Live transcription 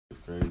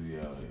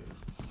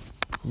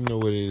You know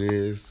what it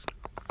is.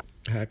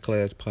 High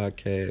Class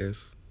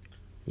Podcast.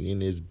 We in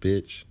this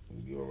bitch.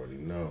 You already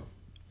know.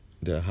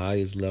 The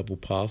highest level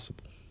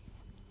possible.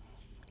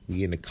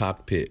 We in the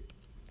cockpit.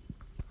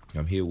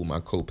 I'm here with my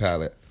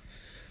co-pilot,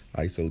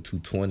 ISO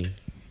 220.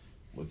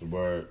 With the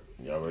word,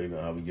 y'all already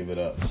know how we give it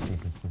up.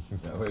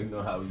 Y'all already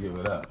know how we give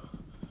it up.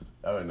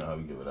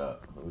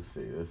 Let's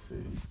see.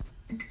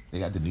 They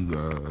got the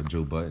new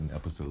Joe Budden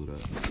episode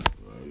up.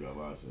 You gotta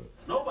watch it.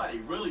 Nobody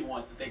really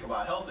wants to think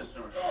about health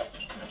insurance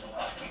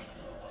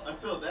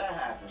until that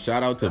happens.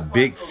 Shout out to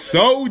Big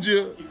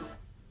Soldier.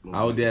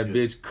 Out there,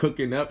 bitch,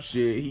 cooking up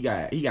shit. He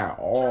got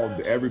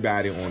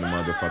everybody on the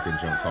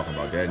motherfucking jump talking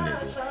about that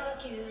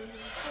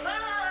nigga.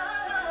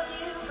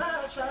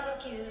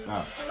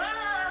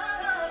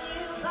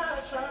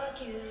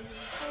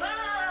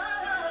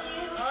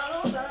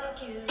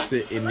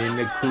 Sitting in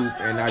the coupe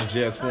and I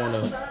just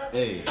wanna,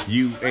 Hey.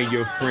 you and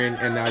your friend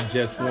and I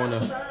just wanna,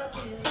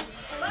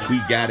 we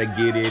gotta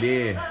get it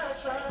in.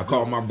 I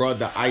call my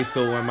brother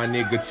ISO and my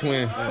nigga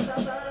Twin.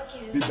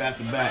 We back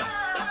to back.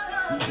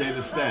 We did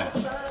the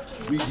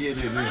stats. We get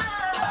it in.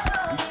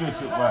 We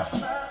switch it right.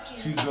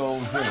 She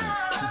goes in.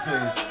 She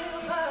said,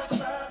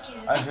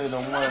 I hit her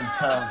one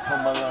time.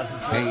 Come on, she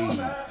said, Hey,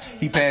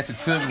 he passed it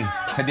to me,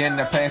 and then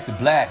I passed it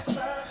black.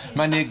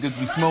 My niggas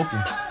be smoking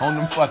on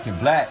them fucking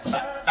blacks.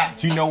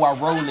 You know I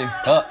roll it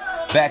up,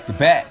 back to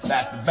back.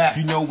 back to back.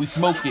 You know we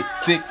smoke it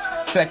 6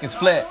 seconds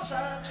flat.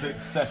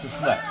 6 second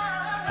flex.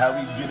 How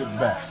we get it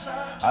back?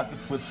 I can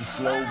switch the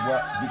flow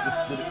up. We can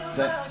spit it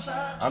back.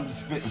 I'm just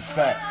spitting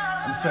facts.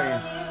 I'm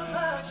saying,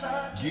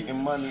 getting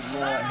money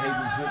now. I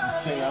hate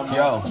the shit. I'm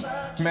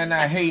Yo, man,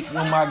 I hate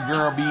when my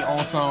girl be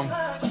on some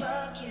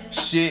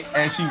shit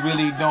and she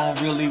really don't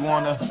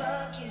wanna.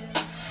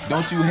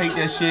 Don't you hate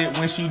that shit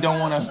when she don't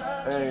wanna?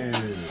 Hey.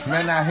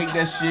 Man, I hate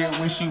that shit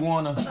when she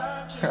wanna.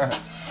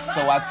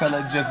 So I tell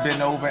her just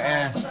bend over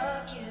and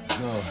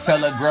tell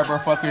her grab her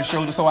fucking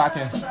shoulder so I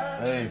can.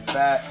 Hey,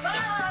 facts. I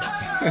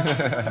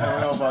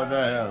don't know about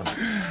that, yo.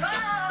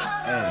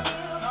 Hey,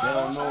 they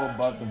don't know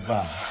about the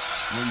vibe.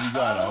 When you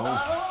gotta open,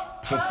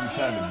 pussy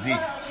kinda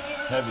deep.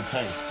 Every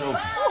time you stroke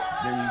it,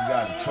 then you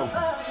gotta choke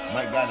it.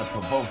 Might gotta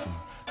provoke it.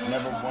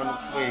 Never run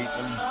away,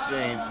 I'm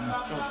saying.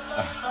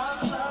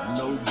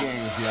 No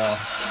games, y'all.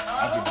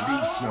 I can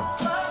deep show.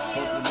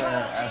 Fuck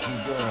around, ask a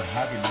girl, I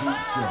can deep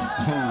stroke.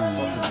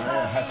 Fuck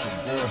around, ask a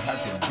girl, I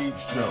can deep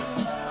stroke.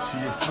 She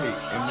a freak,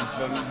 and the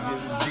things get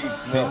a deep In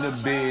stroke.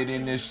 the bed,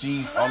 in the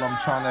sheets, all I'm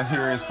trying to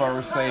hear is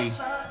her say.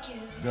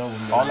 Go,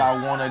 nigga. All I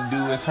wanna do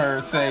is her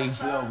say.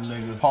 Show,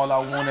 nigga. All I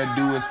wanna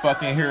do is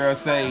fucking hear her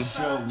say.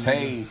 Show, nigga.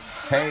 Hey,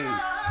 hey,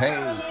 hey.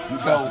 You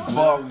So got the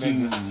glow, fuck you.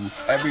 nigga.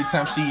 Every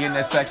time she in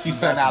the sex, she You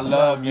said got I the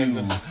love glow, you.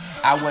 nigga.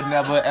 I would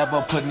never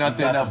ever put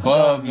nothing got the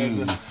above glow,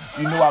 you. nigga.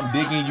 You know I'm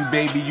digging you,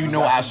 baby. You know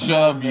got I the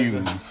shove glow, you.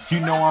 nigga. You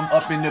know I'm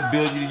up in the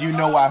building. You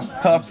know I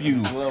cuff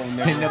you. glow,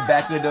 nigga. In the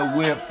back of the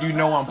whip, you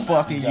know I'm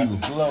fucking You got you.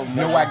 the glow,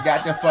 Know nigga. I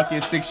got the fucking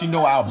 6. You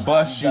know I'll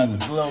bust You you. got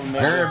the glow,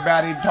 nigga.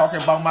 Everybody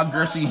talking about my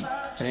girl. She,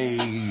 hey.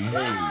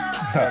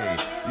 Hey,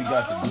 we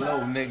got the glow,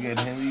 nigga,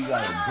 and we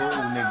got the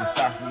gold, nigga.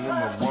 Stocking in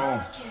my room.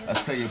 I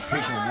say you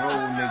pick and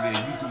roll, nigga.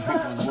 You can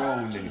pick and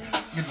roll, nigga.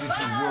 Get this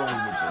shit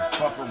rolling with you.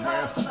 Fuck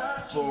around,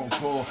 phone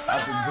call, I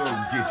can go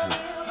get you.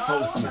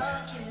 Post with you.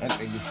 And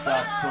nigga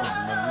stop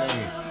talking my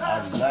name. I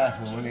be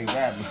laughing when they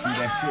rapping. See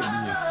that shit be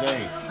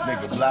insane.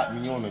 Nigga block me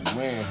on the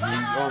gram. He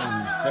all in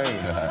the same.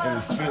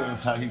 And his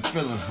feelings, how he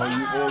feeling? Are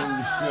you all in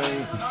the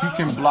same? You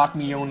can block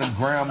me on the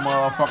ground,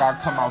 motherfucker. I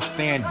come out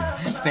standing.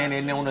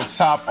 Standing on the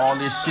top, all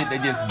this shit they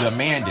just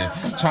demanding.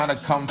 Trying to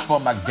come for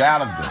my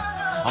Gallagher.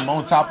 I'm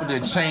on top of the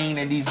chain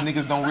and these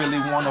niggas don't really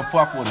want to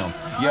fuck with them.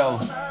 Yo,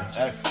 It's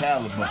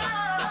Excalibur.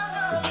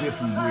 A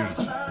different breed.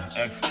 It's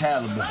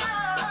Excalibur.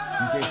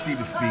 You can't see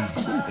the speed.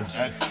 It's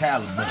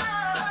Excalibur.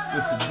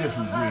 It's a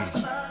different breed.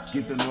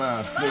 Get the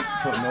line straight.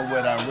 Talk know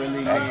what I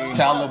really mean.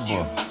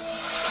 Excalibur.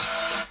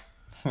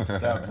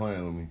 Stop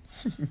playing with me.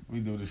 We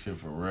do this shit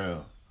for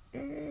real.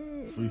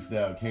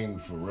 Freestyle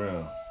Kings for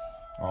real.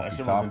 Off That the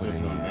shit top wasn't of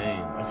just the no head.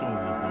 name. That shit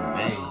was just no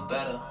name.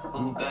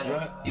 Who better?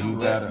 What? You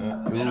better.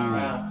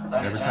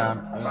 Every time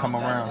I come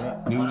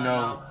around, you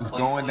know it's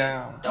going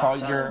down. Call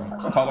your girl,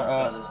 call her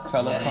up,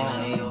 tell her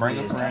come, bring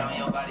a friend.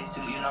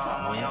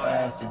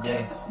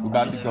 We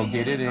about to go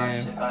get it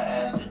in.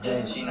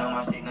 She know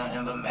my stick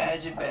nothing but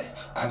magic, babe.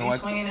 I You know be what?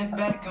 swinging it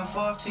back and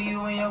forth to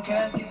you in your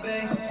casket,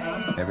 babe.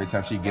 Every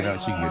time she get up,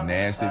 she get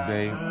nasty,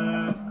 babe.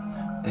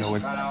 You know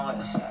it's.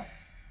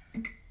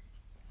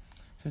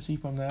 Said she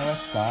from the other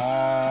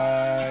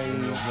side.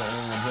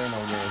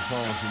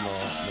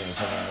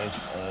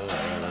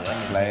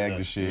 Flag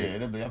the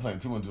shit. Yeah, y'all playing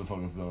too much of the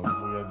fucking song. That's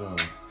what y'all doing.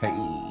 Hey,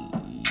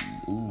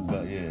 ooh.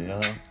 But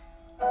yeah,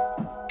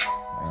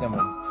 Come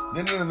on.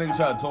 Then the nigga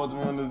try to talk to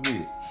me on this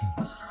beat.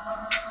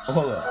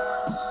 Hold up.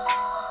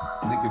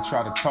 Nigga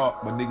try to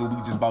talk, but nigga, we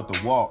just about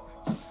to walk.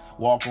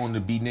 Walk on the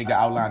beat, nigga,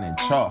 outlining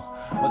chalk.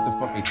 What the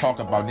fuck they talk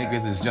about?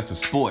 Niggas is just a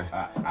sport.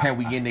 And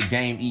we in the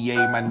game, EA,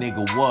 my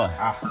nigga, what?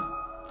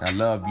 I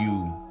love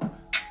you.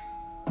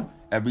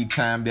 Every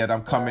time that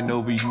I'm coming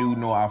over, you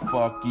know I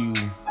fuck you.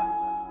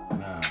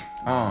 Nah.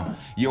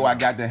 Yo, I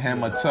got the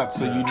hammer tucked,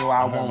 so you know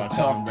I won't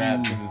talk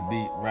rap to you. this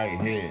beat right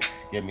here.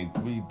 Get me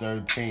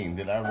 313.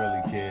 Did I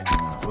really care?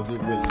 Was it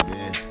really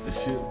there? The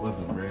shit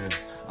wasn't rare.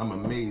 I'm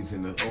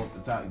amazing. Off the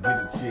top, get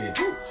a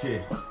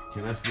cheer.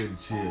 Can I spit a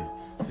cheer?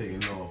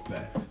 Saying all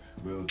facts.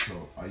 Real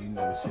talk. Oh, you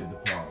know the shit, the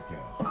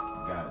podcast.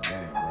 God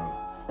damn, bro.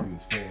 You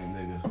was fan,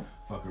 nigga.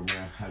 Fuck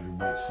around, I get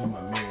rich. You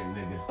my man,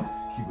 nigga.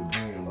 Keep it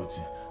playing with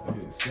you. I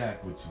get a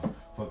sack with you.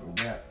 Fucking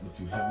rap with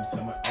you. Every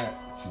time I act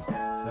with you.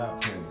 Stop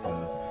playing,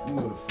 cuz. You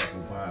know the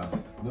fucking vibes.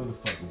 You know the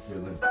fucking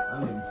feeling. I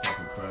know you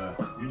fucking proud.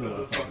 You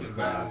know the fucking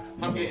vibe.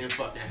 I'm getting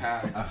fucking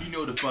high. You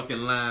know the fucking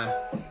line.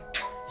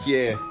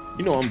 Yeah,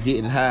 you know I'm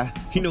getting high.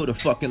 You know the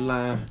fucking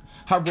line.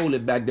 I roll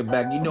it back to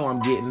back. You know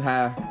I'm getting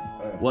high.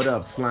 What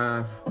up,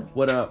 slime?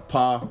 What up,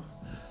 Pa?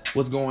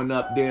 What's going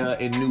up there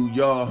in New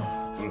York?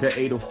 That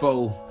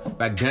 804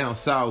 back down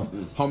south.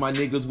 All my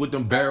niggas with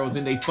them barrels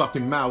in they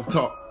fucking mouth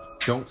talk.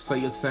 Don't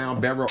say a sound,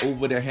 barrel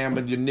over the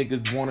hammer. The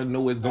niggas wanna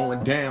know it's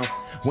going down.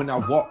 When I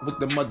walk with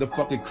the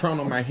motherfucking crown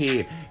on my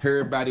head,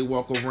 everybody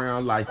walk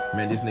around like,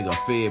 man, this nigga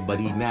fed, but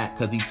he not,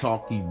 cause he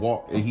talk, he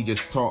walk, and he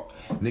just talk.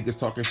 Niggas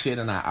talking shit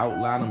and I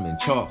outline them in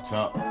chalk.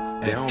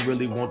 They don't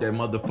really want that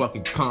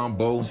motherfucking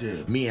combo.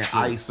 Me and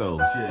ISO.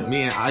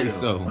 Me and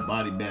ISO.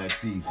 Body bag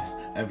season,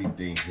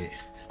 everything hit.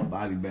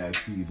 Body bag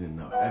season,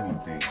 now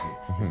everything hit.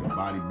 It's a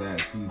body bag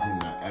season,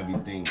 now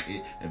everything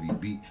hit. Every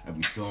beat,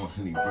 every song,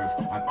 any verse,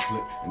 I can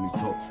flip, any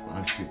talk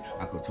my shit.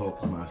 I could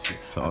talk my shit.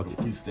 I could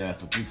freestyle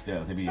for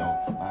freestyles, they be on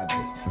my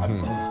day. I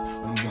can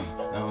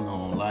I don't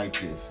know, I'm like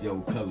this.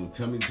 Yo, Color,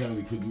 tell me,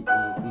 could you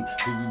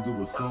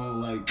do a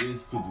song like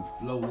this? Could you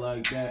flow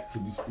like that?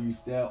 Could you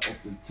freestyle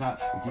off the top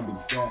and keep it a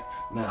stack?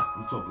 Nah,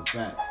 I'm talking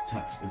facts.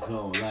 It's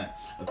all that.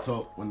 I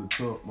talk when the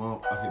talk,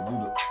 mom, I can do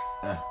the.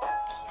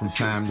 From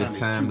time to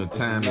time to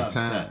time to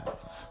time.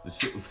 The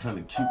shit was kind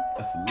of cute.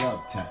 That's a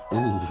love tap. Ooh.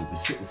 The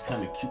shit was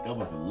kind of cute. That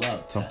was a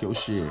love tap. Talk your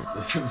shit.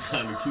 The shit was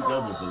kind of cute.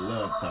 That was a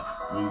love tap.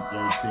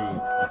 313.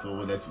 That's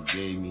all that you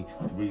gave me.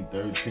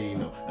 313.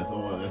 No, that's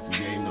all that you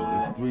gave me. No,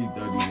 it's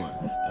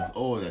 331. That's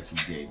all that you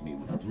gave me. It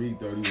was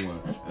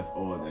 331. That's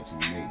all that you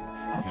made. I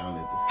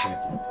counted the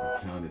seconds. I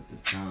counted the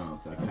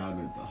times. I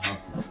counted the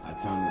hustles. I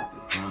counted the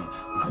time. I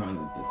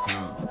counted the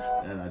times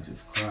that I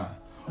just cried.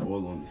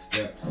 All on the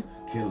steps.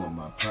 Killing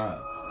my pride.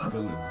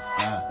 Feeling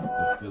inside,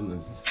 the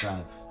feeling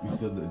inside. You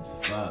feel it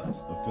just vibe, I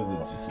feel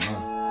it just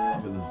mine. I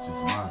feel it's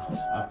just mine.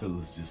 I feel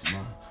it's just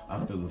mine. I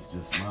feel it's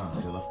just mine.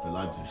 Till I feel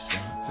I just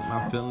shine. So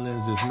my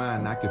feelings is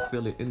mine. I can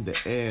feel it in the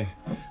air.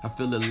 I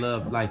feel the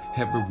love like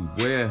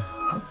everywhere.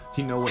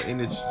 You know what? In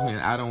the man,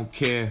 I don't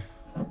care.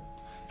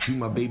 You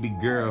my baby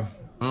girl.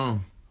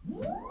 Run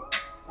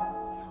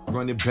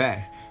it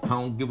back. I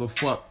don't give a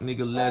fuck,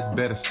 nigga, let's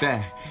better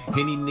stack.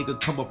 Any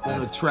nigga come up on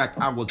the track,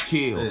 I will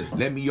kill.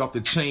 Let me off the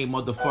chain,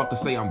 motherfucker,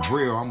 say I'm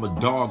real. I'm a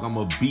dog, I'm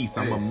a beast,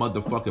 I'm a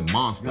motherfucking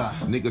monster.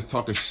 Niggas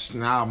talking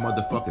now,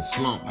 motherfucking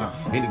slump.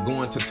 And it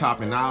going to top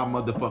and I'll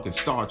motherfucking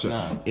start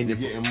ya. And we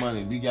getting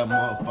money, we got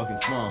motherfucking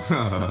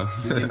sponsors.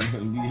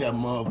 we got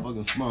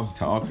motherfucking sponsors.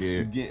 Talk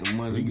it. We getting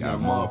money, we got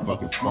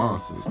motherfucking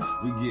sponsors.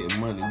 We getting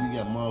money, we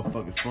got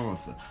motherfucking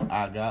sponsors.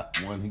 I got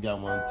one, he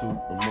got one too,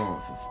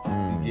 Ramonses.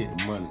 We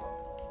getting money.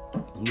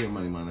 We get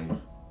money, my nigga.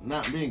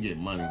 We ain't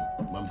getting money.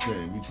 But I'm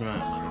saying, we trying,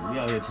 my nigga. We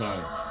out here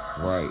trying.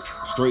 Right.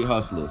 Straight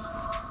hustlers.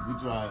 We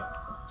trying.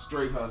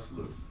 Straight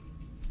hustlers.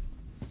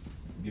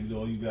 Give it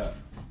all you got.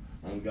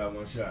 I only got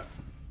one shot.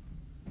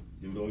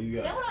 Give it all you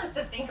got. No one wants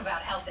to think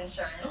about health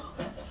insurance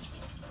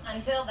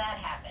until that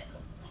happens.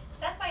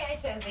 That's why I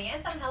chose the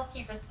Anthem Health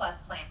Keepers Plus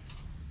plan.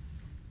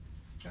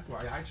 That's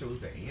why I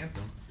chose the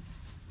Anthem.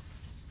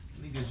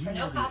 Niggas, you For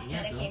know no cost the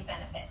Anthem. Medicaid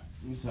benefit.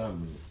 You tell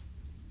me.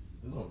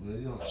 Shawnee.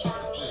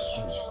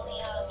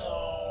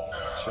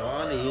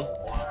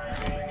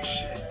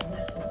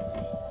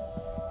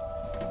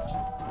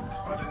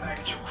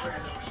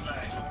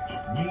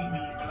 Me,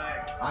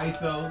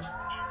 ISO.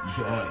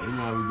 Yeah, you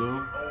know how we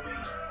doing?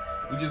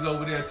 We just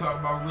over there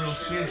talking about real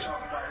shit.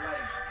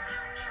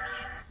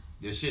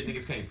 The shit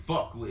niggas can't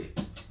fuck with.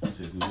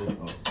 Shit,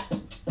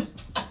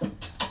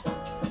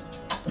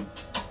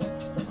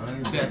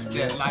 That's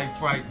that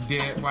life right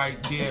there, right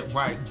there,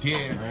 right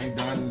there. I ain't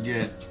done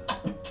yet.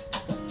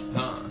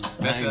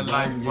 That's the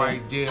life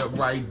right there,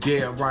 right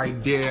there,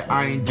 right there.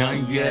 I ain't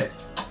done yet.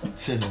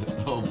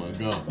 Oh my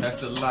God.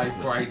 That's the life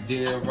right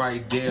there,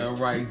 right there,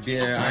 right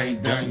there. I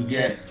ain't done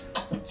yet.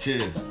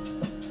 Chill.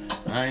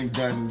 I ain't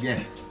done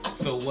yet.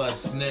 So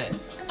what's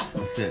next?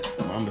 I said,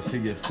 Mama see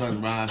your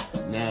sunrise,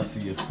 now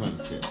see your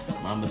sunset.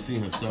 Mama see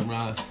her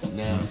sunrise,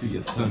 now see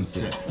your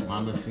sunset.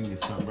 Mama see your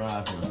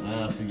sunrise,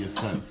 now see your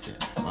sunset.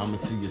 Mama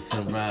see your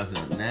sunrise,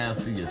 now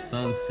see your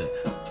sunset.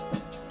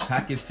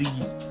 I can see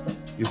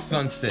your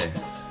sunset.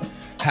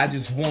 I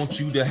just want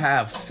you to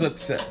have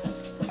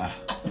success.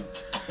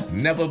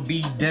 Never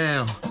be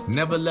down.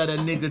 Never let a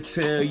nigga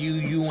tell you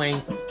you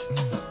ain't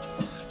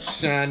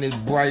shine as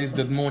bright as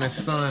the morning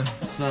sun.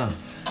 Son.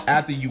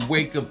 After you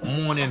wake up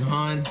morning,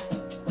 hun,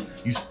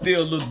 You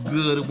still look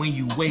good when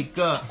you wake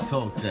up.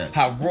 Talk that.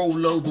 I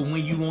roll over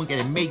when you won't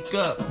get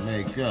makeup.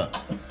 Make up.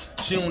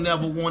 She don't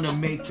ever wanna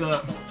make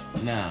up.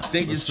 Nah.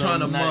 They but just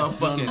some tryna nights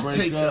she wanna motherfucking break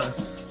take up.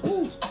 us.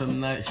 Ooh. Some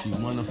nights she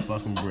wanna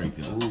fucking break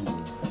up.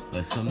 Ooh.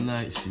 Like some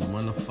nights she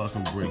wanna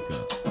fucking break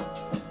up.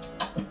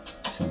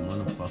 She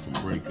wanna fucking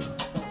break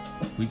up.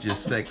 We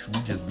just sex, we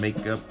just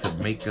make up to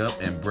make up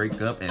and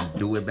break up and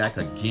do it back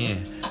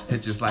again.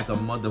 It's just like a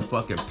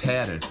motherfucking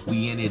pattern.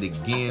 We in it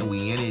again,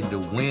 we in it to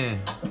win.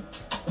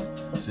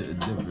 Shit is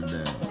different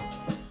now.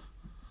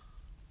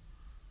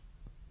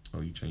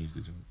 Oh, you changed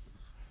the joint?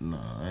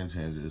 Nah, I ain't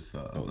changed this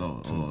song.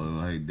 Oh,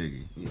 Oh, Hey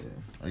Diggy. Yeah.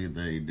 I get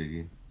that Hey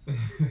Diggy. I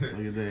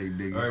get that Hey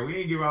Diggy. All right, we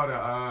ain't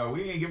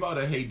give out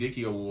a Hey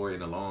Dickie award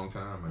in a long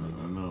time, I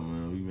man. know,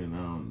 man. We've been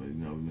out, but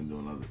we've been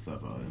doing other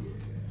stuff out here.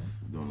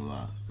 Doing a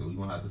lot. So we're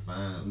gonna have to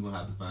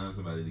find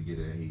somebody to get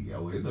a Hey.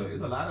 Yo, it's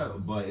a lot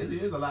of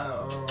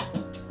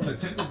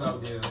potentials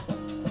out there.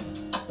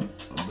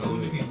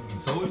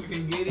 Soldier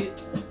can get it.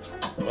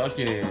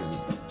 Fucking a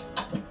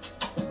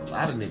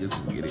lot of niggas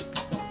can get it.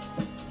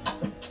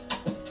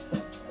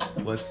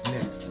 What's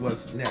next?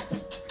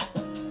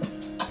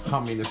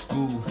 I'm in the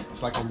school.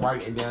 It's like I'm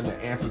writing down the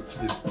answer to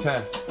this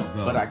test,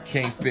 but I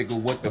can't figure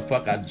what the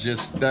fuck I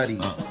just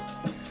studied.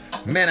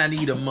 Man, I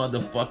need a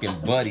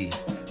motherfucking buddy.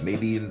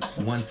 Maybe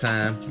one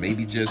time,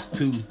 maybe just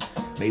two.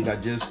 Maybe I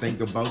just think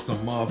about some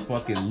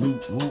motherfucking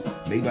loot.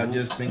 Maybe I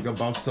just think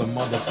about some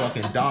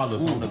motherfucking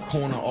dollars on the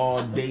corner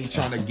all day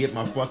trying to get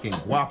my fucking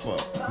guap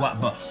up.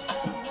 Guap up.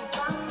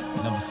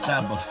 Never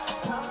stop us.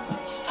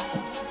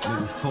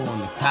 Niggas calling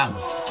the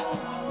coppers.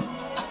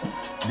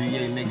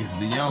 DA niggas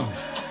be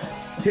honest.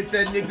 Hit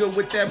that nigga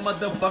with that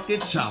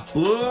motherfucking chopper.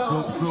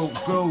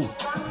 Go.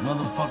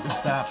 Motherfucker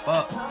stop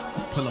up.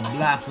 Pull a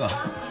block up.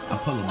 I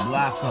pull a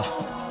block up.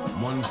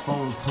 One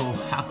phone call,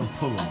 I can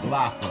pull a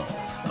block up.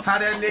 How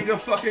that nigga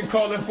fucking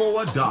calling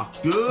for a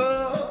doctor?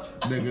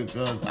 Nigga,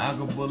 cause I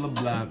can pull a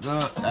block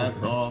up. That's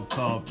all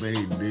Carpe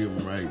Diem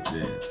right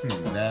there.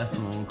 That's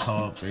on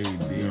Carpe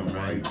Diem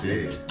right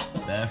there.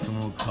 That's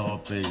on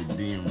Carpe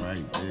Diem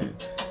right there.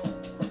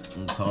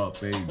 On Carpe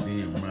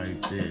Diem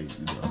right there. You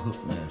the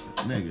hook master.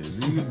 Nigga,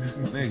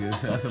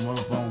 that's a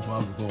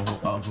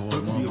motherfucking alcohol.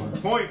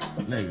 Point.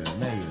 Nigga.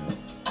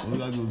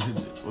 What I do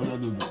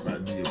to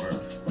right to your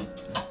verse?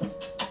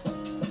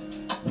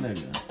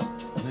 Nigga,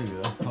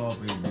 that's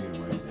Carpe Diem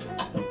right there.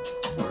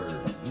 Word.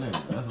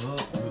 Nigga, that's a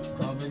hook.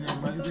 Carpe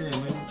Diem right there,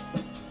 nigga.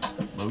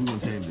 But we gonna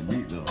change the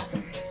beat though.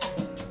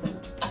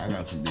 I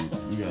got some beats.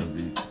 You got a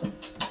beat.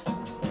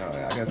 I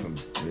got some.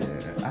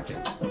 Yeah, I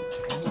can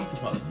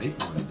probably make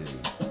one today.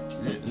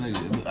 Yeah,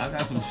 nigga, I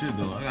got some shit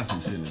though. I got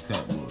some shit in the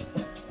cup, boy.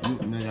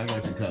 Nigga, I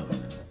got you covered,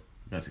 nigga.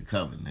 Got you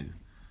covered, nigga.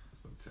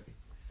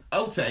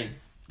 Okay.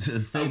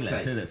 Say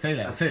that. Nigga,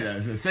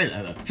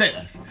 say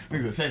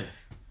that.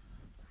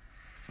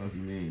 Fuck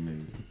you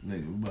mean,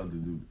 nigga? We about to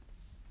do.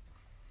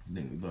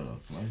 Nigga, we thought I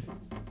was playing.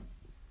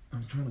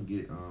 I'm trying to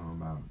get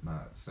my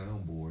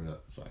soundboard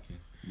up so I can.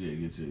 Yeah,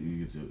 you get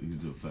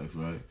your effects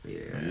right.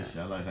 Yeah.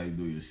 I like how you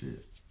do your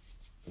shit.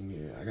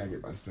 Yeah, I gotta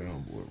get my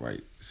soundboard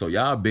right. So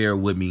y'all bear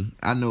with me.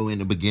 I know in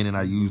the beginning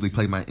I usually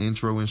play my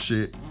intro and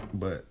shit,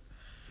 but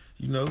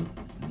you know,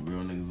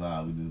 real niggas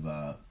vibe. We just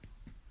vibe.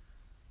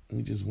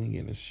 We just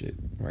winging this shit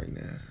right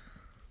now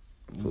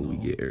before we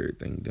get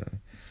everything done.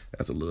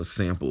 That's a little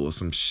sample of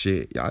some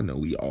shit. Y'all know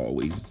we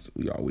always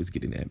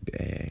get in that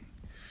bag.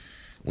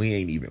 We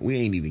ain't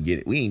even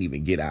get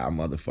our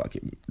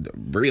motherfucking the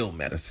real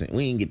medicine.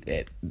 We ain't get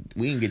that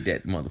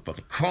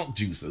motherfucking crunk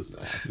juices in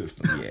our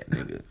system yet,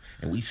 nigga.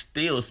 And we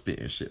still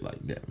spitting shit like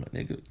that, my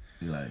nigga.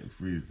 You like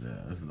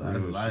freestyle. That's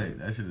light.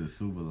 That shit is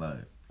super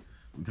light.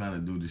 We kind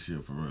of do this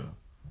shit for real.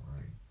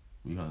 Right.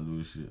 We kind of do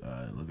this shit. All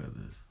right, look at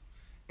this.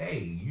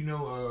 Hey, you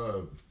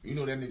know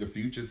that nigga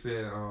Future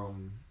said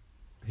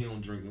he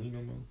don't drink lean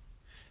no more,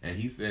 and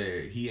he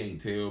said he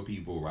ain't tell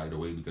people right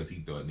away because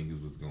he thought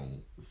niggas was gonna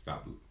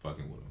stop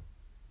fucking with him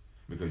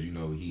because you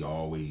know he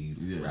always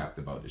rapped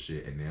about the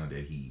shit, and now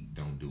that he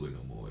don't do it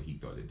no more, he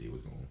thought that they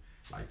was gonna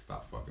like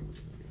stop fucking with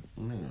the nigga.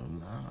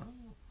 Nigga, nah.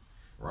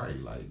 Right,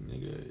 like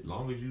nigga, as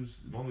long as you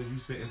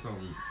spitting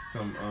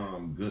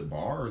some good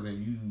bars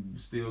and you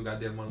still got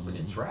that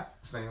motherfucking trap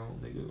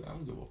sound, nigga, I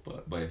don't give a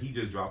fuck. But he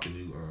just dropped a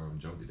new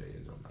jump today.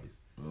 It's so nice.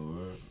 Oh,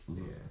 word?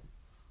 Yeah.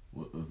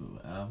 What was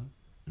it? Album?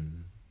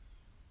 Mm-hmm.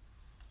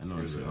 I know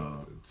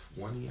it's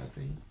 20, I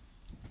think.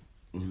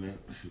 What's that?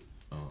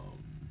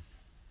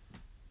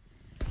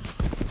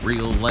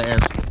 Real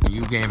last,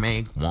 you can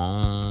make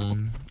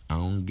one. I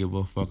don't give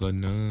a fuck of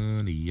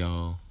none of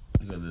y'all.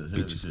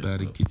 Bitches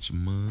better get your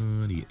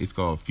money. It's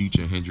called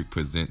Future Hendrick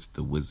Presents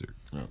The Wizard.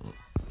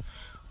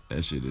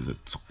 That shit is a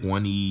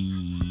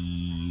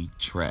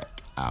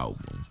 20-track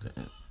album.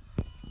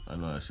 I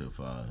know that shit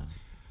fire.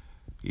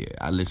 Yeah,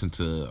 I listened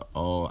to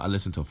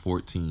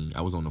 14.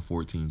 I was on the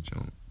 14th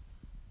jump.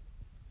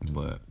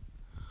 But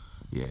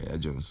yeah, that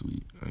jump's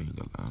sweet. I ain't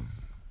gonna lie.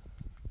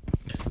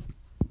 It's sweet.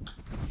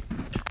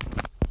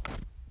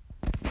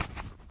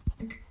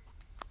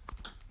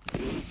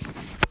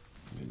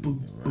 Boom,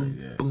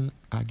 boom, boom.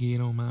 I get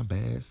on my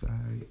bad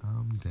side,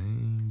 I'm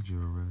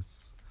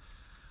dangerous.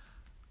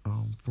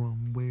 I'm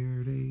from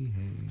where they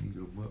hang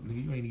them up.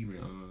 Nigga, you ain't even,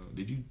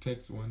 did you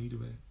text Juanita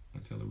back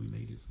and tell her we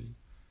made it, see?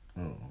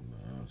 Oh, no,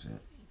 I'm saying.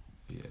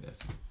 Yeah,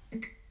 that's it.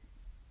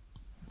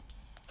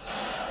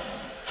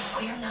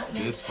 We are not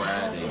This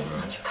Friday,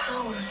 bro.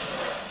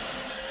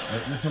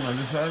 This come out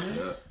this Friday?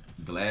 Yeah.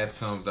 Glass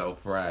comes out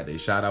Friday.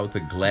 Shout out to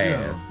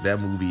Glass. Yeah.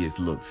 That movie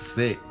looks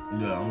sick.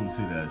 Yeah, I want to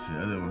see that shit.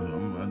 I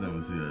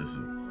definitely see that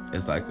shit.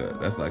 It's like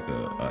that's like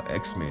a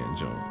X-Men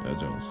joint. That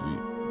joint sweet.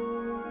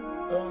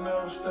 Don't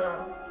never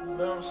stop,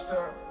 never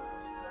stop.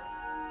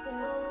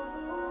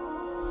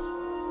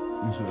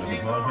 You see what the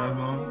podcast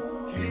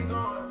going? Keep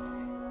going.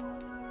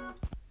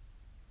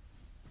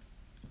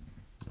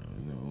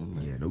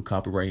 Yeah, no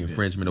copyright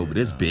infringement over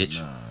this bitch.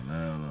 Nah.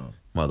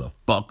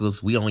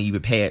 Motherfuckers, we don't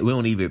even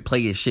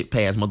play this shit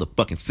past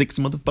motherfucking 6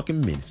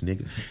 motherfucking minutes,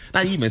 nigga.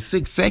 Not even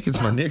 6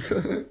 seconds, my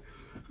nigga.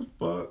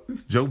 Fuck.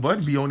 Joe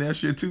Budden be on that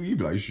shit too. He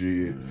be like,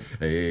 shit.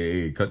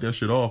 Hey, cut that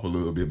shit off a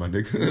little bit, my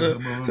nigga.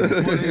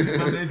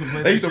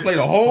 They used to play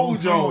the whole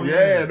joint.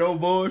 Yeah, no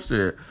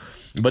bullshit.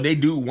 But they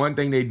do, one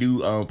thing they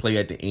do play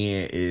at the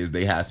end is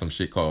they have some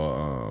shit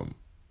called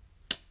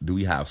Do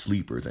We Have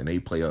Sleepers? And they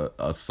play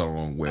a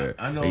song where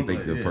they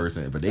think the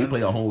person, but they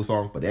play a whole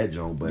song for that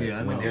joint. But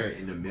when they're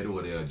in the middle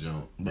of their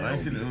joint, but I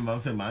ain't see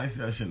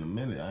that shit in a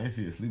minute. I ain't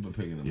see a sleeper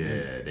pick in a minute.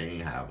 Yeah, they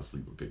ain't have a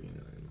sleeper pick in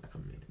like a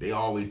minute. They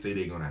always say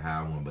they're gonna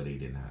have one, but they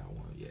didn't have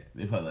one yet.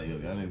 They probably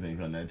like, yo, y'all niggas ain't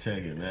cutting that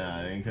check it. Nah,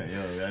 I ain't cutting,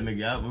 yo, y'all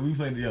nigga, when we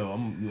played, Joe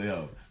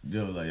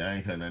was like, y'all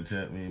ain't cutting that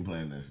check. We ain't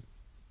playing that shit.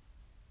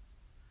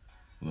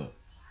 Look.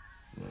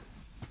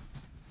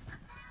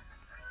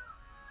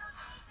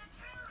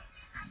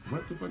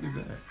 What the fuck is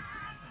that?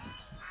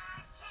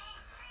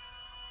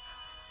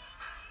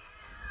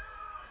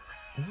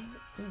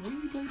 When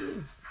you play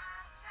this?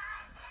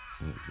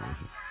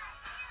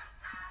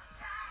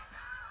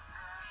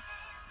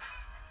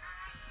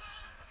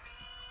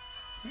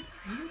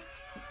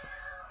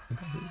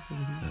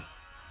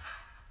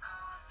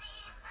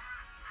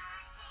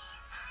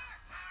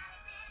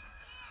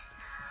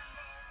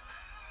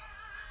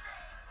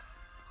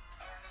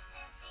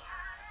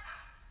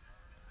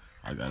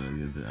 I gotta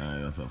get the. I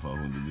got to fuck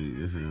with the beat.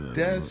 This is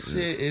That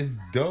shit is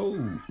dope.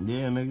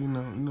 Yeah, nigga, you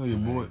know your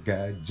boy.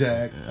 Got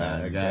Jack,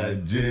 I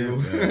got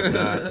Jill. I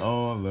got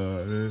all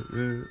of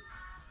it.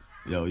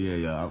 Yo,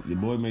 your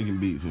boy making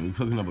beats, man. We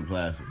cooking up a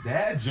classic.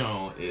 That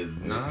joint is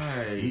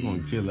nice. We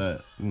gonna kill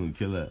that.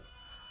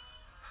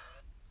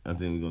 I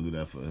think we gonna do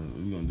that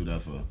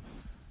for.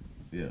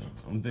 Yeah,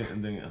 I'm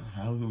thinking.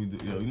 How can we do?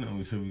 Yo, you know how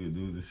much shit we could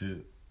do with this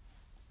shit?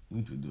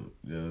 We could do it.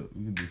 Yeah,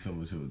 we could do so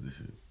much shit with this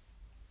shit.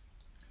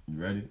 You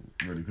ready?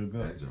 Ready to cook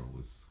up? That joint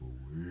was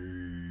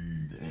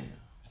sweet. Damn.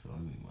 So I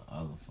need my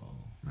other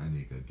phone. My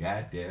nigga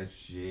got that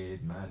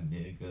shit, my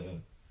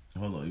nigga.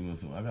 Hold on, you want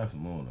some? I got some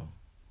more though.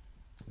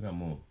 I got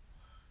more.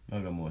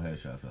 Y'all got more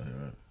headshots out here,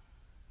 right?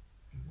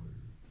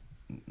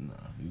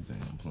 Nah, you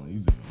think I'm playing?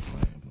 You think I'm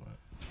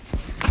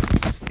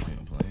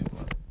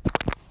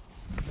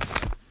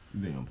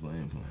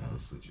playing? I'll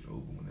switch it over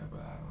whenever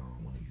I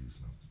don't want to use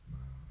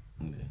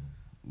my. Yeah,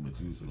 but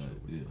you switch like,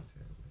 over to yeah, my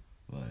tablet.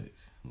 like,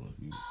 look,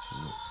 you.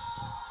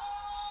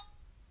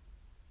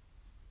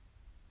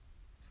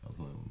 Stop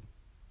playing with me.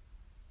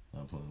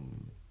 Stop playing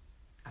with me.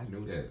 I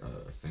knew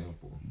that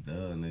sample.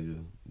 Duh,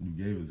 nigga, you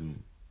gave it to me.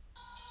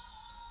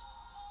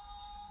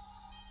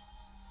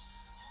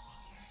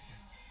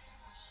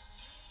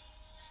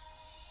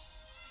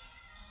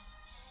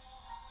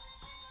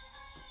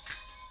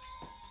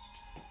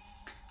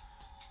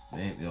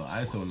 Damn, yo,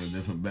 ISO in a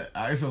different bag.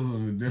 ISO's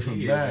in a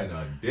different bag.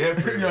 Yo,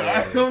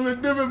 ISO in a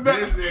different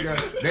bag. This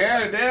nigga,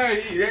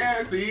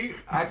 there, see?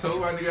 I told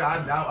my nigga,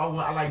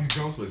 I like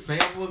jumps with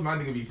samples. My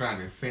nigga be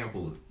finding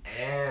samples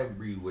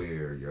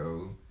everywhere,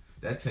 yo.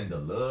 That Tender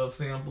Love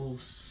sample,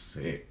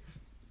 sick.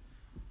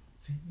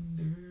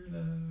 Tender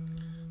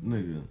Love.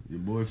 Nigga, your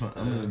boy,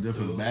 I'm in a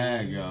different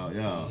bag,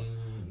 y'all.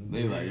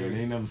 They like, yo, they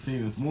ain't never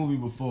seen this movie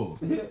before.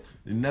 They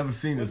never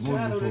seen this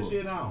movie before. This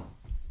shit on.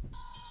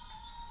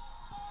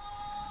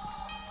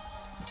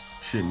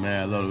 Shit,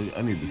 man, look,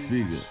 I need the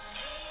speaker.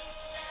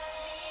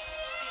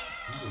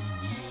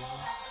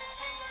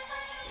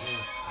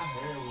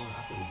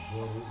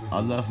 I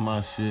left my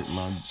shit,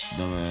 my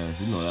dumb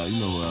ass. You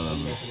know who I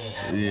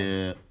left.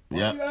 Yeah.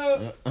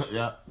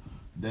 Yeah.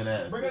 Dead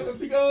ass. Bring us the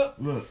speaker up.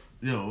 Look,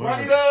 yo, Run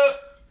it up.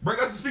 Bring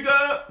us the speaker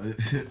up. Look,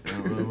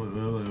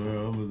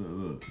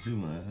 she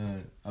like,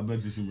 I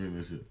bet you she bring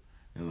this shit.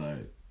 And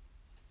like,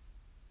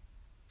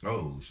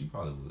 Oh, she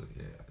probably would.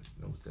 Yeah,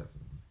 most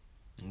definitely.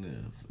 yeah,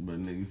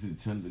 but nigga, you see,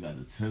 got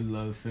the Tender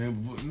Love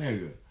sample,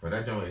 nigga. But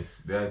that joint is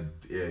that.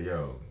 Yeah,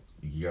 yo.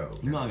 You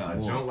know I got a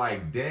more. joint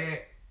like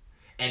that,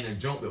 and the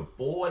joint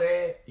before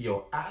that,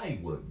 yo, I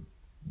would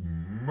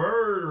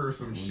murder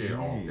some shit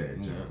off that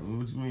joint. Yeah,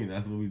 what you mean?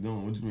 That's what we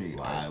doing. What you mean?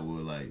 Like, I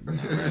would like.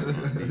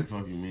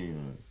 Fuck you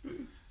mean?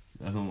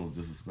 That's almost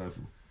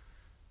disrespectful.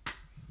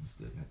 We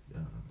still got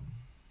an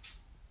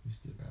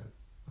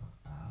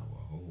hour,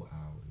 a whole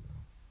hour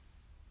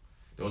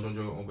to go. Don't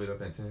you open it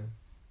up at 10?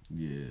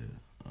 Yeah,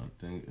 I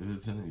think is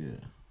it 10?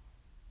 Yeah.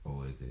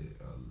 Or is it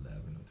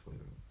 11 or 12?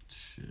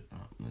 Shit,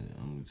 man,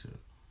 I'm gonna check.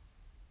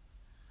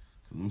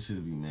 Cause them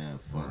shit be mad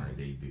funny. Right,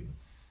 they do.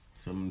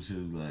 Some of them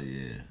shit be like,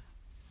 yeah.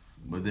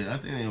 But then I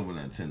think they open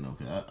at 10 though.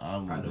 Cause I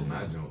know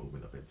my joint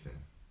open up at 10.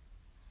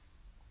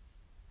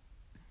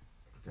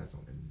 That's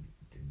on the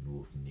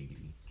north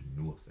niggity,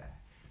 the north side.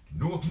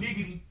 The north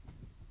niggity.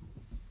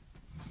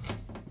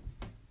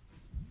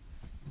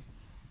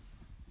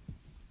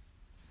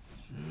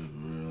 Shit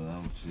real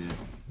out here.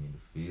 Need to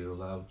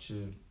feel out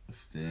here.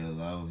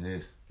 Still out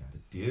here. Got a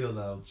deal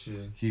out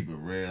here. Keep it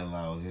real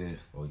out here.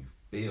 Or you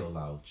feel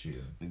out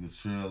here.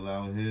 Niggas trill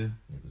out here.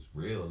 Niggas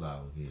real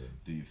out here.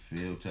 Do you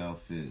feel child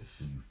fish?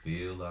 Do you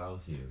feel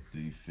out here? Do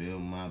you feel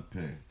my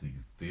pain? Do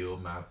you feel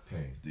my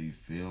pain? Do you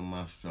feel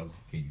my struggle?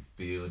 Can you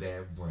feel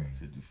that rain?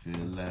 Could you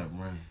feel that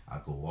rain? I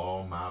go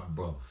all my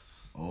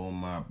brothers. All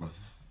my brothers.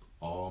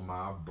 All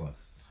my brothers.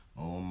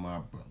 All my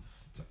brothers.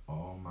 To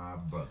all my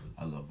brothers.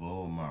 I love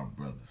all my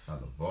brothers. I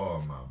love all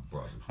my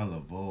brothers. I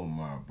love all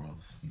my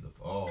brothers. You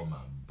love all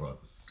my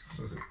brothers.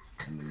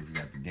 That niggas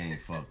got the game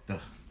fucked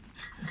up.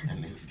 That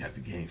niggas got the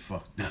game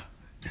fucked up.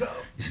 That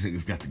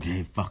niggas got the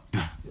game fucked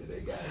up. Yeah, they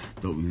got it.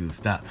 Thought we was gonna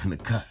stop in the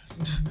cut.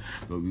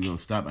 Thought we was gonna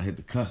stop, I hit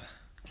the cut.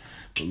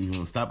 Thought we was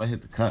gonna stop, I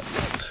hit the cut.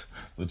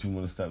 Thought you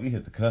wanna stop, we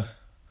hit the cut.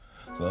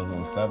 Thought I was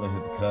gonna stop, I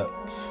hit the cut.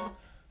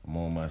 I'm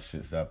on my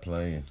shit, stop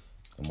playing.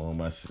 I'm on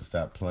my shit,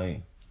 stop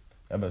playing.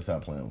 I better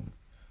stop playing with me.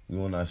 We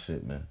on our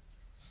shit, man.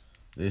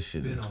 This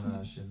shit Been is. on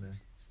that shit, man.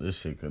 This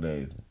shit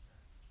crazy.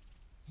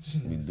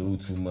 We do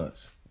too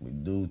much. We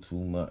do too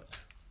much.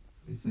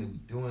 They say we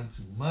doing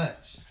too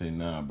much. Say,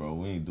 nah, bro,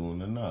 we ain't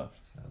doing enough.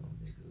 Tell them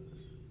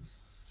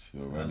niggas.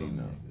 You already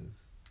know.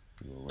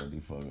 You already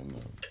fucking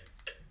know.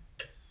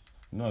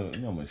 You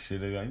know how much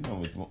shit I got? You know how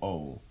much you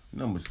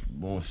know how much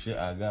more shit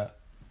I got?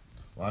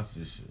 Watch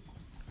this shit.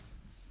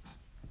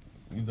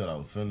 You thought I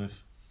was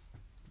finished?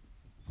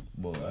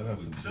 Boy, I got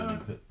some shit in the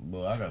cut.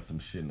 Boy, I got some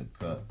shit in the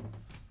cut.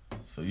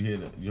 So you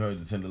heard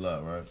the tender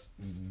love, right?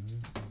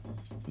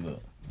 Mm-hmm.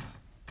 Look.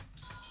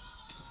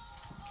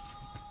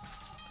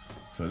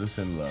 So this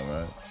tender love,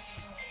 right?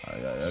 I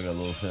got a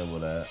little sample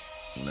of that.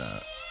 Nah.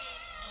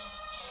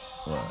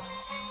 What?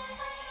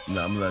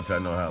 Nah, I'm gonna let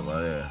y'all know how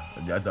about that.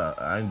 I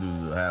thought I ain't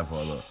do the half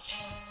all up.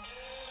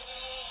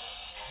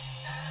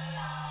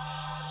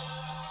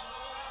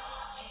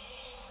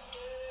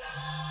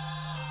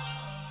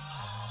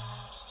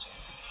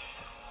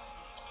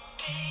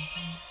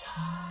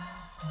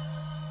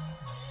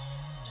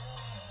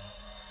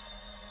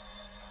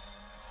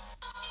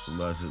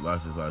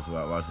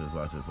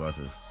 Watch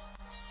this.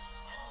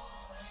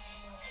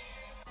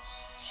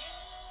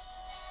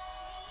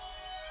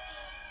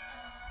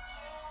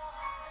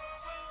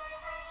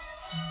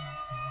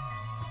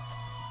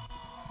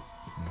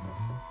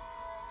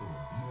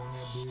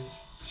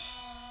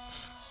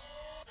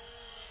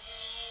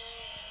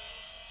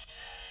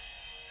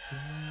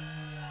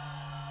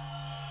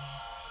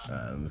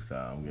 Alright, let me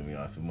stop. I'm giving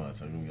y'all too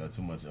much. I'm giving y'all too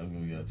much of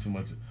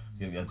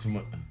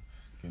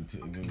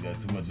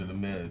the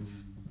meds.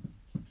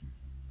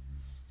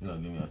 You know,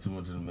 give me too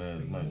much of the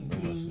meds. Might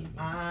bring my shit.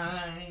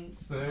 I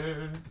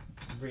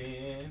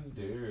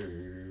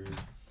surrender.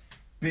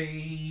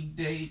 Babe,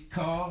 they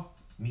call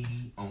me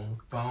on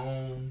the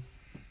phone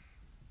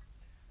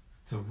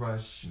to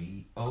rush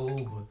me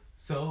over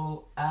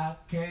so I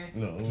can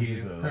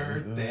give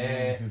her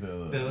that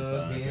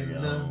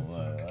thuggin' love.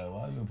 Like,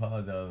 why you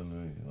apologizing to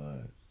me?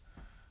 Like,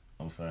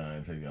 I'm sorry I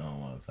ain't take you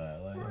home all the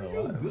time. Like, Bro, you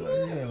you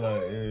good, yeah, son.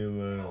 like, yeah,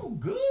 man. Oh,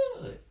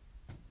 good.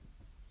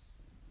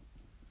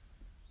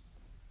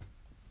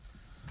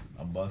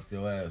 I bust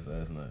your ass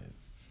last night.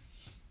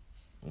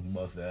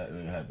 Bust that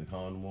and had to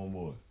condom on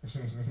board.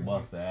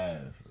 Bust the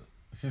ass.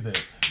 She said,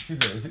 you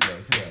already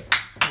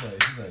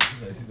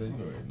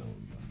know.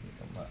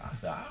 I'm like, I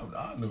said,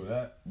 I knew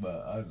that, but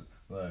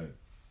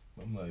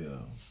I'm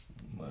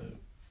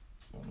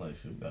like,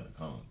 shit, got a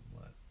condom.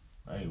 Like,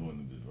 I ain't want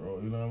to bitch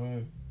roll, you know what I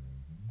mean?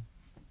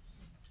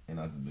 And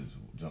not the bitch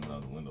jumping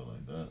out the window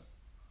like that.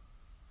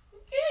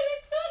 Give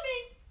it to me.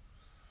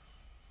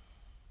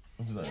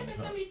 What you like? Give it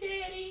to me,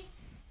 daddy.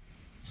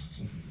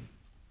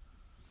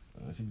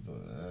 She be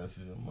doing that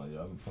shit. I'm like,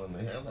 y'all be pulling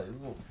their hair like,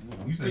 look.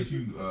 You said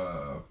you,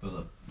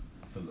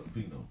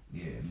 Filipino.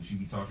 yeah, did she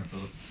be talking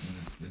Philip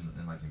in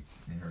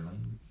her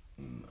language?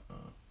 Nah.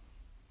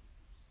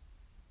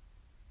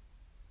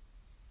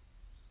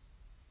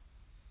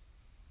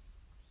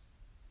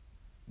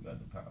 You got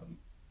the power.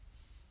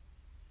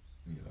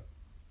 Yeah.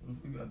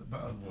 You got the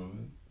power,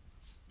 woman.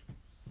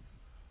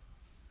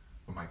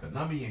 For my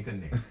Colombian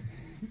connect.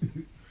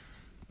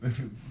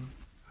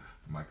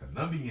 My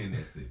Colombian,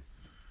 that's it.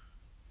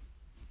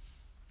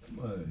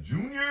 Like,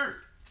 Junior.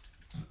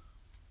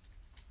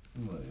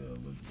 I'm like, yeah,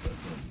 but that's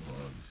something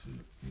hard as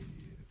shit.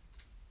 Yeah.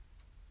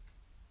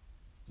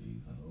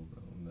 Jeez, I hope I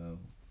don't know.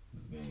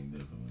 This game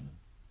different, man.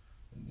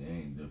 The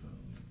game different, man.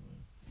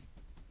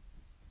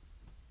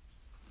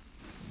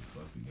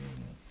 Fuck the game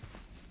up.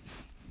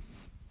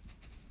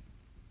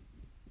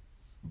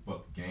 We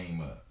fuck the game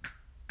up.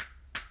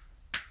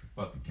 We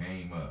fuck the game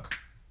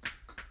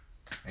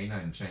Ain't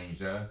nothing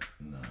changed us.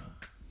 Nah.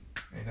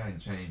 Ain't nothing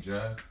changed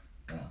us.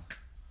 Nah.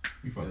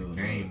 We fucked Still the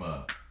game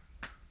up.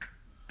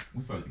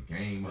 We fucked the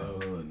game Still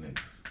up. hood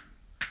niggas.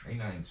 Ain't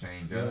nothing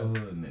changed Still us.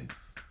 hood niggas.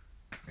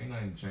 Ain't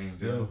nothing changed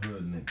Still us.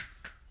 hood niggas.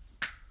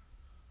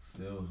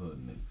 Still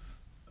hood niggas.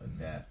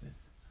 Adapting.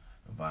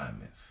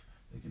 Environments.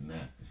 They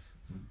connected.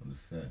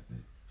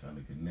 Understanding. Trying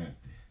to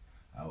connect it.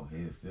 Out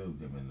here still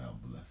giving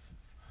out blessings.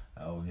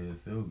 Out here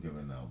still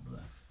giving out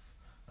blessings.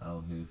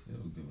 Out here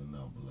still giving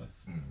out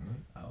blessings.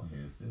 Out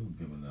here still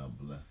giving out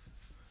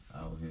blessings.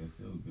 Out here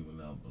still giving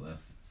out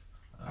blessings.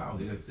 Out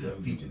here still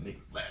teaching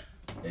niggas lessons.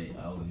 Hey,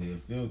 out here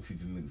still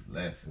teaching niggas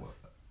lessons.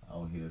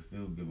 Out here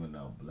still giving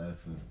out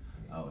blessings.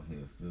 Out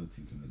here still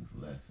teaching niggas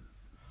lessons.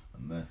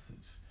 A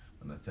message.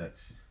 When I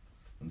text shit.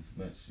 When I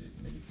spent shit.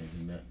 Nigga can't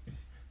connect it.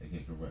 They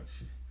can't correct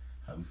shit.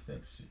 How we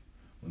step shit.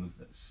 When it's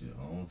that shit.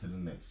 On to the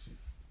next shit.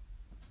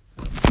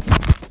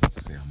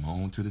 Say I'm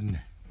on to the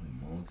next.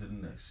 I'm on to the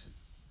next shit.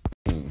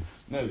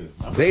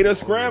 Nigga. Data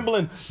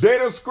scrambling.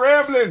 Data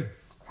scrambling.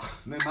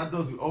 Nigga, my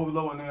thoughts be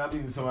overloading, nigga. I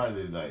need somebody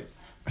that's like,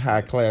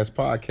 High class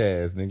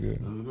podcast, nigga.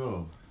 let's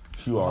go.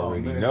 You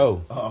already man.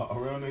 know.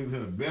 Real niggas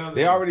in the building.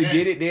 They already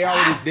did it. They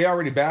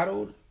already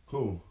battled.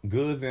 Cool.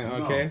 Goods and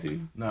No.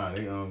 Cassidy. Nah,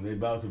 they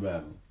about to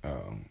battle.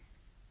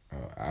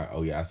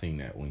 I seen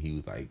that when he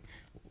was like,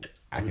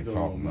 I We can don't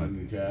talk want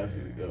money.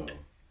 Cassidy, yo.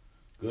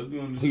 Good be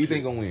on the Who you shit.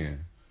 think gonna win?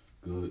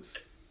 Goods.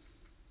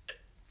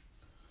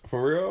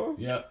 For real?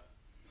 Yep.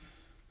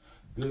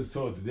 Goods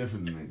talk to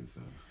different niggas,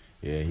 so.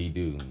 Yeah, he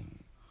do.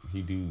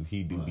 He do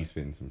Right. be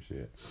spitting some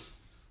shit.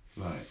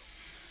 Like,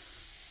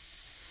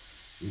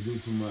 we do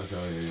too much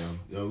out here,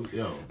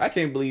 yo. I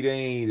can't believe they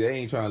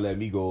ain't trying to let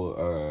me go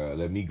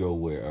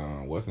with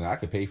what's name. I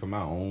could pay for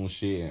my own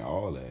shit and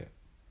all that.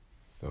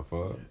 The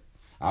fuck?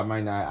 I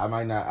might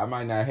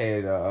not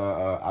had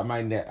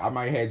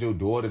your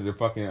daughter to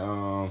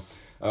fucking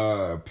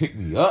pick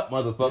me up,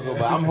 motherfucker,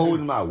 but I'm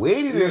holding my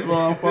weight in this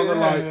motherfucker.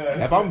 Like,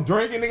 if I'm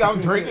drinking, nigga,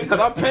 I'm drinking because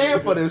I'm paying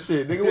for this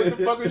shit. Nigga, what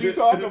the fuck is you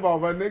talking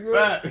about, my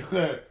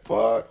nigga?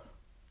 Fuck.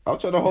 I'm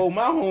trying to hold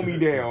my homie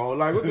down.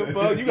 Like, what the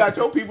fuck? You got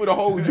your people to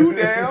hold you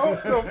down?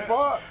 The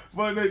fuck?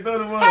 But they thought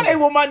it was. How they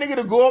want my nigga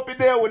to go up in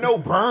there with no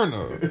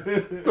burner?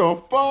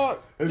 The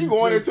fuck? You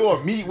going into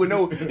a meet with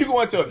no? You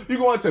going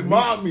to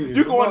Mob meet? meeting.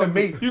 You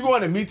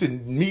going to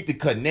meet to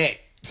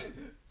connect?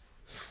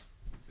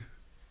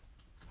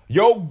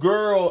 Your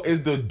girl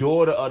is the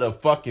daughter of the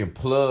fucking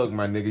plug,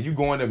 my nigga. You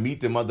going to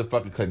meet the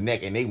motherfucking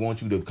connect, and they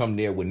want you to come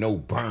there with no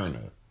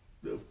burner.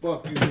 The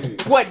fuck you mean?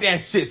 What that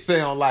shit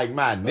sound like,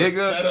 my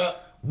nigga? Setup.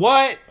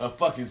 What? A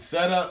fucking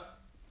setup.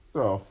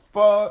 The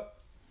fuck?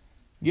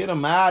 Get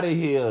them out of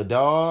here,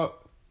 dog.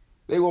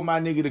 They want my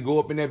nigga to go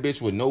up in that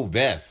bitch with no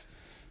vest,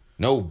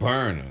 no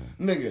burner.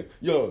 Nigga,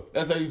 yo,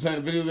 that's how you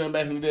playing the video game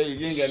back in the day.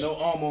 You ain't got no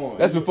armor on.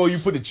 That's before you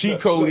put the cheat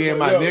code in,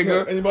 my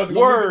nigga. And you about to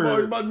go Word. meet the ball.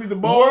 You about to meet the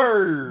ball.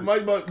 Word. You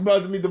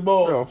about to meet the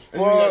ball. The And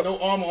you ain't got fuck? no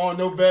armor on,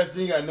 no vest.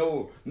 You ain't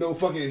got no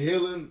fucking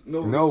healing.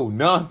 No,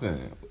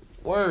 nothing.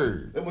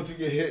 Word. Then once you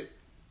get hit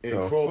and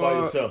The crawl by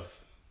fuck? yourself.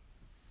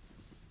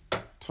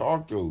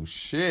 Talk your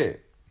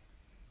shit.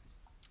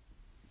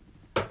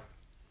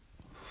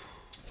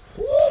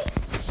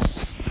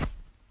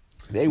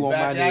 They want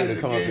Back my at nigga it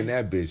to come up again. in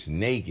that bitch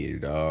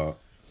naked, dog.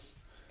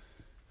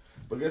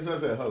 But guess what I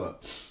said? Hold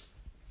up.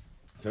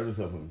 Turn this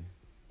up on me.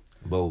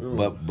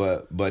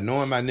 But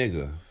knowing my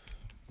nigga,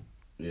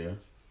 Yeah.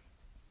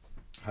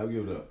 How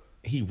give it up?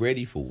 he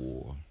ready for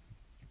war.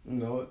 You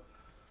know what?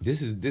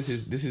 This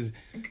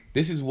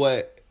is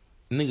what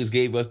niggas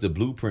gave us the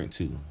blueprint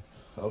to.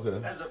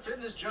 Okay. As a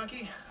fitness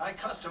junkie, I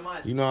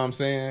customize. You know what I'm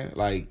saying?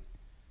 Like,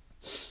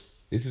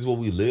 this is what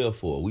we live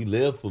for. We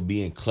live for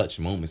being clutch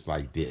moments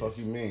like this. Fuck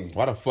you mean?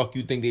 Why the fuck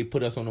you think they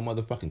put us on the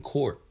motherfucking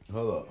court?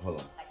 Hold up.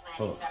 Well,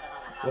 hold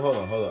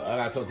on. I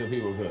gotta talk to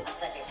people quick.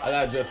 I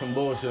gotta address some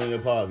bullshit on your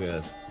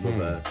podcast. Real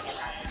fast.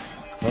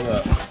 Hold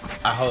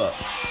up.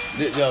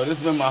 Yo, this has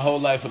been my whole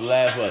life for the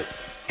last, what?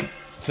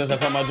 Since I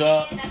quit my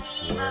job?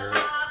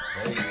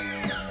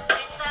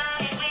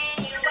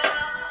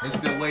 It's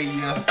the way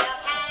you...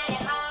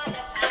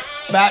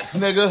 Facts,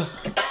 nigga.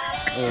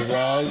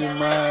 Your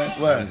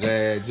mind. What?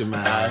 Glad you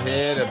mind. I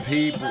hear the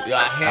people. Yo,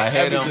 I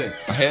hear them. everything.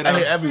 I hear I them.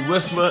 hear every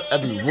whisper,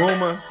 every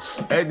rumor,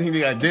 everything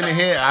that I didn't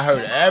hear. I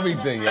heard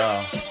everything,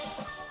 y'all.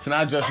 Can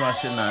I address my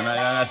shit now?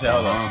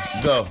 Hold on.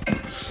 Go.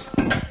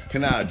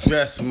 Can I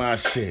address my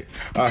shit?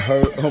 I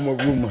heard a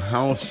rumor. I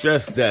don't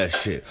stress that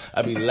shit.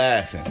 I be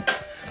laughing.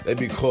 They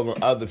be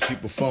calling other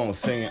people's phones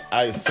saying,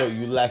 so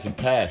you lacking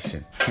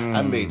passion.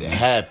 I made it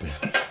happen.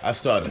 I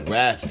started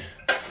rapping.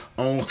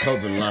 Own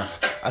clothing line.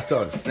 I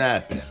started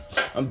snapping.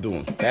 I'm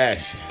doing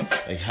fashion.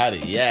 Like how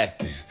they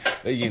acting.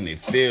 They in their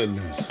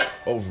feelings.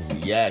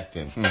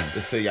 Overreacting. They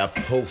say I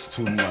post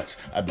too much.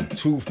 I be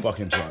too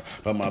fucking drunk.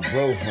 But my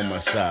bro on my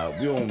side,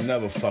 we don't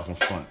never fucking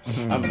front.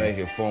 I make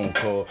a phone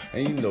call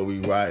and you know we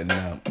riding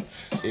out.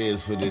 It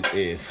is what it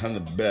is. I'm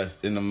the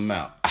best in the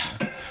mouth.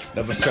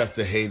 Never trust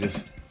the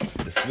haters.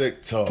 The the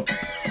slick talk.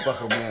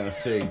 Fuck around and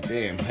say,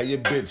 damn, how your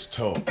bitch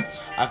talk?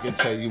 I can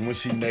tell you when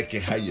she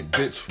naked, how your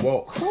bitch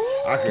walk.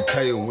 I can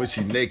tell you when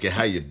she naked,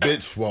 how your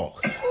bitch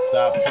walk.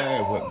 Stop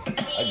playing with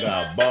me. I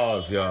got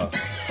bars, y'all.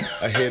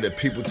 I hear the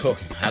people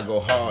talking. I go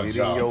hard, Get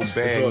y'all. in your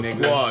bag, it's a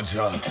nigga. squad,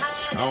 y'all.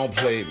 I don't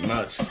play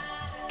much.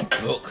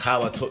 Look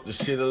how I talk the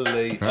shit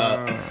lay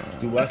up.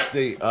 Do I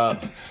stay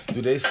up?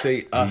 Do they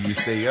stay up? Do you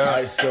stay up?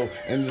 Alright, so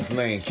in this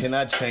lane, can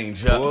I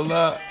change up? Pull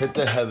up. Hit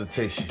the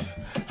hesitation.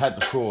 Had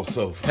to cross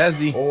over.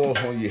 Hezzy. All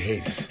on your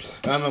haters.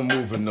 I'm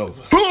moving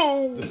over.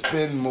 Boom! The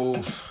spin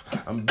move.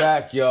 I'm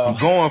back, y'all.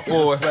 I'm going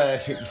for Hit the swag,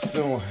 hit the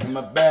soon in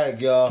my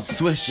bag, y'all.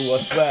 Swish. Do I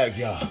swag,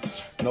 y'all?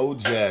 No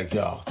jag,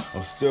 y'all.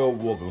 I'm still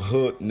walking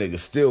hood, nigga.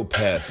 Still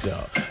pass,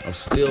 y'all. I'm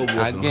still walking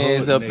I hood,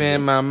 guess up nigga.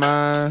 in my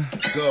mind.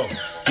 Go.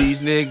 These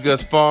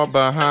niggas far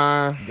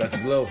behind. You got the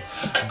glow.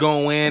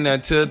 Going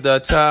until the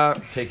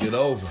top. Take it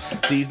over.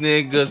 These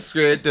niggas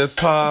scared to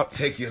pop.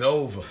 Take it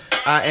over.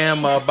 I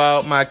am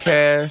about my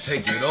cash.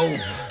 Take it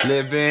over.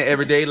 Living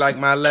every day like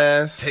my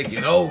last. Take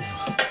it over.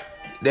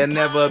 They'll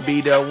never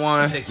be the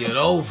one. Take it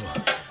over.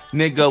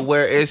 Nigga,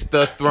 where is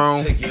the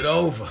throne? Take it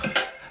over.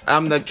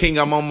 I'm the king,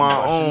 I'm on my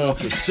Washing own.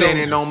 off your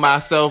Standing shoulders. on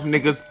myself,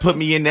 niggas put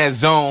me in that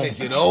zone.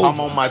 Take it over. I'm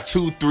on my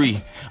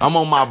 2-3. I'm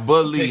on my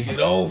bully. Take it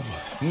over.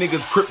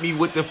 Niggas crip me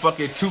with the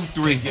fucking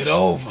 2-3. Take it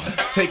over.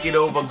 Take it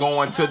over,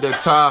 going to the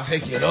top.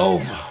 Take it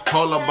over.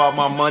 All about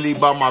my money,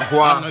 about my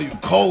guap. I know you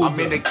cold. I'm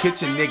in the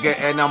kitchen, nigga,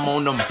 and I'm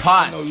on them I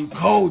pots. know you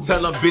cold.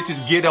 Tell them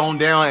bitches get on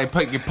down and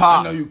pick your I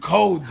pop. know you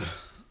cold.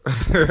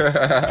 Fucking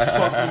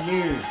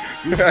man.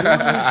 You doing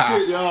this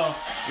shit, y'all.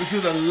 This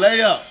is a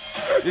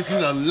layup. This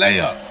is a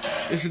layup.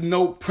 This is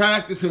no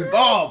practice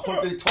involved.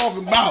 What they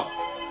talking about.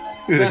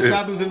 Best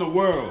rappers in the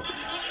world.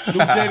 New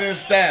Jaden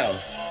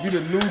Styles. We the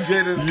new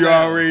Jaden Styles. You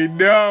already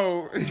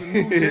know. New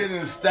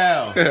Jaden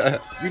Styles.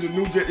 We the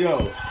new Jaden.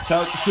 Yo,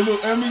 shout salute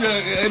Emmy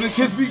and the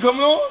kids be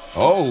coming on.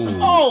 Oh.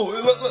 Oh,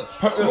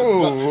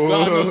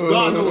 look.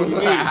 God know what we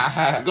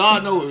need.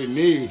 God know what we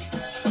need.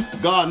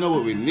 God know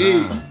what we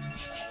need.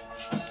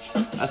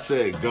 I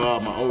said,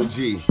 God, my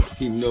OG,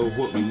 he know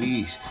what we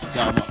need.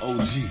 God, my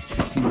OG,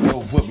 he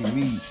know what we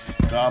need.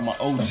 God, my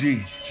OG,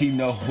 he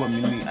know what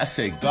we need. I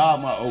said,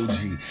 God, my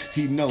OG,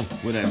 he know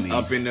what I need.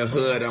 Up in the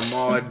hood, I'm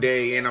all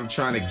day and I'm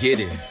trying to get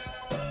it.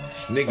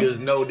 Niggas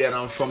know that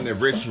I'm from the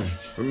Richmond.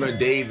 Remember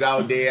days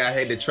out there, I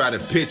had to try to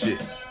pitch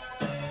it.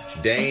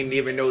 They ain't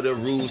even know the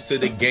rules to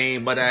the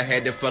game, but I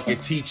had to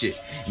fucking teach it.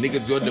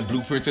 Niggas got the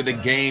blueprint to the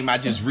game, I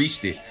just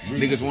reached it.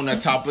 Niggas want the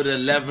top of the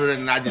level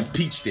and I just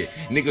peached it.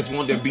 Niggas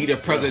want to be the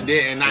president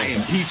and I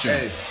impeach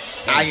him.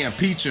 I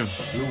impeach him.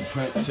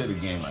 Blueprint to the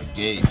game, I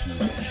gave you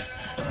that.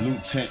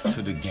 Blueprint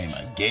to the game,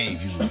 I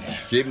gave you that.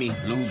 Get me.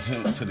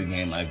 Blueprint to the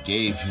game, I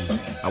gave you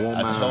that. I want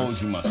I mine.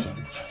 told you my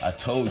struggle. I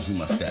told you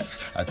my stats.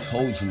 I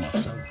told you my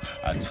struggle.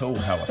 I told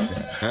how I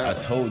said. I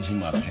told you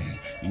my pain.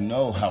 You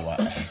know how I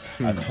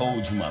act. I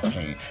told you my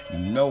pain. You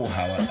know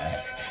how I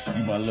act.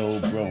 You my little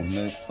bro,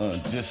 man.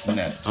 Just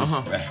snap.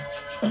 Just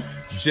rap.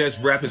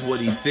 Just rap is what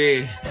he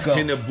said. Go.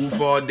 In the booth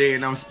all day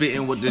and I'm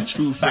spitting with the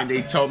truth. And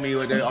they told me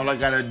that all I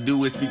gotta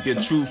do is speak the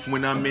truth.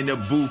 When I'm in the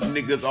booth,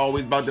 niggas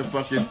always about the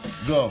fucking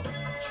Go.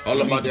 all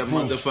They about need that the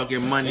proof.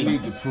 motherfucking money. They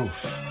need the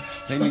proof.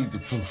 They need the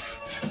proof.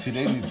 See,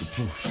 they need the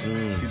proof.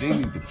 See, they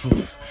need the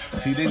proof.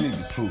 See, they need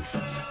the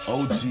proof.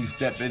 OG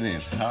stepping in.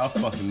 How I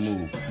fucking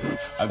move.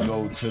 I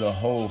go to the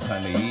hole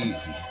kind of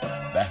easy.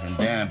 Back and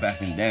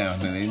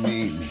down, and they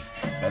need me.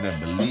 Better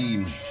believe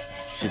me.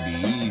 Should be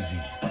easy.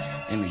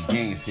 In the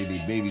game, say they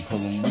baby call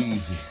them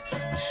Weezy.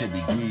 It should be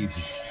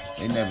greasy.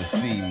 They never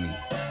see me.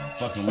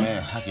 Fucking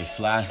man, I can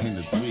fly in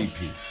the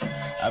 3-piece.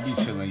 I be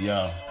chillin',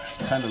 y'all.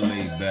 Kinda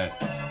laid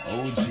back.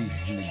 OG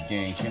in the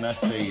game. Can I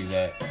say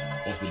that?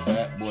 Off the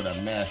backboard, I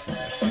mastered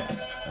that shit.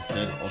 I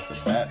said it off the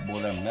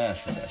backboard, I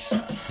mastered that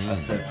shit. I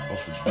said it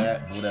off the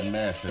backboard, I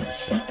mastered the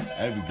shit.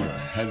 Every girl,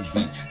 every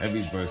beat,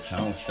 every verse, I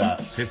don't stop.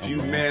 If I'm you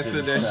going master to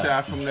the that top.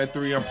 shot from that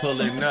 3, I'm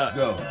pulling up.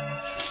 Go,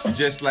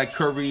 Just like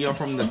Curry, I'm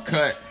from the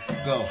cut.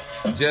 go.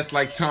 Just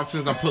like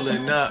Thompson's, I'm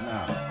pulling up.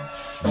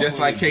 Nah. Just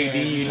like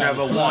KD, you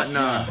never want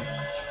none.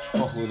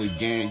 Fuck with the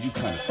game, you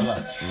kinda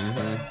clutch.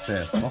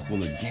 Said, fuck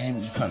with the game,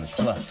 you kinda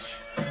clutch.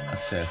 I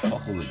said,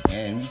 fuck with the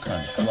game, you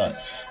kinda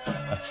clutch.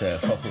 I said,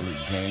 fuck with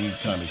the game, you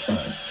kinda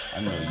clutch. I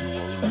know you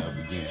rolling up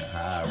again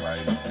high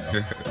right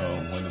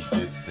now. When the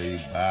bitch say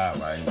bye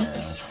right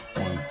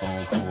now. On the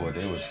phone call,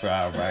 they would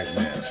try right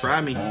now. Try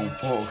me. On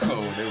phone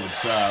call, they would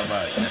try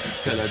right now.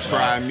 Tell her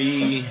try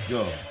me.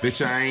 Go.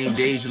 Bitch, I ain't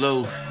Dej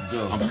Low.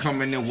 Go. I'm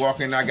coming and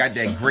walking, I got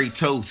that great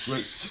toast.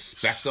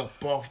 Great. Back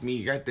up off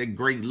me, got that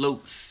great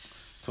looks.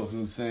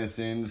 Talking to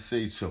saying the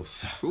say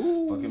chose.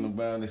 Ooh. Fucking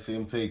around the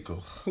same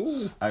Payco.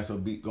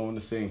 ISO beat going the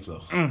same flow.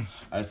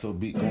 ISO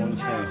beat going the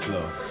same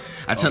flow.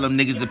 I tell them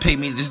niggas to pay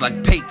me just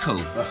like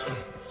Payco.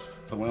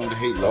 Fuck around the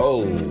hate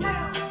low.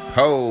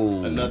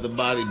 Oh. Another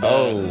body bag.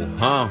 Oh,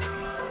 huh?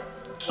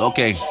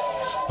 Okay.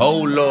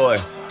 Oh,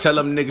 Lord. Tell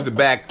them niggas to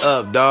back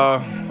up,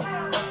 dawg.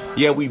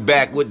 Yeah, we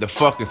back with the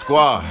fucking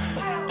squad.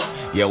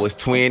 Yo, it's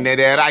Twin at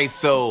that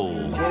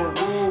ISO.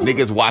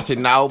 Niggas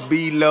watching out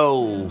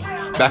below.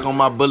 Back on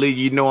my bully,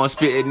 you know I'm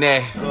spitting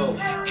that. Go.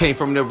 Came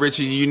from the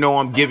riches, you know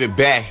I'm giving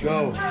back.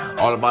 Go.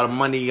 All about the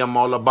money, I'm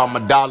all about my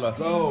dollar.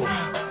 Go.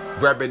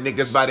 Grabbing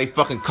niggas by they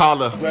fucking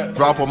collar.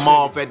 Drop them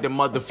off at the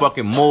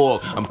motherfucking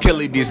morgue. I'm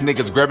killing these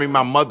niggas, grabbing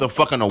my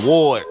motherfucking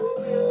award.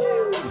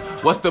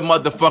 What's the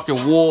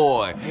motherfucking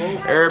award?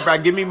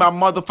 Everybody give me my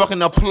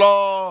motherfucking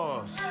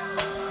applause.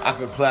 I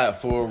could clap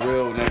for a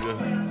real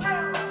nigga.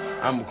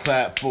 I'ma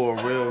clap for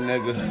a real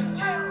nigga.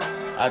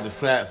 I just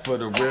clap for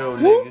the real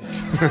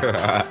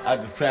niggas. I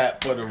just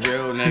clap for the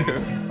real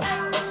niggas.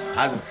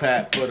 I just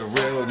clap for the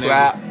real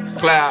niggas.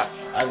 Clap.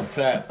 I just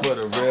clap for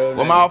the real niggas.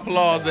 Where my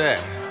applause at?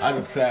 I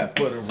just clap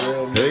for the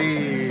real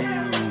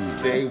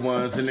niggas. Day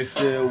ones and they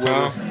still with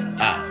us.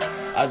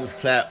 I just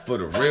clap for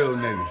the real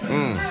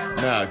niggas.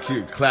 Nah,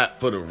 keep clap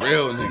for the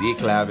real niggas. You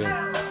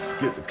clapping.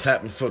 Get the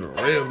clapping for the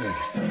real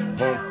niggas.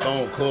 One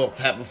phone call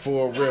clapping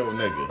for a real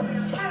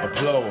nigga.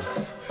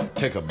 Applause.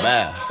 Take a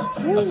bow.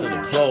 I said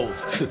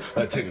applause.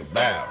 I take a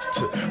bow.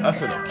 I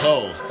said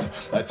applause.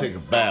 I take a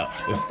bow.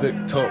 The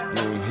slick talk,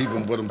 they don't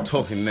even what I'm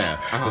talking now.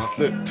 The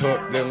slick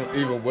talk, they don't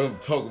even what I'm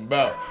talking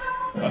about.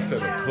 I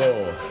said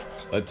applause.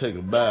 I take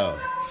a bow.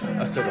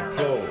 I said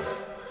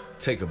applause.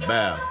 Take a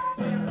bow.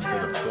 I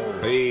said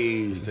applause.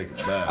 Hey. Just take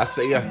a bow. I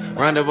say a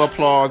round of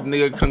applause,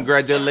 nigga.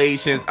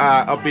 Congratulations.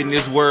 I up in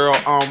this world.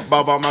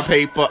 About my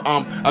paper.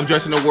 I'm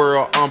dressing the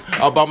world.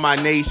 About my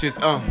nations.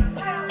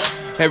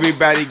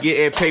 Everybody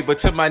getting paper.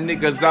 To my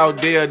niggas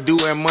out there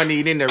doing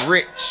money than the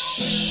rich.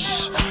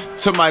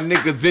 To my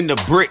niggas in the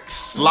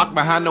bricks, locked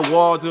behind the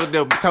walls till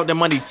they count their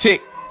money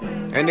tick,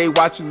 and they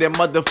watching their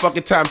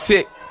motherfucking time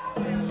tick.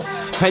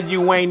 And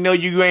you ain't know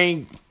you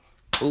ain't.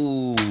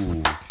 Ooh.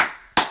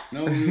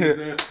 No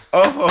music.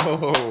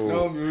 Oh.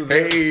 No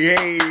music.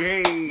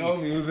 Hey. No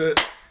music.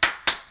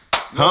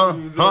 Huh?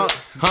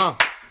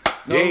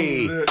 No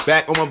Hey, music.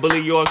 back on my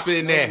bully, yours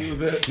spinning No that.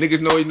 music.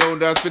 Niggas know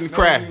that I'm spinning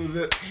crap. No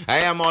music. I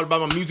am all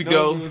about my music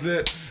No though.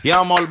 music. Yeah,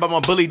 I'm all about my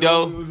bully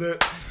No though.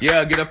 music.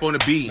 Yeah, get up on the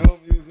beat. No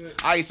music.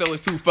 ISO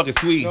is too fucking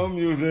sweet. No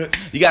music.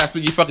 You gotta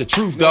spit your fucking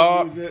truth, No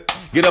dog. music.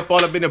 Get up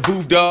all up in the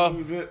booth, No dog.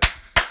 music.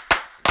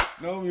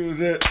 No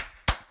music.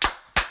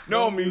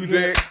 No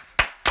music.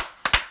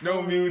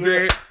 No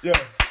music. Yeah.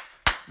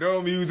 No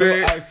So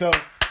music. ISO.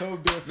 So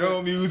different.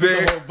 No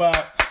music. The whole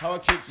vibe. How I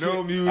kick shit.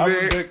 No music. I'm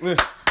ridiculous.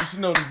 You should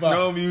know the vibe.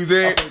 No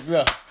music.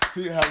 Yeah.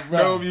 See how we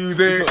No rap.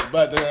 music. We talk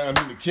about that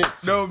down in the kitchen.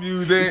 No We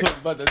music. talk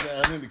about that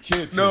down in the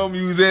kitchen. No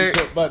music.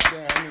 We talk about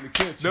that down in the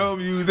kitchen. No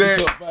We music.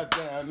 talk about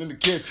that down in the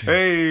kitchen.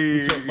 Hey.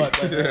 We talk about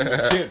that down in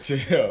the kitchen.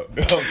 Yo,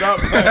 stop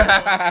playing.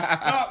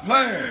 Stop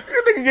playing.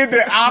 Nigga get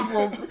the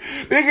aqua.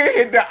 Nigga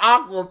hit the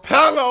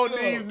acapella on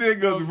these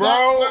niggas,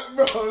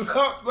 bro.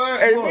 Stop playing.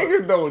 Hey, bro.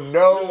 niggas don't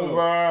know, Yo,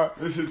 bro.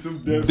 This shit too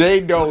different. They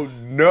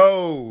don't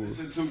know. This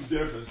shit too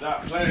different.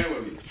 Stop playing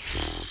with me.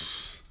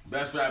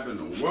 Best rap in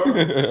the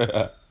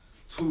world.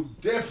 Too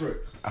different.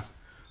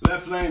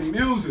 Left Lane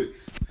Music.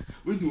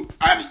 We do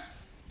everything.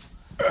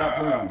 Stop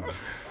playing with me.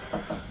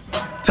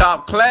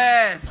 Top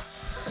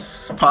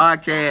class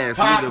podcast.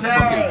 We the Podcast.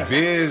 fucking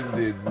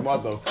business, Top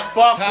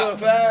motherfucker.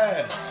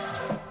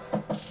 class.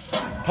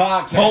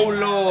 Podcast. Oh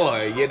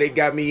Lord, yeah, they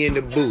got me in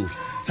the booth.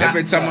 Top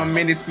Every time class. I'm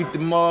in it, speak the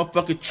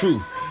motherfucking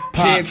truth.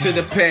 Pen to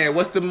the pad.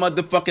 What's the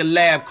motherfucking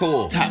lab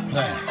called? Top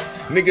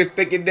class. Niggas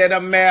thinking that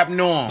I'm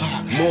abnormal.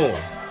 More.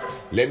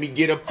 Let me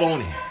get up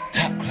on it.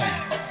 Top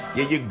class.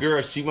 Yeah, your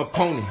girl, she my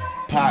pony.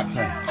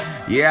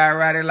 Podcast. Yeah, I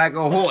ride it like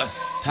a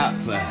horse. Top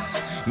class.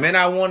 Man,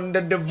 I wanted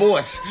a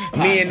divorce.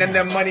 Me and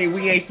the money,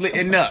 we ain't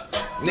splitting up.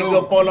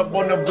 Nigga up all up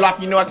on the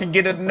block, you know I can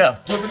get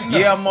enough.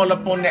 Yeah, I'm all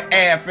up on the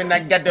app, and I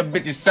got the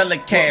bitches selling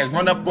cash.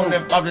 Run up on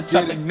the off the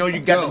top, you know you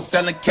got them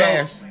selling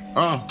cash.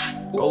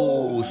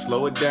 Oh,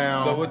 slow it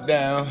down. Slow it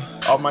down.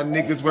 All my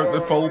niggas work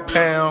with 4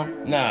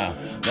 pound. Nah,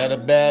 let a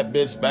bad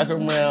bitch back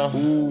around.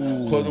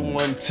 Ooh. Pulled her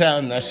one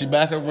time, now she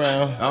back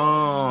around.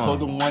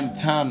 Pulled her one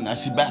time, now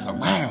she back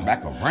around.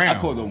 Back around. I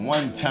pulled her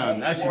one time,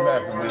 now she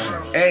back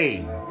around.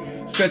 Hey,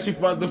 said she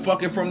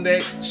motherfucking from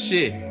that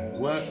shit.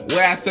 What?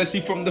 Where I said she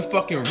from the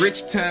fucking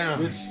rich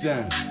town. Which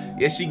time?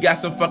 Yeah, she got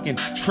some fucking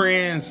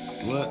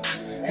trends. What?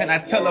 And I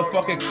tell her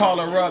fucking call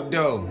her up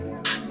though.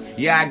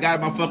 Yeah, I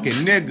got my fucking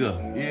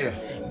nigga. Yeah.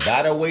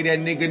 By the way, that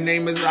nigga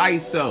name is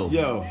ISO.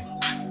 Yo,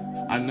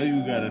 I know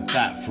you got a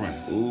thought friend.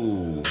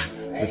 Ooh,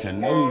 Bitch, I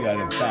know you got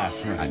a thought I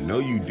friend. know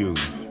you do.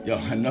 Yo,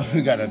 I know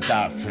you got a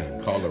thought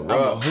friend. Call her I'm a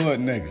up. hood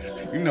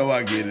nigga. You know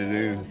I get it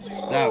in.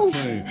 Stop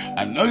playing.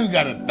 I know you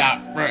got a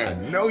thought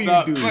friend. I know you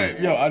Stop do.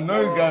 playing. Yo, I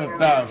know you got a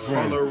thought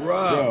friend. Call her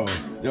up.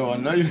 Yo, I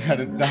know you got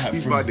a thought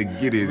He's friend. about to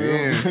get it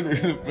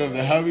in.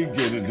 Brother, how we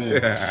get it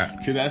in?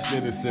 Cause that's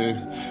what it said.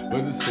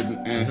 What it said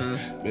in.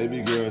 Mm-hmm.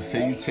 Baby girl,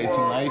 say you taste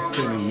some ice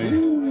in it,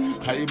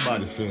 man. How your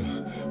body feel?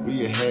 Where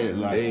your head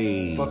like?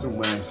 Hey. Fuck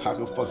around. How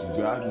can fuck a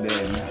girl? I'm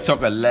dead now.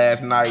 Talking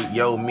last night,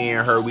 yo, me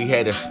and her, we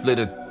had to split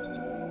a.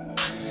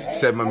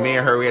 Said my man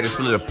and her, we had to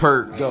split a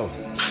perk. Go.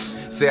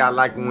 Say I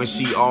like when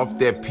she off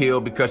that pill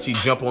because she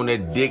jump on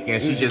that dick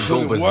and she She just put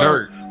go in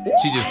berserk.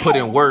 She just put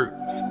in work,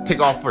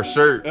 take off her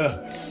shirt.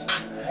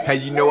 Hey,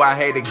 you know I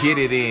had to get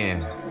it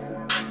in.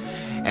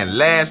 And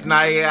last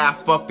night I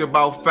fucked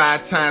about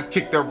 5 times,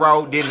 kicked the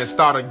road, then to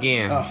start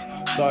again.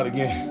 Start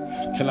again.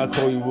 Can I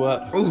call you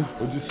up? Ooh.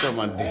 Or just suck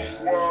my dick?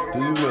 Do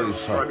you really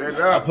fuck? that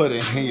up. I put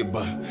it in your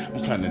butt. I'm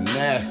kinda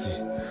nasty.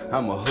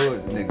 I'm a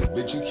hood nigga,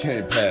 bitch, you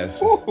can't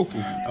pass me. Ooh.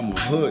 I'm a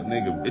hood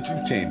nigga, bitch,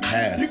 you can't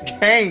pass me. You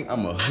can't.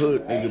 I'm a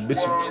hood nigga,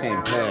 bitch, you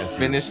can't pass me.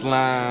 Finish I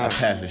line.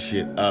 pass the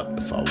shit up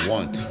if I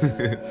want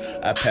to.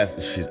 I pass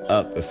the shit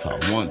up if I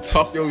want to.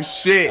 Talk your I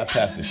shit.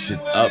 pass the shit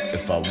up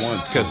if I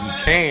want to. Cause we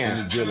can.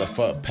 Any girl I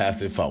fuck,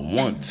 pass it if I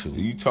want to.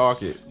 You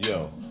talk it.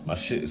 Yo, my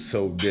shit is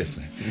so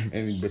different.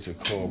 Any bitch I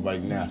call right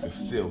now can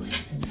still hit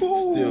it.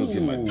 Still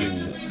get my dick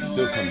sucked.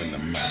 Still come in the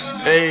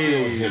mouth.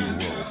 Hey. Still hit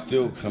the roll.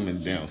 Still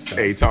coming down south.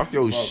 Hey, talk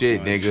your Fuck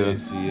shit, my nigga.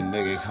 shit. See, a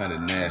nigga kinda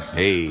nasty.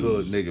 Hey.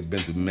 Hood nigga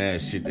been through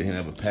mad shit that he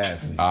never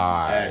passed me.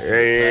 Alright.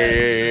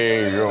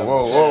 Hey. Whoa,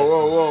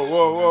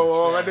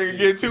 whoa. That nigga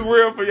get too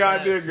real for y'all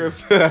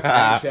niggas.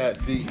 I ain't shot,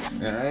 see,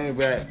 and I ain't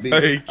rap,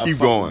 bitch. Hey, I keep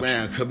fuck going.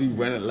 around, cause we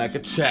running like a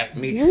track,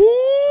 nigga.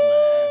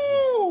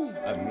 Woo!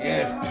 I be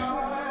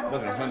asking,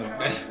 looking from the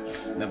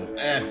back, never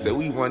asking. So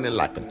we running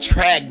like a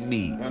track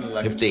meet. Running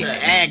like If a they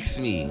track ask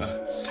me.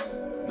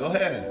 Go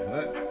ahead.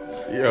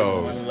 What?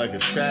 Yo. Running like a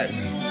track me.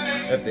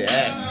 If they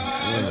ask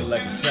me, running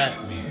like a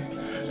track me.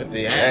 If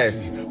they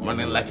ask me,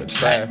 running like a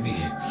track me.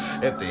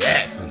 If they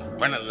ask me,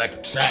 running like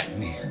a track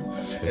me.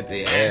 If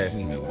they ask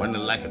me,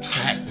 running like a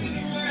track me.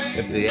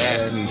 If they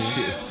ask me,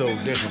 shit is so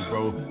different,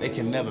 bro. They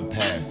can never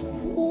pass me.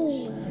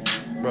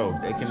 Bro,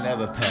 they can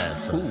never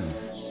pass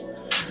us.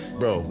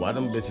 Bro, why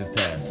them bitches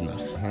passing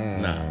us?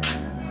 Nah.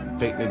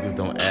 Fake niggas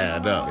don't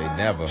add up. They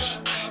never.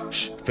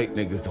 Fake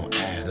niggas don't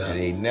add up.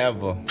 They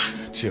never.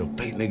 Chill,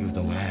 fake niggas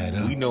don't add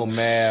up. We know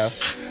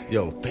math.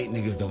 Yo, fake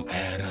niggas don't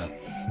add up.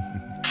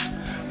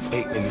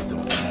 Fake niggas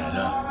don't add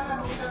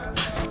up.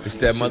 It's that This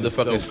shit is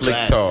motherfucking so slick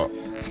classy. talk.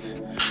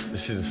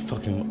 This shit is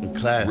fucking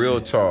classy. Real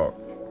talk.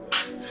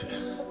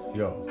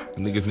 Yo,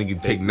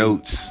 Niggas take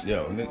notes.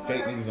 yo,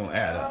 fake niggas don't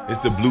add up. It's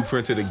the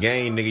blueprint to the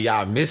game, nigga.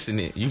 Y'all missing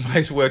it. You might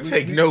as well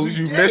take notes.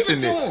 You gave missing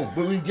to it. him,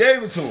 but we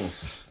gave it to him.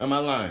 Am I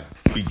lying?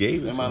 We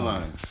gave it Am to I him.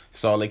 lying?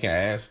 That's all they can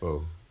ask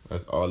for.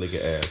 That's all they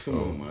can ask Come for.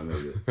 on, my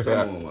nigga.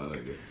 Come on, my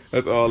nigga.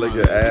 That's all they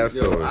can ask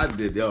Yo, for. I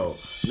did, yo,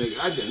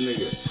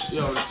 nigga.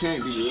 Yo, this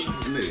can't be real,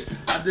 nigga.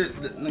 I did,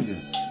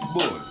 nigga,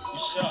 boy.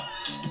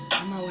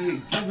 I'm out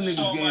here giving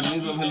niggas games.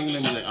 Niggas over here looking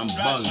at me like I'm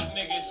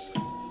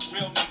bugging.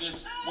 Real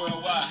niggas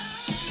worldwide.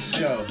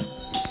 Yo,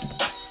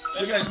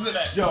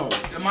 look, yo,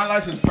 my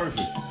life is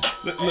perfect.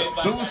 Look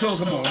what's so,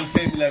 come on, this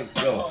can't be like,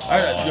 yo,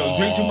 yo,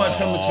 drink too much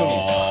coming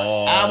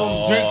soon.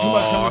 Album, drink too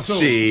much coming soon.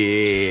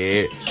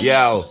 Shit.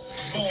 Yo.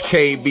 It's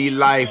KB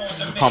Life.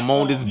 I'm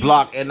on this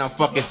block and I'm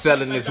fucking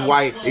selling this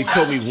white. They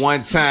told me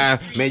one time,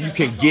 man, you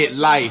can get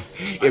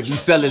life if you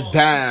sell this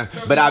dime.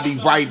 But I'll be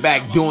right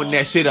back doing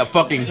that shit up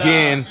fucking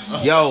again.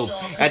 Yo,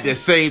 at the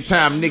same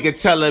time, nigga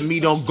telling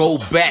me don't go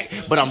back.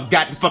 But I'm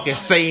got the fucking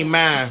same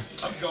mind.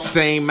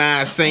 Same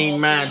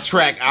mind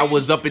track. I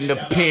was up in the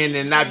pen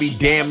and I be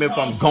damn if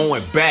I'm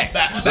going back.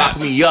 Lock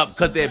me up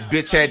cause that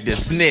bitch had to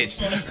snitch.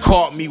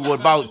 Caught me with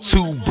about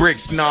 2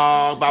 bricks,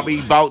 nah, probably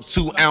about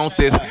 2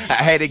 ounces. I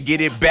had to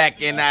get it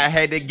back and I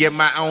had to get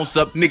my ounce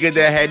up. Nigga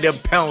that had to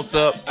pounce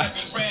up.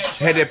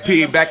 Had to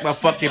pay back my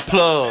fucking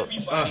plug.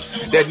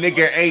 That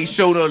nigga ain't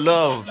show no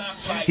love.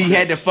 He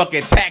had to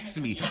fucking tax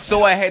me.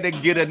 So I had to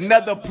get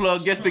another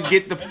plug just to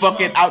get the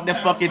fucking out the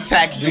fucking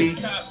tax me.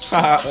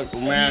 Fuck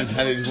around,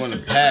 how they just want to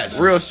pass.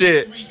 Real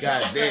shit.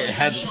 God damn,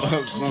 had to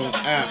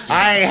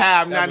I ain't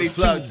have That was 92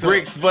 plugged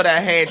bricks, but I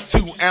had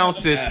 2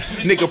 ounces.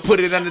 Nigga put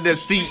it under the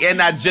seat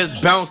and I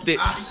just bounced it.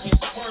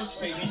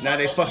 Now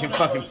they fucking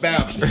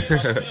found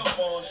it.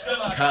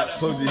 Cop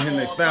pulled it and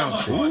they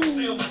found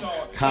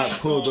it. Cop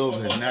pulled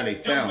over and now they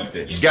found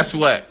it. Guess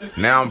what?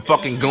 Now I'm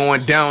fucking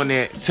going down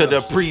there to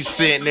the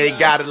precinct and they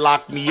gotta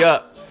lock me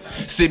up.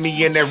 Sit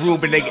me in that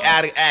room and they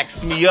gotta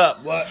ask me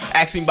up. What?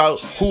 Ask me about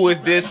who is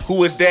this,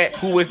 who is that,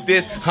 who is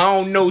this. I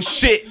don't know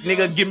shit,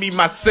 nigga, give me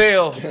my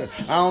cell.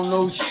 I don't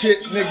know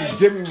shit, nigga,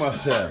 give me my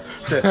cell.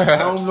 I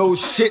don't know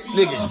shit,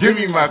 nigga, give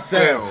me my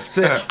cell.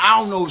 I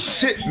don't know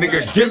shit,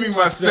 Nigga, give me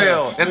my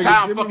cell. That's Nigga,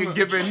 how I'm give me fucking my-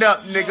 giving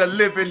up, nigga,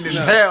 living in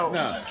hell.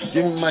 Nah,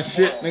 give me my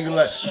shit, nigga,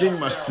 like, give me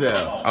my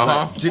cell. Uh-huh.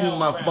 Like, give me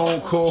my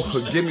phone call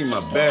or give me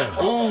my bell.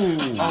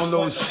 Ooh. I don't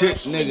know shit,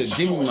 nigga,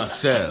 give me my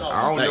cell.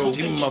 I don't know.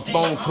 Give me my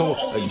phone call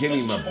or give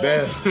me my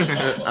bell.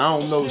 I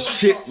don't know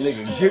shit,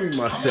 nigga, give me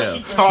my cell.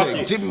 Talk Say,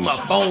 it. give me my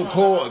phone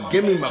call or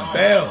give me my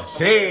bell.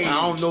 Hey.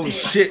 I don't know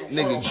shit,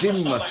 nigga, give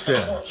me my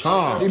cell.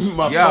 Huh. Give me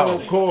my Yo.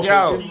 phone call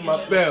Yo. or give me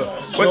my bell.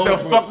 What the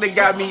fuck they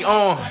got me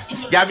on?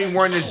 Got me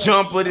wearing this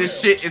jumper, this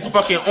shit is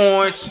fucking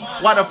orange.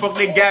 Why the fuck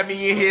they got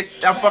me in here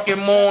that fucking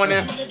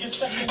morning?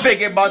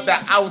 Thinking about the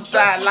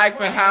outside life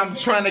and how I'm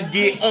trying to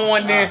get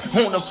on there.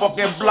 On the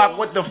fucking block,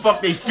 what the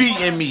fuck they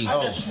feeding me?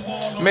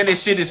 Man,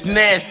 this shit is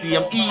nasty.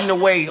 I'm eating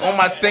away on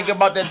my Think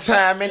about the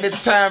time and the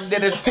time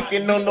that is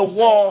ticking on the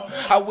wall.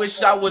 I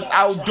wish I was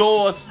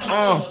outdoors.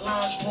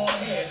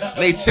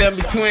 They tell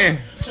me, twin,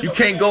 you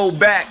can't go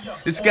back.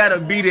 It's gotta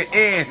be the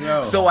end.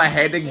 Yo. So I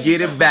had to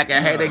get it back. I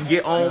had to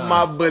get on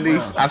my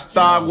bullies. I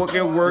started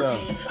working work.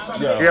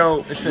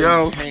 Yo.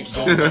 You can't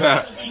go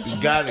back. You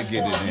gotta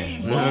get it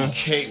in. You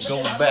can't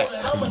go back.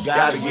 You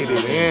Gotta get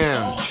it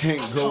in. You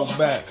can't go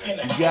back. You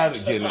gotta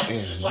get it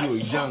in. You a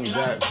young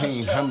black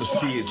king. I'ma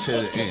see it to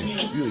the end.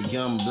 You a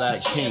young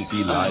black king.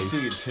 I'ma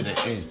see it to the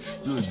end.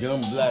 You a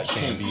young black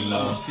king.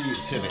 I'ma see it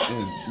to the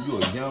end. You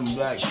a young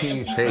black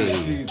king. Hey.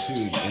 I'ma see it to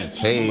the end.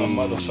 Hey. You my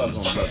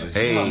motherfucking brother.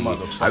 You Hey, my we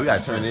motherfucking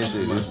gotta turn this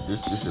shit.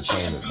 This is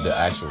playing the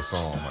actual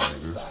song, my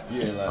nigga.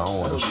 Yeah, like, I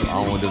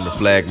don't want them to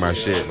flag my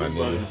shit, my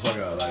Fuck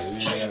nigga. out, like,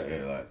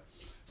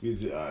 you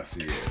just, I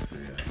see it.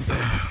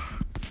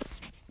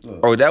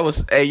 Oh, that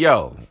was, hey,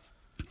 yo.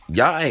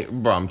 Y'all ain't,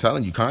 bro, I'm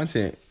telling you,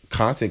 content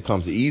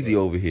comes easy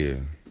over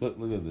here.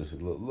 Look at this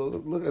shit.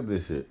 Look at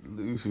this shit.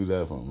 You see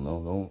that from?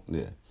 No, don't.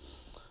 Yeah.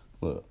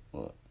 Look.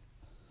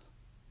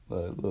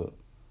 Look.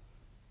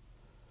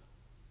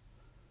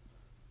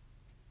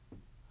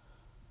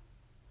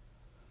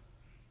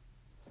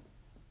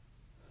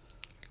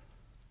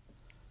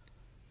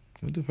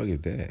 What the fuck is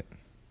that?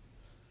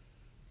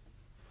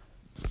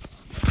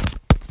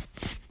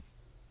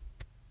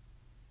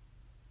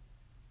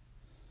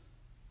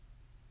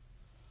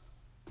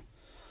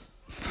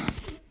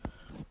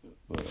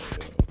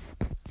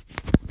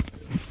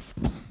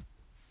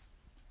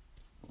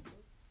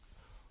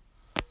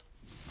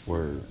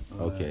 Word.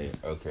 Okay.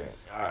 All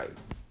right.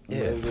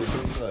 Yeah.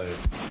 Like,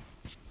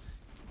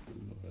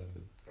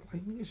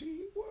 nigga,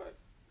 she what?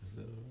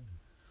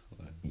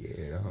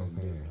 Yeah, that's what I'm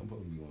saying. I'm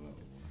supposed to be on that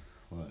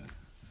one.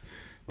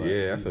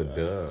 Yeah, that's a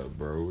dub,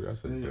 bro.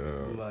 That's a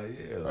dub. Like,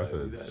 yeah, That's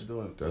like, a that's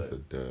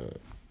dub.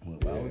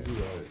 why would you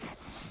like?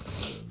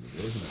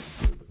 Jason,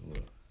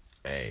 look.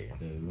 Hey.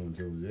 Yeah, you want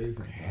to tell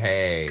Jason?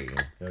 Hey.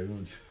 Yeah, you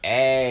want to?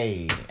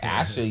 Hey.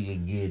 I'll show you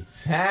good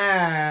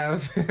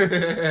times.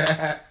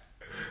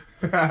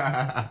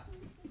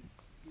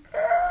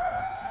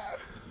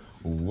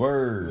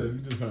 Word. You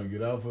just trying to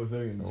get out for a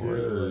second and chill.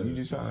 Word. You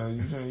just trying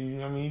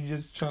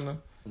to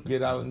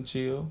get out and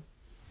chill.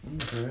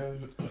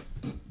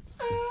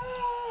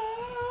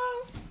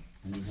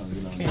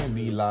 This can't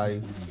be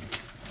life.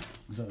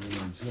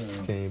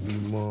 Can't be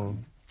more.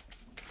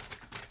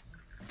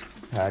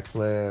 High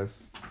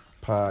class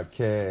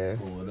podcast.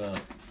 Pull it up.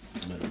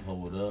 Better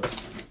pull it up.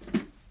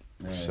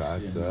 Man,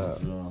 Shots shit, up.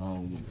 I'm going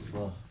home,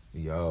 fuck.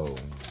 Yo,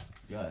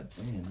 God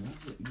damn, you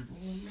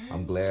doing, man?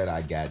 I'm glad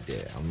I got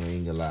that. I'm not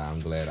even gonna lie.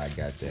 I'm glad I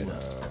got that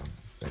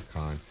that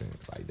content.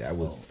 Like that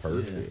was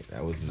perfect. Yeah.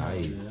 That was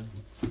nice.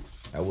 Yeah.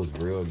 That was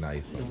real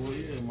nice. Yeah, boy,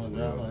 yeah, my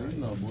God. Like, you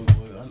know,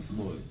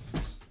 boy,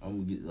 I'm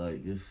gonna get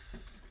like this.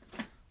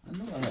 I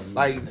know I have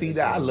like, see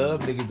that I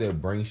love niggas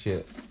that bring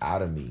shit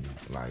out of me.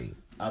 Like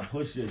I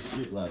push your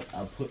shit like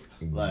I put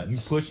like you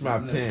push my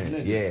pen,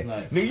 nigga, yeah.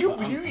 Like,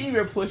 nigga, you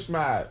even push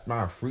my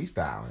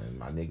freestyling,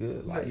 my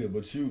nigga. Like, nigga,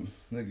 but you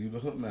the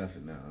hook master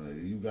now.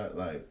 Nigga. You got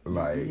like you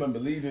remember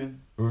leading.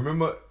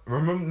 Remember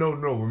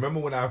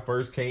when I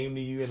first came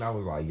to you and I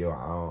was like, yo,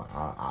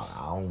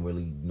 I don't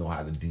really know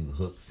how to do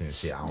hooks and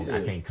shit.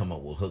 I can't come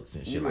up with hooks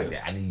and shit like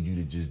that. I need you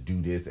to just do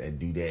this and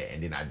do that,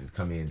 and then I just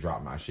come in and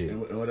drop my shit.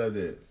 And what I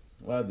did?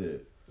 What I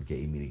did?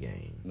 Gave me the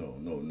game. No,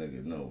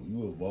 nigga, no.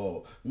 You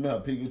evolved. You know how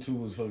Pikachu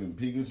was fucking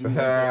Pikachu?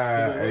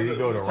 And you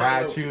go to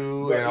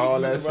Raichu and all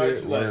that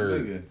shit. Like,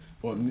 nigga,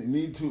 or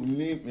need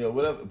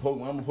whatever.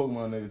 Pokemon, I'm a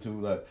Pokemon nigga too.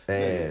 Like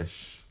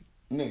Ash.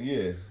 Nigga,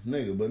 yeah,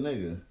 nigga, but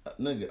nigga,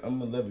 I'm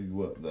gonna level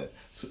you up. Like,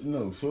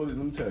 shorty, let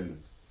me tell you.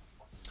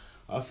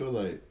 I feel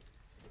like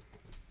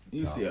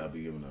you see how I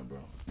be giving up, bro.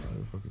 Where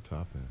the fuck you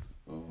topping?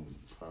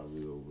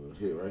 Probably over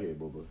here, right here,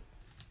 boy.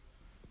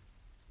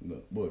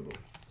 Look, boy.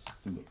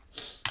 Look.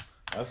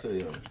 I say,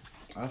 yo,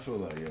 I feel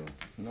like, yo,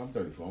 I'm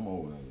 34, I'm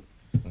old, nigga.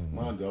 Mm-hmm.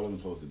 Mind you, I wasn't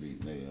supposed to be,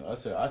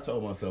 nigga. I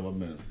told myself I've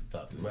been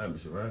top to the rap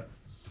shit, right?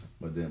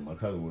 But then my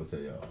cousin would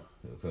say, yo,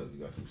 cuz, you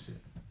got some shit.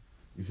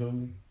 You feel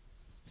me?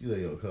 He's like,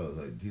 yo, cuz,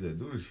 like, he's like,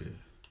 do the shit.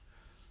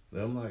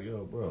 Then I'm like,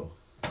 yo, bro,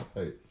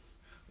 like,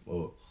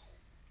 well,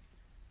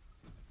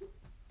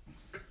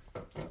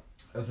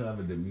 that's how I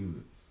ever did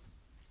music.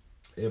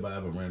 Everybody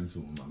ever ran into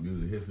my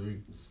music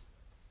history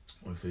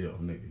would say, yo,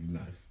 nigga, you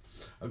nice.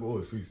 I could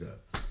always freestyle.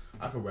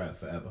 I could rap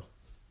forever.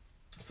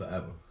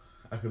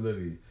 I could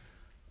literally,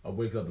 I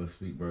wake up and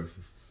speak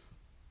verses.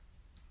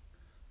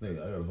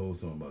 Nigga, I got a whole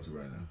song about you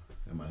right now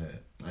in my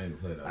head. I ain't even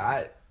play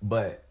that.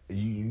 But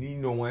you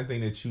know one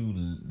thing that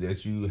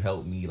you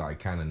helped me like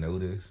kind of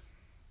notice.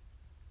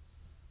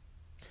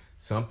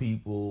 Some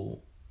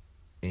people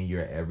in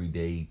your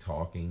everyday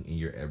talking, in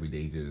your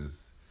everyday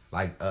just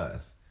like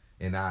us,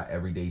 in our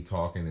everyday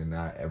talking, and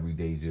our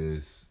everyday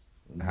just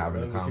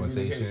having a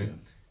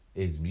conversation,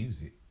 is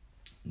music.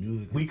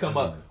 We come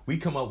up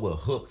with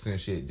hooks and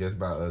shit just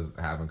by us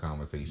having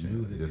conversation.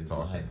 Music just is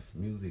talking. life.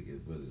 Music is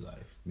really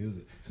life.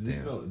 Music.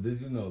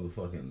 Did you know the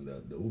fucking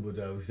the Uber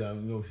driver shot?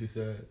 You know what she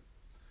said?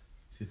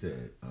 She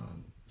said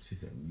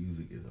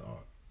music is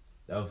art.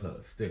 That was her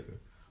sticker.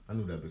 I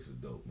knew that bitch was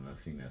dope when I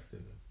seen that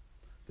sticker.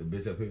 The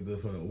bitch I picked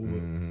up from the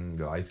Uber.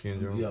 The light skin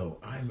joint. Yo,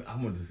 I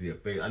wanted to see her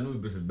face. I knew the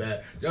bitch was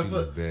bad. She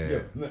was bad.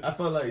 Yo, I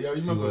felt like, yo,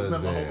 you remember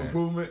Home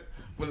Improvement?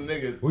 When the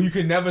nigga... Well, you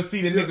can never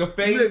see the nigga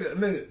face.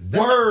 Nigga.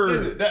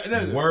 Word.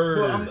 Nigga.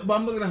 Word. But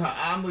I'm looking at her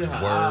eye. I'm looking at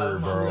her eye.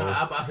 I'm looking at her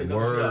eye. I can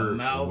never see her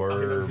mouth. I can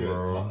never see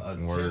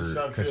her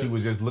Word. Because she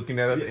was just looking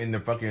at us in the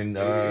fucking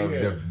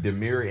the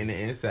mirror in the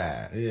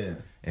inside. Yeah.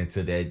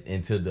 Into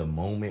the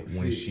moment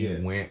when she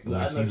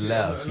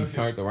left, she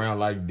turned around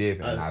like this,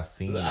 and I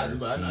seen her.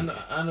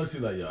 I know she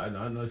like, yo.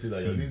 I know she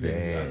like, yo. These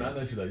niggas, I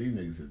know she like, these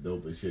niggas is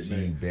dope as shit.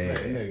 She bad.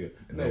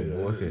 Nigga,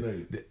 bullshit.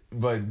 Nigga.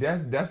 But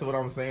that's what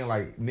I'm saying.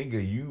 Like,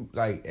 nigga, you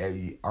like,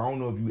 I don't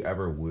know if you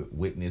ever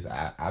witnessed.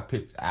 I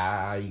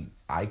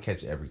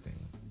catch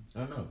everything.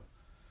 I know,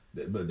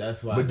 but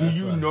that's why. But do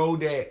you know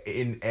that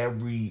in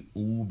every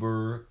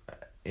Uber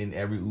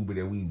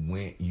that we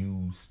went,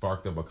 you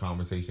sparked up a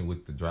conversation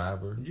with the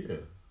driver? Yeah.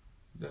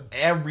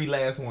 Every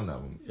last one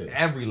of them. Yeah.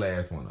 Every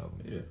last one of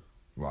them. Yeah.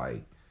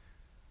 Like,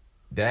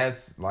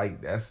 that's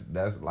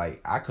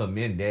like, I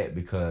commend that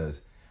because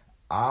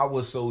I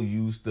was so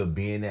used to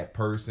being that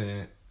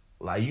person.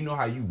 Like, you know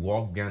how you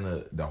walk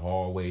down the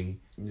hallway,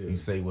 you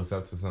say what's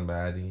up to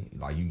somebody,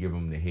 like you give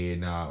them the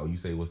head nod or you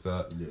say what's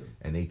up,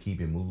 and they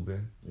keep it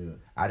moving. Yeah.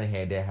 I done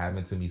had that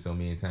happen to me so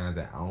many times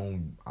that I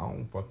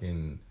don't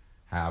fucking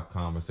have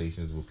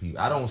conversations with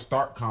people. I don't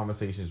start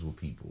conversations with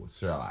people,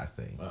 shall I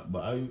say?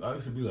 But I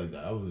used to be like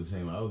that. I was the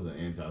same. I was an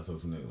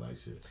anti-social nigga like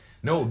shit.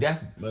 No,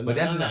 that's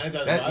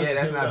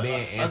not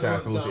being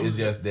anti-social. It's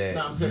just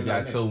that you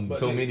got so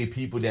many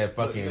people that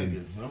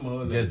fucking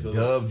just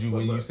dubbed you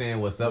when you saying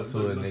what's up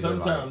to a nigga.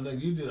 Sometimes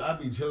nigga, I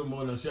be chilling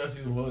more than shit. I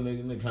see some hood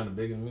nigga kind of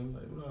big and me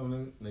like, what up,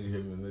 nigga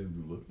hit me and nigga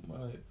do look,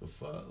 I'm like, the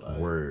fuck, like,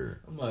 word.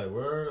 I'm like,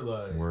 word,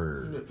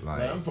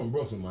 like I'm from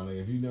Brooklyn, my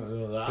nigga. If you don't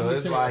know, like, so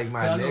it's like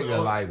my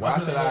nigga, like, why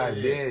should I?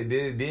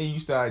 Then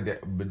you start,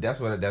 but that's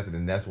what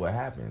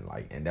happened.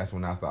 Like, and that's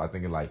when I started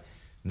thinking like,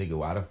 nigga,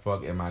 why the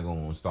fuck am I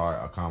gonna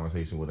start a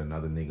conversation with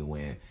another nigga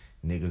when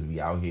niggas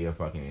be out here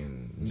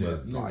fucking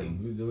just like...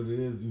 You know what it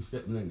is? You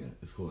step nigga.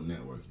 It's called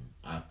networking.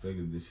 I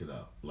figured this shit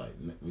out. Like,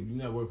 when you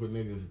network with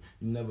niggas,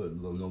 you never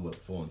know what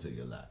fall into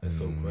your lap. It's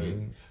so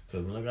crazy.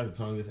 Because when I got the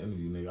time of this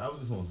interview, nigga, I was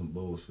just on some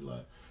bullshit.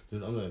 Like,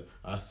 I'm like,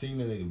 I seen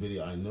the nigga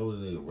video. I know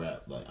the nigga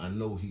rap. Like, I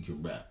know he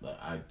can rap. Like,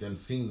 I done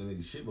seen the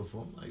nigga shit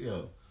before. I'm like,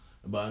 yo...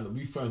 But I know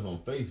we friends on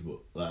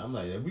Facebook. Like, I'm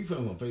like, if we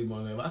friends on Facebook, my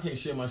nigga, I can't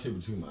share my shit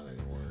with you, my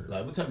nigga. Word.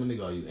 Like, what type of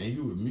nigga are you? And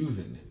you a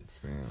music nigga.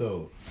 Damn.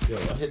 So, yo,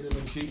 I hit the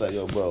nigga shit like,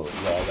 yo, bro.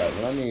 Like,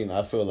 when I mean,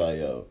 I feel like,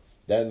 yo,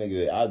 that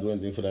nigga, I'll do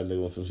anything for that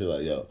nigga with some shit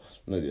like, yo,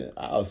 nigga,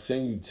 I'll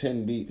send you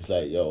 10 beats,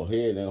 like, yo,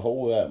 here, then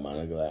hold that, my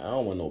nigga. Like, I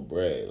don't want no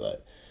bread.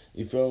 Like,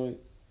 you feel me?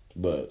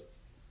 But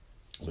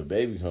the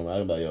baby come, I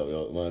be like,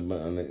 yo, my, you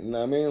know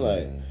what I mean?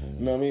 Like,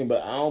 you know what I mean?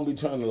 But I don't be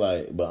trying to,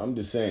 like, but I'm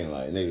just saying,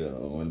 like, nigga,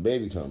 when the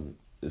baby come,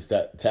 it's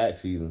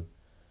tax season.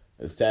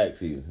 It's tax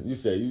season. You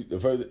said the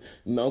first.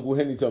 You know, Uncle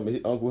Henry told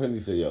me. Uncle Henry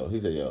said, "Yo," he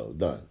said, "Yo,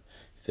 done."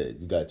 He said,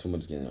 "You got too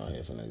much getting out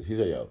here for niggas." He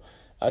said, "Yo,"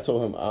 I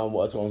told him. I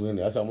told Uncle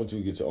Henry. I said, "I want you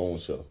to get your own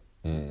show."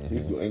 Mm-hmm.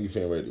 He's doing Angry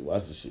Fan Radio.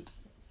 Watch the shit.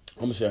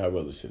 I'm gonna show you how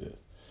real this shit is.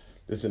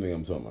 This is the nigga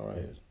I'm talking about right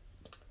here.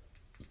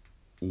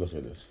 Look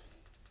at this.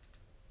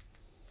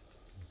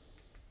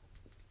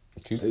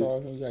 Keep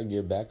talking. You gotta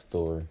give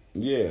backstory.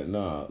 Yeah,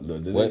 nah.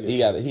 The what, he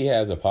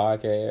has a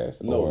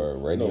podcast or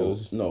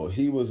radios? No,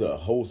 he was a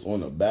host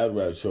on a battle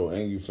rap show,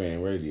 Angry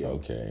Fan Radio.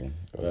 Okay.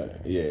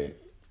 Yeah,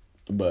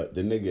 but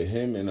the nigga,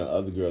 him and the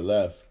other girl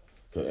left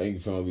because Angry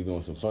Fan will be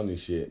doing some funny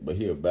shit. But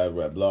he a battle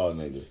rap blog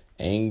nigga.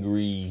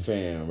 Angry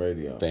Fan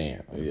Radio.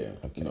 Fan. Yeah.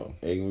 Okay. No,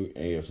 Angry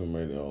AFM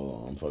Radio.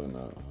 Hold on, I'm fucking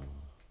out.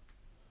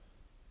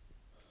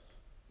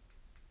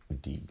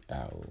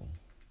 D-Owl.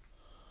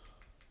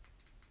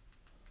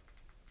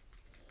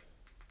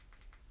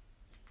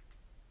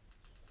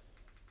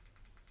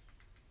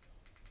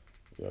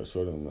 Yo,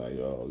 show them like,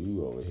 yo,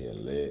 you over here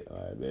lit.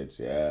 I bet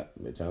you, yeah,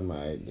 bitch, I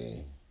might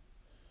be.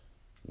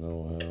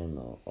 No, hell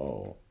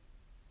no.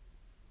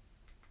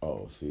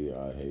 Oh, see,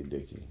 I hate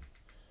Dickie.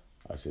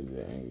 I should have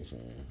did Angry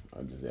Fan.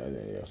 I just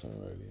did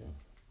AFM Radio.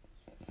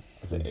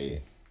 I said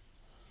A.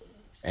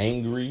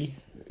 Angry?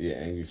 Yeah,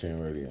 Angry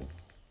Fan Radio.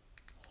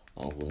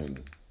 Uncle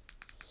Henry.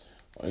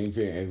 Angry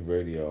Fan, Angry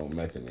Radio,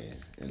 Method Man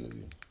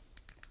interview.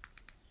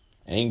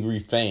 Angry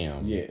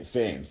Fam? Yeah,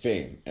 Fan,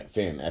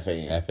 F-A-M.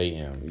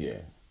 F-A-M. Yeah.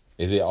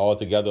 Is it all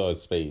together or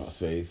space?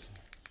 Space.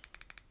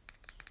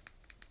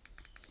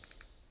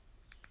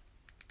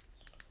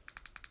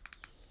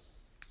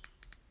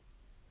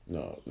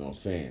 No,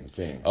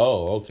 fan.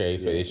 Oh, okay.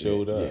 So it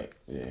showed up.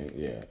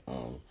 Yeah.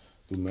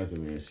 Do Method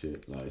Man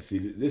shit. Like, see,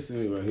 this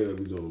nigga right here that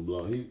we doing the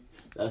blog.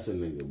 That's a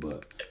nigga,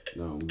 but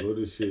no, go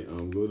to shit.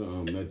 Go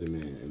to Method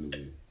Man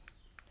interview.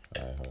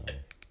 Alright, hold on.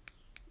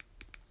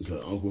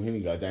 Because Uncle Henry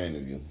got that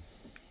interview.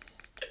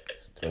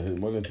 Because his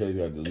one of the pages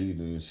got deleted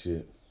and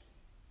shit.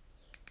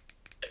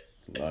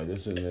 Like,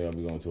 this is the nigga I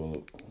be going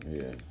to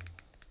yeah.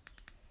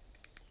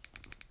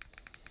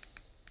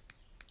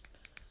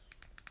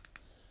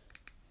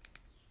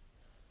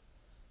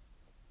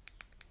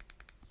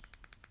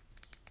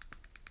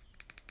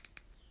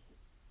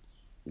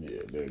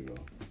 Yeah, there you go.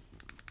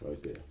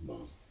 Right there,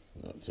 mom.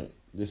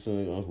 This one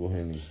is Uncle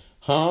Henny.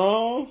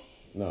 Huh?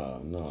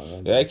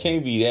 No. That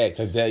can't be that,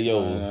 cause that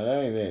yo. No,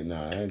 that ain't that.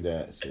 Nah, that ain't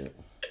that shit.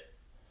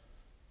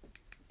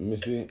 Let me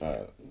see. All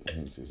right, let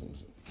me see some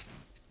shit.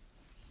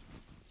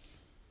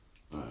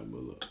 All right,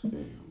 but look,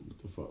 damn, what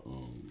the fuck?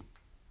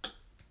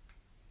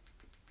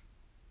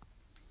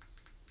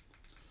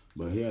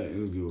 But he had an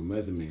interview with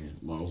Method Man.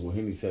 When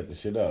Henny set the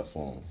shit up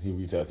for him, he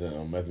reached out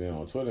to Method Man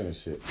on Twitter and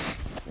shit.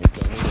 And he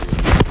told him,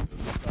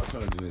 stop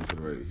turning the nigga to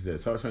the radio. He said,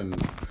 start turning.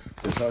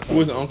 Who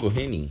is Uncle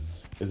Henny?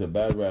 It's a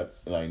bad rap,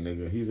 like,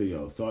 nigga. He said,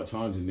 yo, start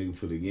charging niggas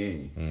for the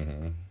game.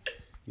 Mm-hmm.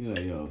 He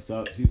like, yo,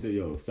 stop. He said,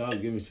 yo, stop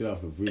giving shit out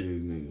for free to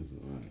these niggas.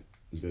 All right.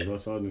 He said,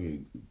 start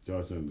charging the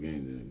game to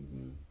niggas,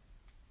 man.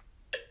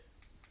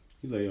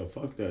 He like, yo,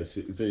 fuck that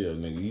shit. He said, yo,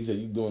 nigga, he said,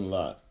 you doing a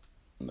lot.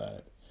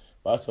 Like,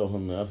 but I told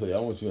him, man, I said, I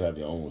want you to have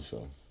your own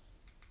show.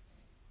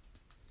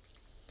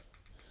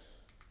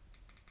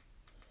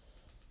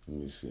 Let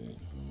me see.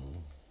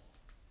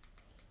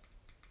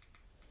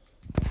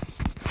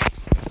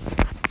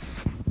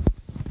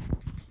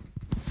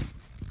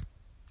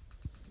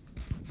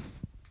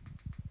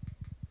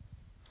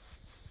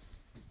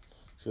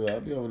 So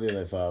I'll be over there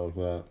like 5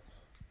 o'clock.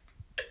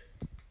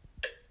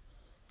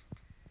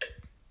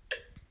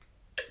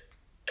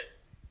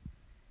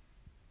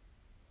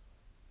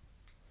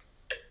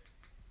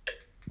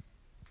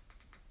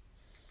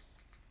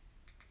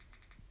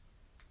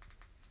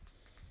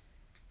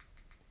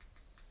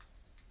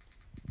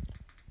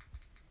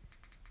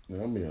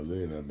 Man, I'm gonna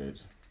live that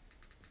bitch.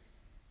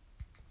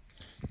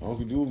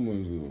 Uncle Dude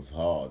movie was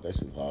hard. That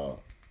shit's hard.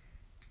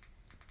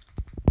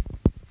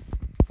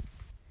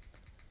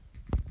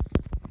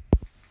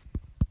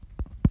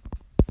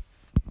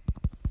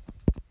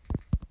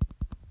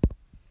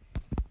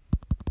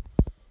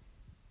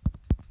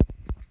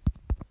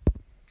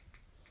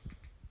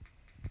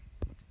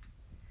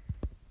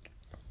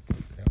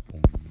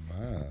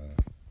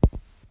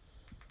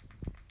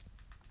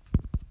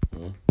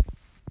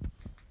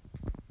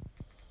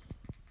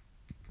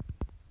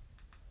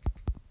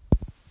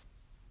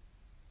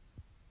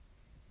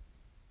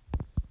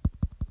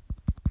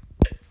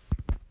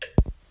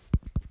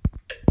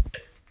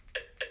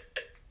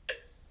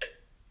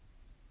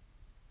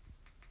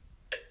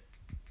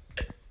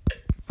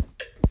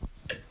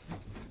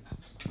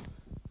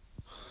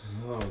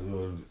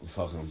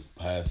 Fucking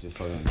pass your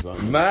fucking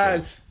drunk.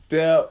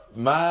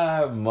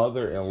 My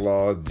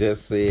mother-in-law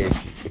just said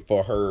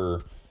for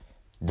her,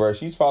 bro,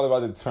 she's probably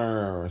about to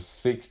turn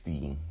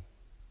 60.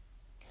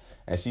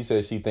 And she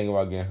said she thinking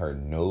about getting her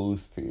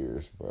nose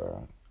pierced,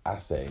 bro. I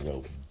said,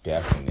 yo,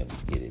 definitely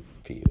get it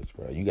pierced,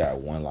 bro. You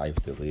got one life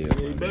to live.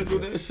 Yeah, you better do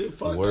that shit.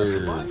 Fuck that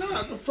shit. Why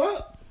not? The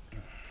fuck?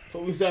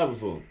 What we stopping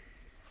for?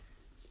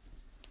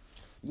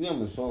 You know how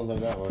many songs I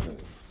got right there?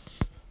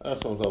 I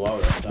got songs like, why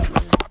would I stop,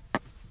 man?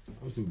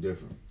 I'm too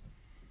different.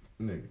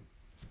 Nigga.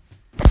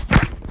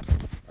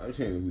 I can't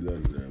even be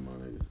loving that, my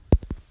nigga.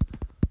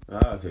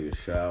 I'll take a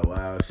shower,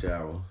 wild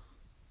shower.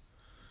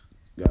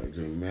 Gotta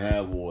drink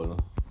mad water.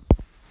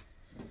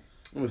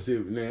 I'm gonna say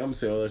all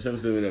that shit. I'm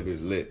still with that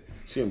bitch lit.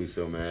 She gonna be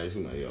so mad. She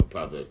like, yo,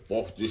 probably like,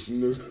 fuck this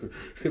nigga.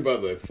 He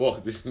probably like,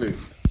 fuck this nigga.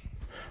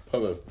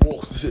 Probably like,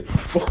 fuck shit.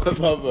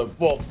 Probably like,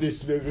 fuck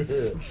this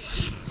nigga.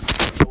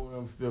 Oh,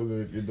 I'm still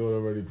gonna get your daughter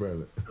already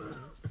pregnant.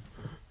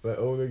 Like,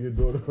 oh, nigga, your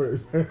daughter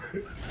already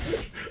pregnant.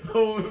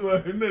 Oh,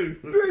 like,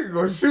 nigga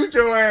gonna shoot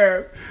your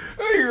ass.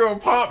 Nigga gonna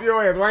pop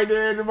your ass right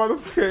there in the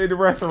motherfucker in the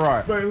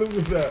restaurant. Man, look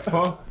at that.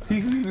 Huh?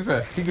 He can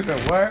say,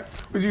 what?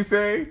 What'd you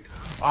say?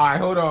 All right,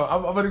 hold on.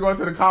 I'm going to go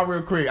into the car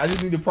real quick. I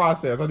just need to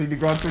process. I need to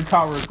go into the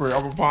car real quick.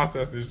 I'm going to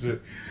process this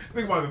shit.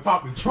 Nigga about to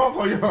pop the trunk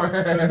on your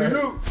ass.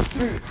 You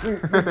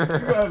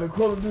got the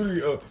Call of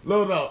Duty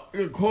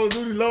loadout. Call of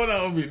Duty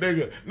loadout on me,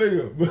 nigga. I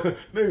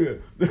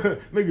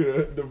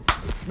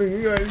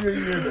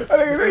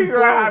think you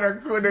got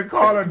the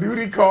Call of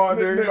Duty card,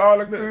 nigga.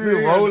 Call of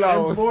Duty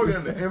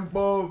rollout. The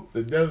info,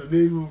 the Desert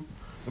Eagle,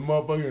 the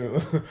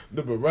motherfucking,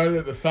 the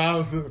Beretta, the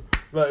silencer.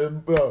 Like,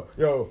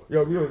 yo,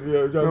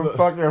 the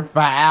fucking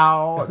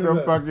foul,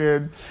 the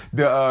fucking,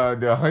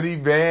 the honey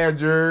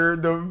badger,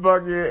 the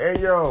fucking, hey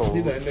yo.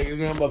 He's like,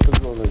 niggas, I'm about to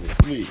put on like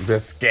sleep. The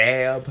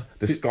scab,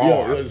 the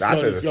scar. I said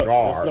the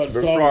scar.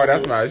 The scar,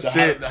 that's my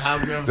shit. That's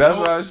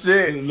my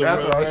shit.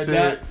 That's my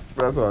shit.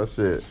 That's my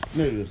shit.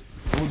 Nigga,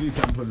 I'm gonna do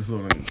something to put this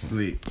on like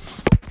sleep.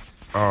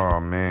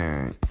 Oh,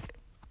 man.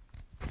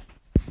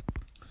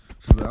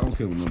 So, I don't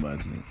care what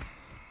nobody thinks.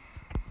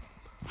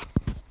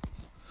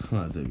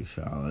 I'm gonna take a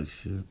shower like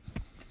shit.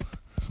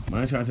 I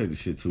ain't trying to take the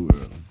shit too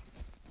early.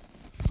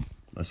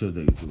 I should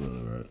take it too early,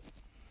 right?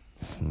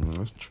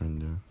 That's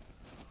trending.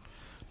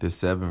 The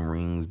 7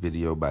 Rings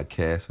video by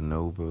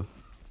Casanova.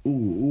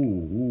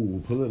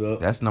 Ooh, pull it up.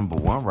 That's number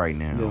 1 right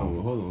now. Yo,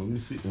 hold on, let me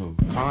see.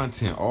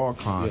 Content, all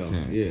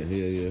content.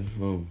 Yeah.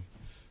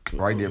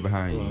 Right there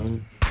behind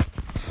you.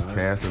 Right.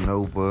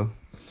 Casanova,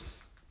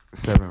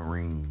 7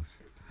 Rings.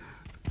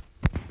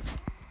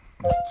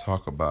 Let's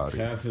talk about it.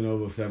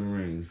 Casanova, 7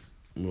 Rings.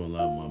 I'm gonna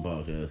live my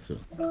podcast. So.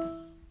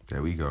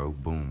 There we go.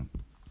 Boom.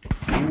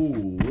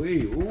 Ooh,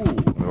 wait, ooh.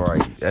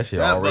 Right, that shit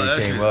That- already that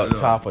came shit, up look.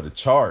 top of the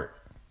chart.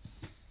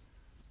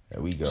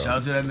 There we go. Shout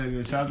out to that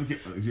nigga. Shout out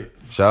to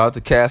Shout out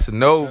to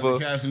Casanova.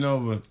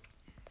 Casanova.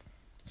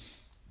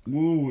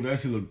 Ooh, that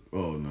shit look.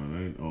 Oh no,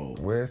 that ain't. Oh,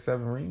 Where's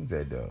Seven Rings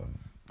at though?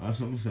 that's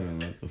what I'm saying.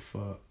 What the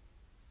fuck?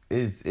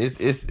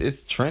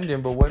 It's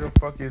trending, but where the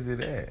fuck is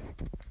it at?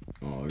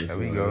 Oh, There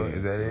we go.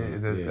 Is that it?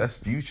 Is that, yeah. That's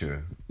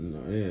Future.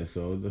 No, yeah.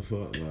 So what the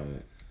fuck,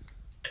 like?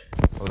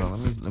 Hold on, let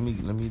me see.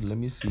 Let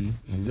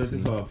me Just see.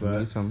 the car, Let me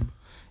fast. some.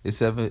 It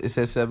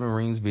says Seven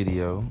Rings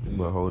video,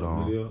 but hold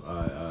on. Video. All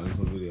right, let's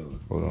go video.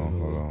 Hold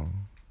on.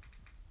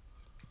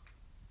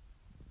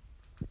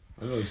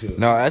 I know shit.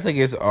 No, I think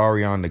it's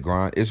Ariana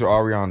Grande. It's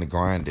Ariana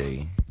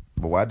Grande.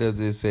 But why does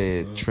it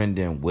say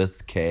trending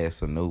with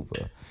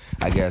Casanova?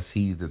 I guess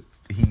he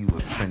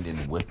was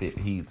trending with it.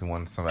 He's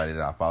somebody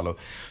that I follow.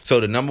 So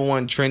the number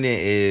one trending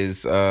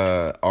is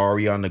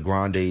Ariana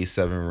Grande's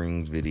Seven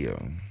Rings video.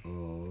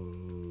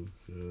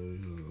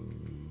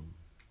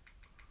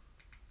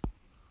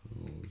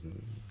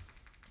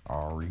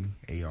 Ari,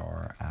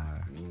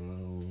 A-R-I.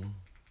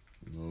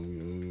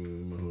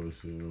 My hood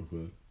shit real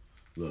quick.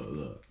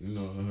 Look. You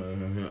know,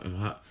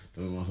 hot.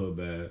 Tell me my hood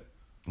bad.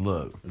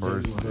 Look,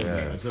 first,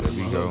 yeah, Tell there me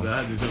we my go. hood bad.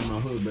 I had to tell my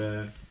hood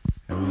bad.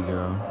 Here we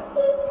go.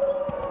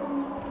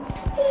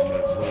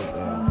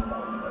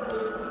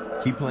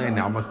 Keep playing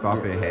now. I'm gonna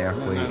stop it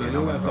halfway and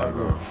I'm gonna start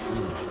going.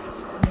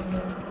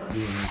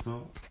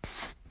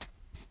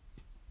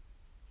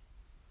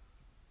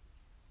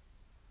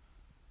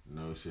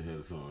 No shit hit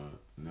us on.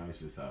 Now you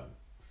should stop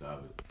it.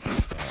 Stop it.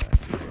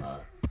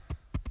 Alright.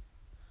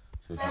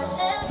 Ashes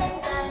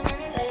and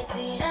diamonds,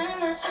 ATM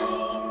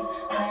machines.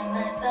 Buy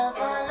myself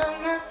all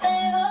of my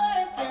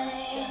favorite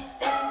things.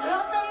 Been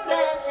through some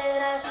bad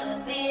shit, I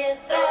should be a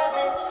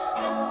savage.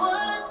 Who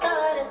would've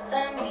thought it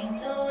turned me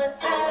to a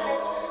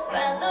savage?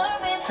 Rather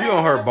be She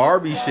on her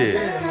Barbie shit.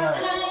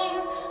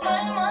 strings.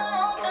 Write my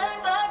own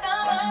checks like I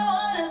might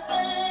wanna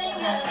sing.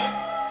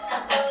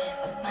 Stop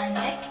watching my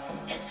neck,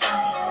 it's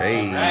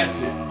Hey.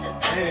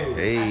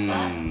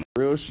 Hey.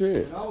 Real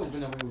shit. I've always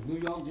been up with New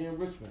York and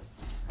Richmond.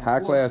 High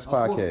class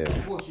podcast.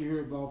 Of course, you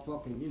heard about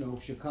fucking,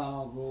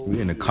 Chicago. We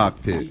in the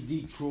cockpit.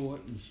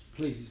 Detroit and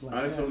places like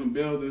I that. saw the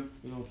building.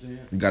 You know what I'm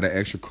saying? We got an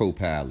extra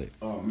co-pilot.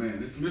 Oh man,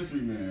 this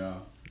Mystery Man,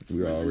 y'all. We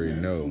Mystery already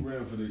Man, know. Too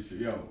real for this shit,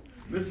 yo.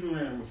 Mystery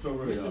Man was so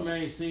real, Mr. y'all.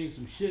 Man seen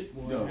some shit,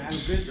 boy. Yo, I've been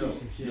through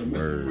some shit. Yo,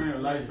 Mystery Word.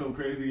 Man life so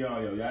crazy,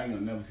 y'all. Y'all ain't gonna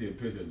never see a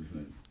picture of this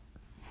nigga.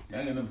 Y'all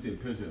ain't gonna never see a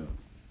picture of him.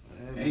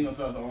 And he gonna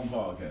start his own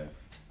podcast.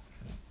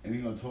 And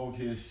he gonna talk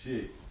his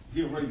shit.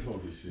 He already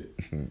talk his shit.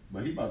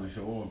 But he about to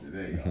show off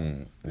today,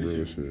 y'all. This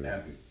Real shit will be shit.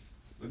 epic.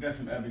 Look at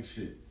some epic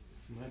shit.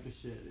 Some epic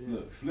shit, yeah.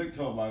 Look, slick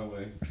talk, by the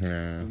way.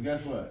 Yeah. Cause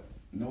guess what?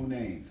 No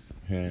names.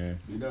 Yeah.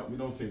 We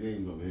don't say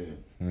names over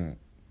here.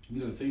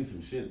 You done seen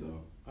some shit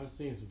though. I've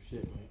seen some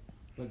shit, man.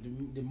 But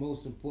the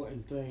most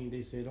important thing,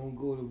 they say, don't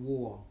go to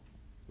war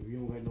if you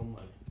don't got no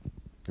money.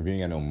 If you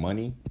ain't got no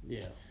money,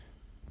 Yeah.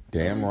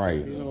 damn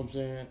right. You know what I'm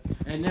saying?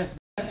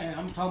 And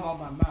I'm talking about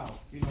my mouth.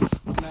 You know,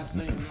 I'm not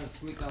saying I'm not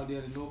slick out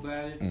there to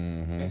nobody.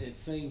 Mhm. And at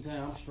the same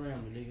time, I'm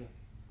scrambling, nigga.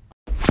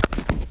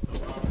 So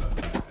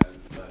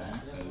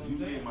as you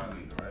made my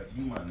nigga, right?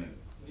 You my nigga.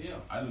 Yeah.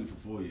 I knew you for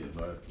 4 years,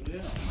 right? Yeah.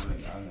 My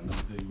nigga, I ain't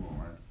never say you wrong,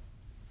 right?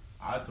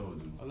 I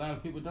told you, A lot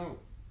of people don't.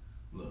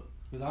 look,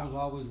 Because I was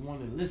always one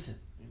to listen.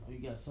 You know,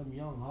 you got some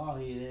young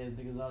hard-headed ass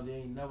niggas out there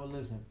ain't never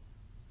listen.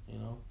 You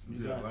know, you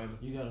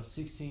got a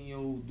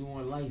 16-year-old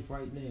doing life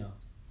right now.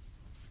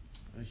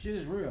 And shit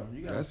is real.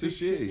 You got That's the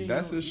shit.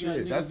 That's the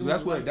shit.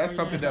 That's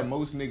something that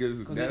most niggas.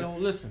 Because they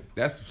don't listen.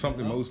 That's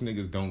something most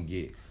niggas don't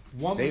get.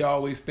 They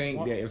always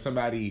think that if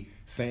somebody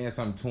saying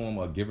something to them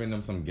or giving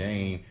them some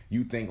game,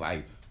 you think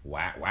like,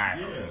 why?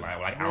 Yeah.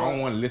 Like I don't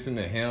want to listen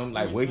to him.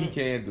 Like what he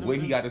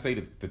got to say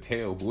to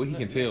tell, what he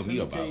can tell me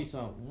Let me tell you about.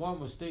 something. One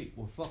mistake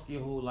will fuck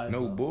your whole life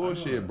No up.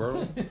 bullshit,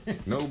 bro.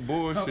 No I'm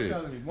bullshit.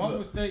 telling you, one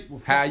mistake will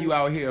fuck How you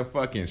out here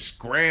fucking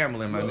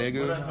scrambling, my What I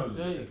nigga? told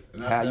you.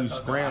 And How you that's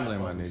scrambling,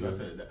 I my fuck with you. nigga? I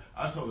said that.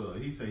 I told her,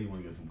 he said he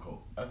want to get some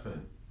coke. I said,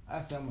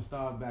 I'm gonna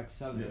start back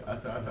selling. yeah. I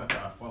said,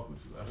 I fuck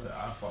with you. I said,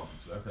 I fuck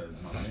with you. I said,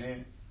 my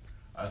man.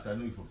 I said, I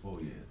knew you for 4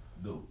 years,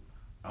 dude.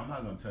 I'm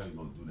not gonna tell you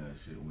go do that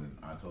shit when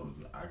I told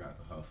you I got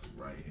the hustle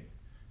right here,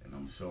 and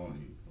I'm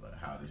showing you like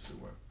how this shit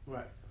work.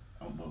 Right.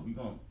 But we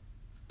gonna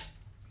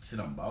shit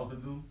I'm about to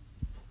do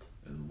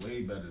is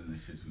way better than the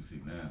shit you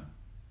see now.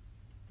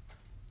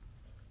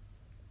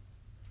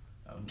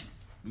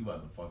 We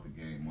about to fuck the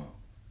game up.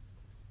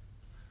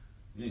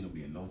 You ain't gonna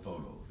be in no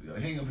photos. Yo,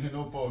 he ain't gonna be in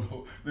no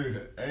photo.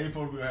 Nigga, any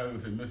photo we gonna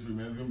have say Mystery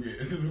Man.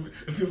 It's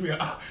gonna be.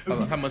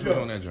 How much was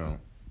on that joint?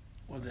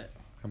 What's that?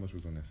 How much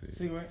was on that set?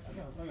 Cigarette? I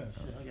got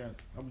shit.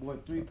 I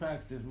bought 3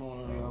 packs this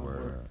morning. Oh,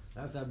 word.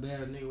 That's how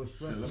bad a nigga was Shit,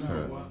 stressing let me out.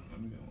 get boy. one.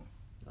 Let me get one.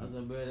 That's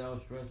how bad I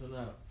was stressing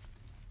out.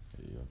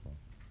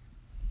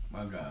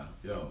 My God,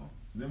 yo.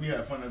 Then we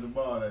had fun at the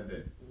bar that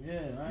day.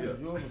 Yeah, I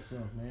enjoyed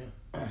myself, man.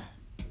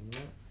 Yeah.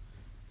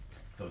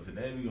 So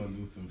today we gonna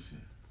do some shit.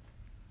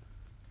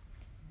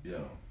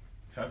 Yo,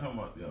 should I talking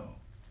about yo?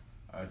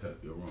 I tell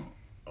you're wrong.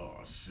 Oh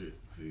shit,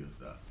 see you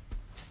stop.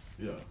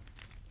 Yo,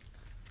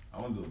 I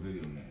want to do a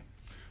video game.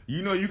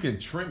 You know you can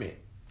trim it.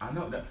 I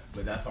know that,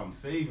 but that's why I'm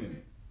saving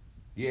it.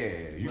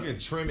 Yeah, you can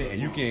trim it and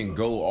you can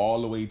go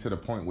all the way to the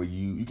point where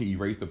you can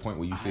erase the point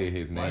where you said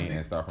his name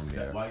and start from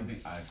there. Why you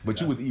think but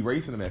you was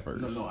erasing them at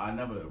first. No, I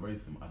never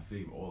erased him. I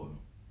saved all of them.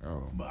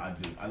 Oh. But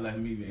I let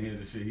him even hear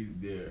the shit he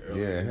did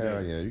earlier. Yeah,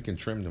 hell yeah. You can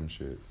trim them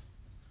shit.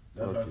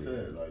 That's what I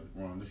said. Like,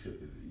 Ron, this shit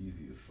is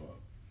easy as fuck.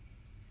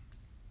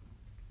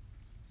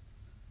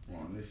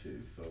 Ron, this shit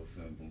is so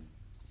simple.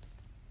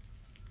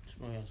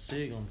 Smell a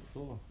cig on the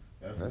floor.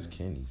 That's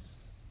Kenny's.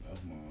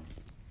 That's mine.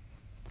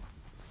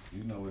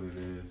 You know what it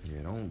is.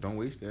 Yeah, don't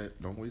waste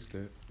that. Don't waste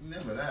that.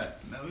 Never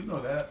that. No, you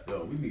know that.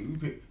 Yo, we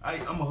pick.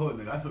 I'm a hood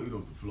nigga. I still eat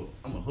off the floor.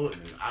 I'm a hood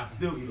nigga. I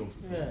still eat off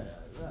the floor. Yeah,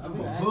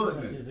 I'm a hood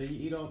nigga. So you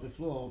eat off the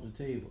floor, off the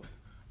table.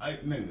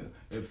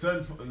 If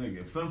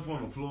something fall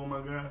on the floor,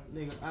 my guy.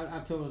 Nigga, I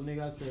told a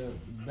nigga, I said,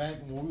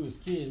 back when we was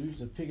kids, we used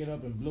to pick it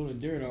up and blow the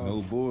dirt off.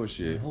 No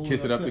bullshit.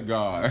 Kiss it up to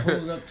God.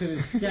 Hold it up to the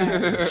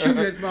sky. Shoot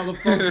that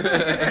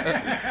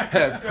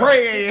motherfucker.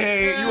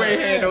 Pray you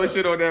ain't had no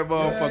shit on that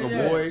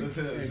motherfucker, boy.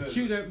 Listen,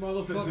 shoot that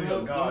motherfucker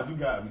up. up. God, you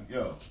got me.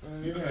 Yo,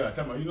 you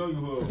know you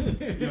hood.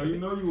 Yo, you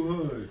know you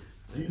hood.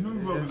 You know you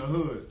grew up in the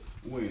hood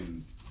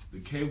when the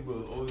cable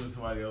was older than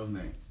somebody else's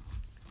name.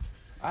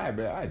 I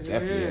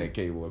definitely had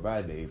cable in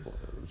my day for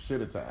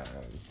shit of time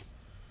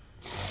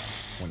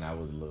when I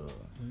was little.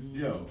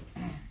 Yo,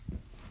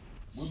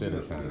 shit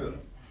of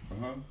time.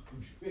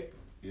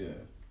 Yeah,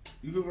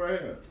 you good right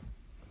here.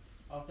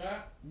 Okay.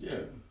 Yeah.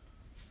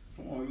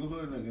 Come on, you a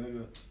hood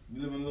nigga.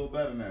 You living a little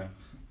better now.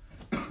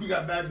 You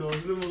got back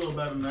doors. You living a little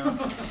better now.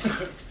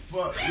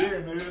 Fuck yeah,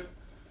 nigga.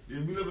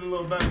 Yeah, we living a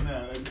little better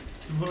now. Nigga.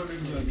 Some hood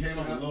niggas came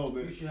up a little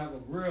bit. You should have a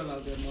grill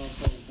out there,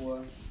 motherfucker,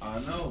 boy. I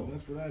know.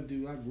 That's what I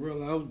do. I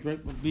grill out,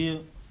 drink my beer.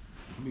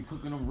 Be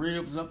cooking them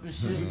ribs up and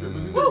shit.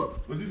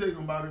 What you say you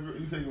gonna buy the grill?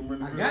 You say you gonna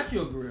bring the grill? I got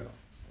you a grill.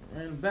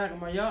 In the back of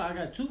my yard, I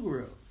got 2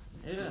 grills.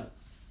 Yeah.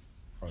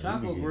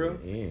 Choco grill.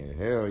 Yeah,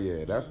 hell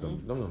yeah. That's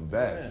them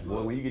best. Yeah.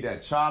 Boy, when you get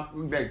that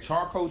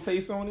charcoal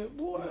taste on it,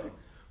 boy.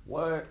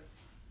 What?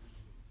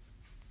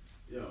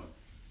 Yo.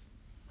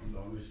 I'm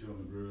doing this shit on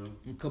the grill.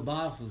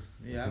 Kibasas.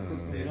 Yeah, I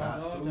cook them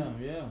all the time.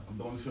 Yeah. I'm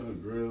doing this shit on the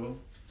grill.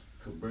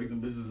 Could break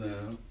them bitches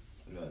down.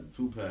 I got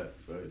 2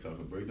 packs, right? So I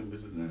could break them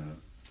bitches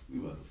down. We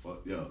about to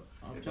fuck, yo.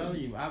 I'm telling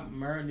you, I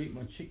marinate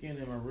my chicken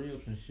and my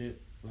ribs and shit.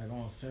 Like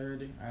on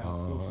Saturday, I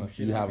cook some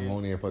shit. You have them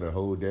on there for the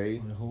whole day?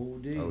 For the whole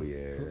day. Oh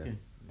yeah. Cooking.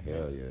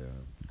 Hell yeah.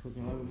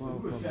 Cooking like a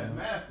motherfucker. You a chef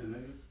master,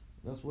 nigga.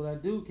 That's what I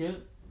do,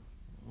 kid.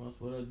 That's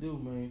what I do,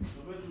 man.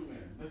 So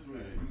best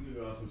man, you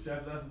get some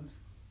chef lessons?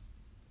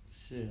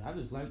 Shit, I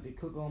just like to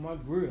cook on my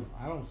grill.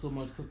 I don't so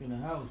much cook in the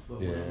house, but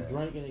when I'm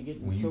drinking and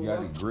getting when you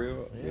got a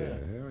grill, yeah,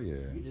 hell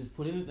yeah. You just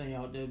put anything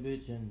out there,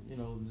 bitch, and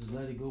just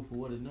let it go for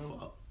what it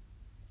knows.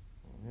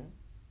 Yeah.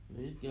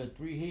 It's got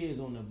 3 heads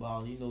on that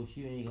bottle. You know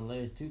she ain't gonna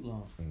last too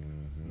long.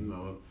 Mm-hmm. You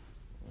know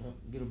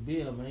it. Get a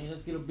beer, man.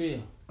 Let's get a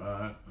beer. All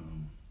right.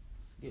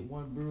 Let's get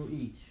 1 brew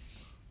each.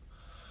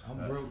 I'm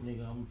broke,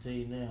 nigga. I'm gonna tell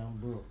you now, I'm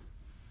broke.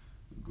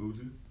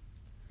 Gucci.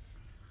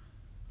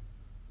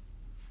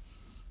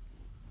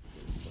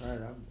 Alright, I'm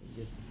gonna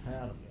get some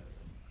powder.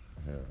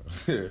 Hell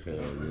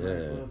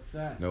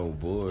yeah. No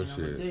bullshit.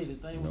 And I'm gonna tell you the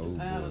thing with the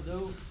powder,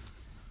 though.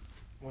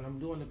 When I'm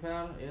doing the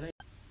powder, it ain't.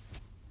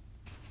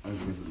 Let's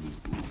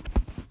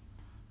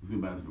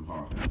get back to the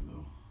podcast,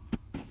 though.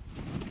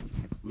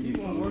 You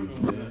weren't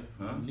working with it.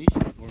 Huh?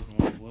 Nisha was working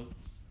with it, was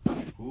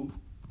Who?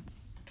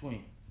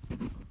 Twin.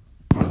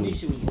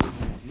 Nisha was working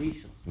with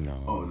Nisha.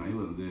 No. Oh, no, he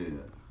wasn't there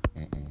yet.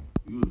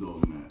 You was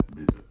dogging that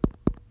bitch.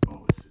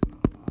 Oh, shit, no.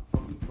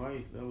 Fucking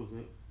twice, that was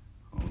it.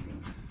 Okay.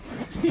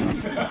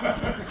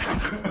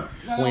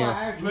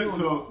 Slick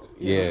talk.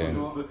 Yeah.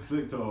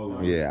 Slick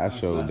talk. Yeah, I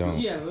sure don't.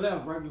 She had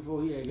left right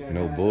before he had got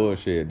No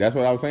bullshit. That's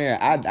what I was saying.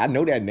 I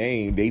know that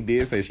name. They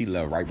did say she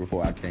left right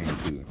before I came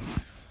too.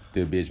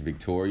 The bitch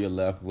Victoria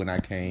left when I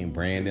came.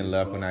 Brandon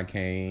left when I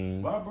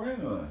came. Why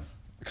Brandon left?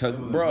 Because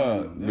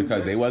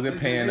they wasn't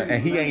paying,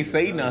 and he ain't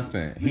say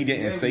nothing. He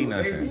didn't say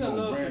nothing. He's a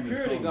little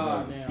security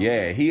guard now.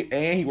 Yeah,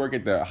 he work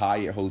at the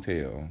Hyatt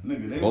Hotel.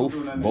 Nigga,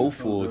 both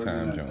full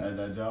time jobs. At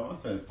that job, I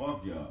said,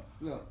 "Fuck y'all."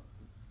 Look,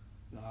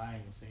 no, I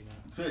ain't gonna say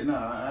that. Say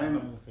nah, I ain't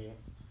gonna say it.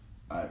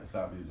 All right,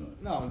 stop your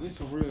joint. No, this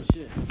some real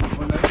shit.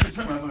 Well, now you can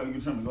trim me. I thought you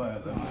can trim me. Go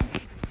ahead.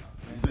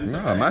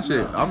 No, my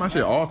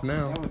shit off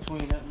now. That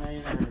between that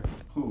man and her.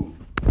 Who?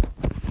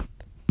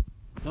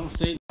 Don't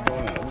say.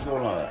 What's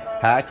going on?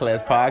 High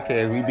Class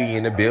Podcast, we be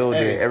in the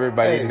building.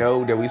 Everybody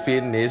know that we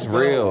spitting this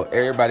real.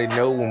 Everybody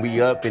know when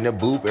we up in the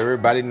booth.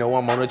 Everybody know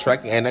I'm on the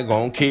track and I'm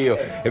gonna kill.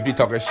 If you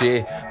talking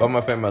shit about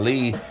my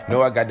family,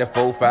 know I got the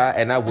 4-5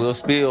 and I will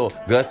spill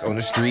guts on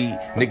the street.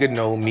 Nigga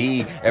know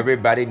me.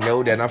 Everybody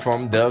know that I'm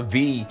from the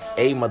V.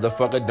 A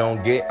motherfucker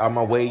don't get on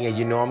my way and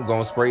you know I'm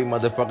gonna spray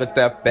motherfucker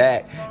step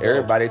back.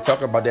 Everybody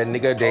talk about that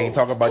nigga, they ain't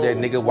talk about that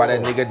nigga. Why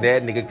that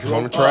nigga come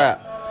on the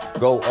trap?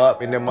 Go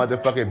up in the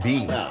motherfucking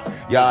beat.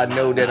 Y'all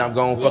know that I'm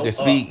gon' fucking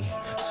speak.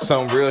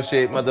 Some real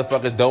shit.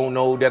 Motherfuckers don't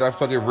know that I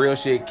fucking real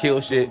shit,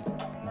 kill shit.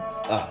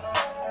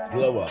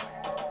 Glow up.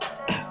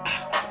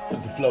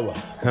 Put the flow up.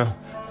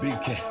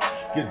 BK,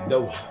 get the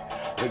dough.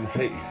 Niggas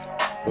hating,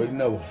 but you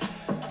know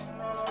us.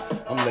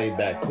 I'm laid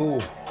back,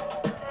 cool.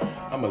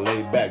 I'm a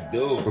laid back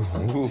dude.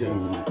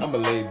 I'm a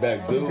laid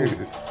back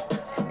dude.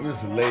 I'm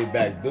just a laid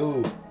back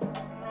dude.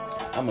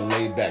 I'm a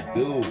laid back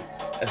dude.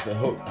 That's the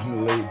hook. I'm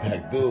a laid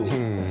back dude.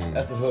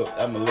 That's the hook.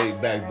 I'm a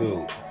laid back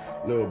dude.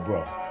 Little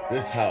bro,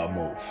 this how I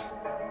move.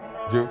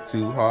 Drip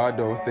too hard,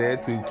 don't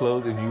stand too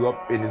close. If you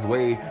up in his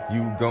way,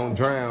 you gon'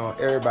 drown.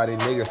 Everybody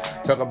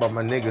niggas, talk about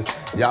my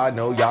niggas. Y'all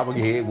know y'all will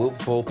get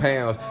whooped 4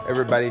 pounds.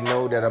 Everybody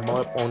know that I'm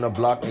up on the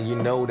block, and you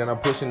know that I'm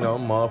pushing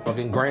on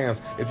motherfucking grams.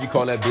 If you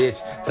call that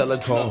bitch, tell her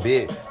come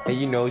bit. And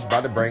you know she's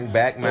about to bring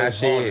back my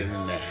shit.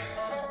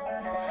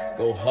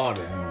 Go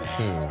harder than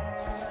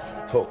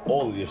that. Talk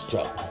all of your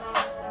struggle.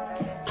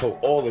 Talk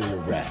all of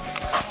your raps.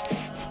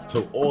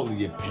 Talk all of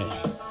your pain.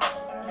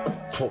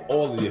 Talk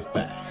all of your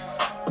facts.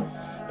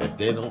 If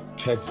they don't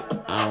catch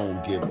it, I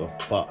don't give a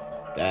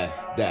fuck.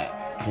 That's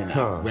that. Can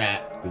I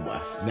rap? Do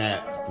I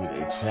snap? Do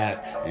they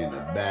trap in the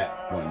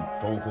back? One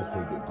phone call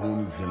cause the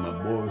goonies and my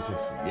boys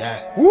just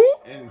react. Woo!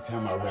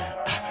 Anytime I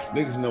rap,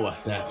 niggas know I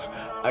snap.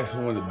 I just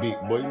want to beat,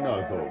 boy, you know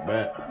I throw it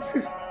back.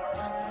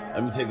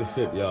 Let me take a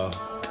sip, y'all.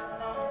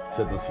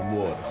 Sipping some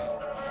water.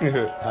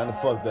 Kinda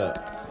fucked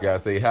up. Gotta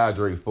stay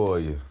hydrated for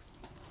you.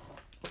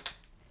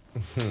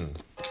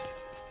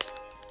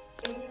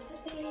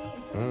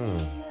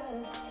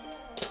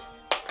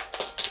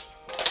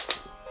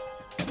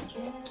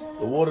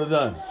 The water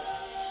done.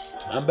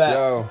 I'm back.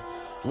 Yo,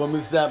 you want me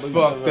to stop? It's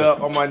fucked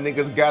up. All my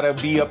niggas gotta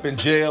be up in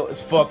jail.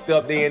 It's fucked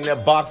up. They in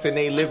that box and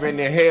they living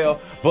in hell.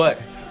 But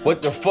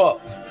what the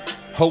fuck?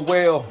 Oh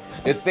well,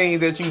 the things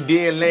that you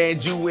did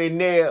land you in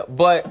there.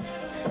 But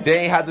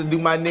they ain't have to do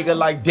my nigga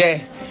like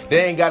that.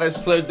 They ain't gotta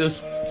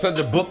send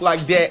the book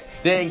like that.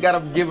 They ain't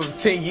gotta give him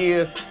 10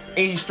 years.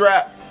 Ain't he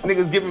strapped?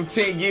 Niggas give him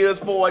 10 years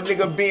for a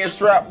nigga being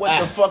strapped. What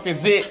the fuck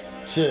is it?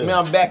 Chill.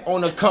 Man, I'm back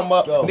on the come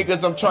up. Go.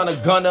 Niggas, I'm trying to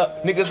gun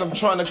up. Niggas, I'm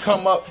trying to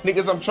come up.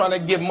 Niggas, I'm trying to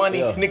get money.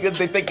 Yo. Niggas,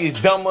 they think it's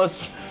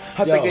dumbers.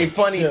 I think they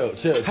funny.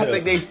 Chill. I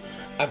think they...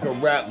 I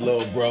can rap,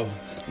 little bro.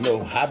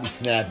 No, I be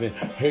snapping.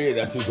 Hear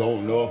that you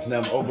going off. Now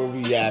I'm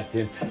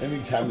overreacting.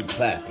 Anytime you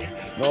clapping.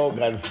 No,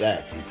 got us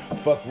acting.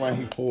 Fuck around,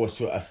 he forced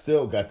you. I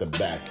still got the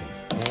backing.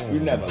 We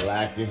never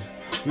lacking.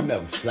 We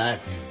never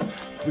slacking.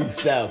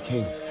 Freestyle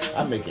kings.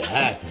 I make it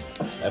happen.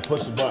 Like,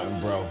 push the button,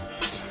 bro.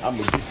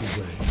 I'ma get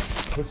you ready.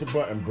 Push the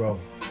button, bro.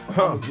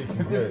 This is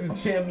the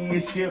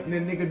championship,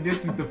 and nigga, this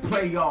is the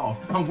playoff.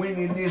 I'm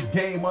winning this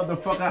game,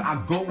 motherfucker.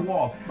 I go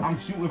off. I'm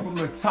shooting from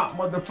the top,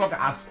 motherfucker.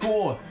 I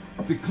score.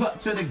 The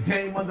clutch of the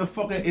game,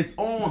 motherfucker, it's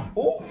on.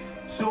 Ooh.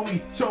 Show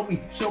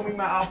me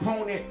my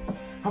opponent.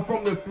 I'm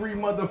from the 3,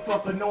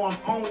 motherfucker. No, I'm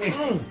on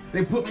it.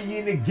 They put me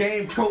in the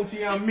game, coach.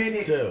 Yeah, I'm in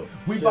it.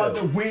 We about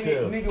to win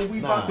it, nigga. We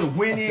about to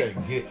win it.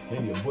 Get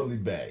in your bully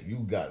bag. You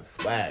got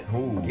swag.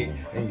 Get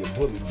in your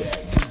bully bag.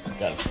 You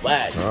got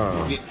swag.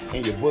 Get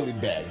in your bully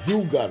bag.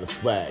 You got a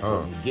swag.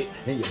 Get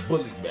in your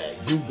bully bag.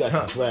 You got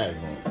the swag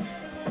on.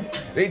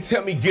 They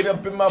tell me get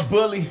up in my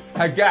bully.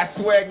 I got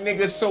swag,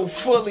 nigga, so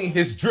fully.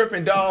 It's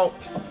dripping, dog.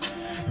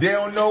 They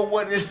don't know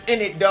what is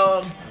in it,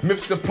 dog.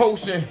 Mix the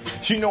potion.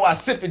 You know I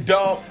sip it,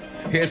 dog.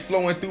 It's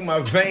flowing through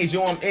my veins,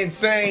 yo, I'm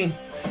insane.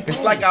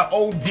 It's like I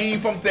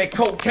OD from that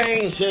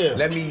cocaine. Chill.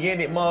 Let me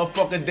in it,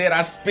 motherfucker, that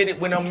I spit it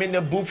when I'm in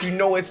the booth. You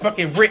know it's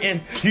fucking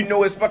written. You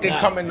know it's fucking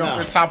coming off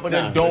the top of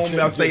the dome.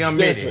 I'll say I'm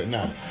in it.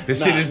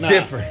 This shit is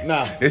different.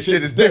 This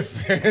shit is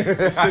different.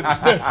 This shit is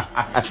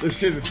different. This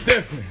shit is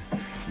different.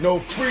 No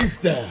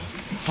freestyles.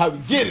 How we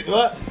get it,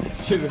 what?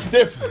 Shit is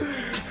different.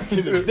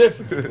 Shit is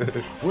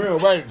different. We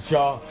don't write it,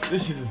 y'all.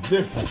 This shit is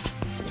different.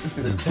 This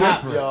shit is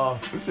top, different. y'all.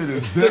 This shit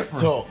is It's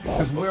different. talk.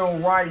 Cause we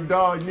don't write,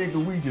 dog,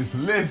 nigga. We just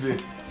live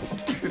it.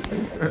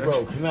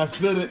 Bro, can I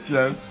spit it?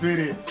 Yeah, spit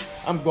it.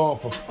 I'm going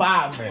for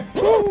 5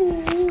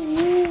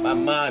 minutes. My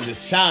mind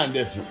just shine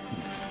different.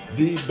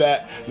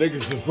 D-back,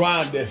 niggas just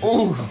grind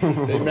different.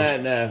 They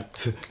mad now.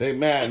 They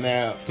mad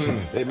now.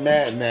 They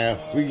mad now.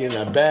 We in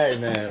a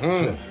bag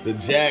now. The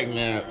jag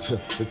now.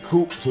 The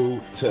coupe 2.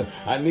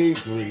 I need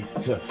 3.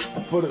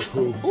 For the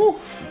crew.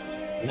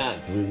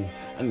 Not 3.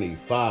 I need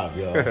 5,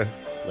 y'all.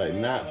 Like,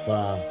 not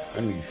 5. I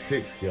need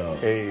 6, y'all.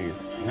 Hey.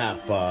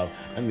 Not 5.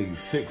 I need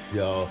 6,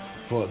 y'all.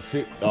 For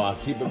 6. Oh, I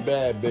keep it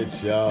bad,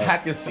 bitch, y'all. I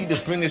can see the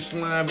finish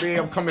line, babe.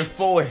 I'm coming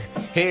forward.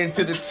 Heading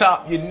to the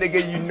top, you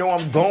nigga, you know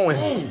I'm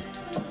going.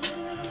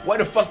 Where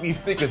the fuck these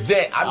niggas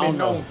at? I've been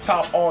on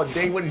top all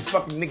day. Where these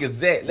fucking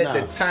niggas at? Let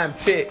the time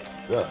tick.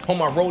 On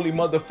my rolly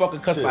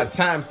motherfucker, cause my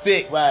time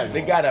sick. Swag,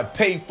 they gotta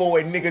pay for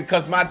it, nigga,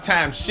 cause my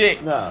time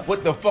shit.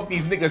 What the fuck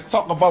these niggas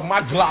talk about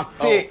my Glock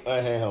thick?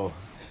 Hell.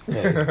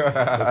 Hey, what's your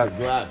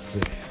Glock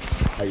shit?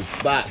 How you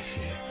spot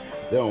shit?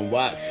 They don't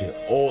watch shit.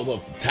 All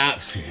off the top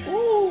shit.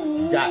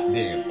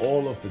 Goddamn,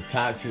 all off the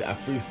top shit. I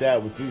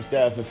freestyle with 3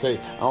 styles and say,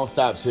 I don't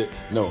stop shit.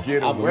 No,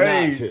 I'm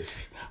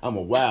obnoxious. I'm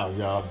a wild,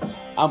 y'all.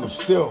 I'm a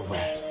still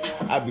rap.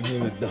 I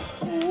begin to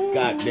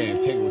goddamn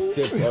take a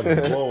sip of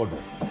the water.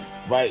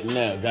 Right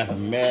now, got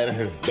him mad at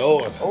his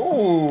daughter.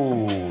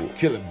 Ooh.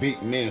 Killer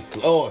beat man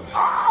slaughter.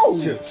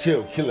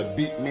 Chill, kill a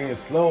beat man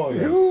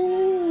slaughter.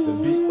 The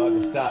beat about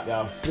to stop,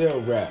 y'all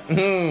still rap.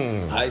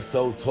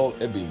 ISO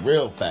talk, it be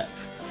real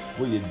facts.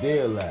 Where your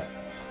deal at?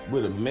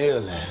 Where the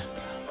mail at?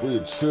 Where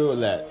your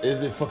chill at?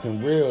 Is it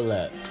fucking real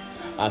at?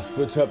 I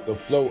switch up the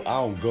flow, I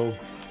don't go.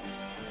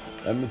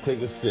 Let me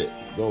take a sip.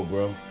 Go,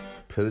 bro.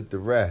 Put it to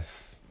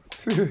rest.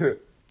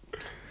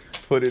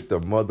 Put it to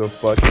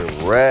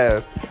motherfucking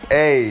rest.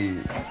 Hey,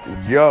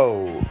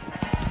 yo.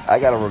 I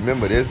gotta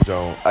remember this,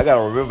 Joan. I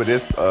gotta remember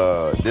this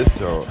Joan.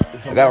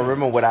 I gotta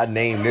remember what I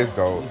named this,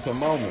 Joan. This is a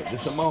moment.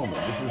 This is a moment.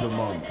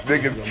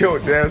 Niggas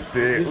killed that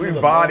shit. We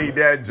bodied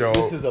that, Joan.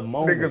 This is a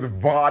moment.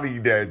 Niggas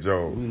bodied that,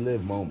 Joan. We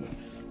live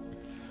moments.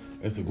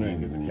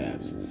 Instagram get the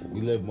captions.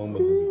 We live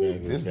moments.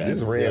 Instagram get the captions.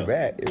 This ran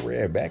back. It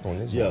ran back on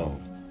this. Yo,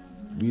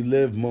 we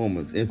live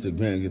moments.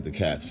 Instagram get the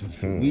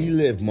captions. We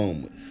live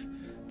moments.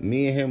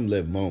 Me and him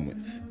live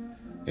moments.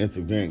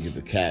 Instagram get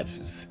the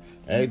captions.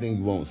 Everything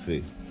you won't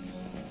see.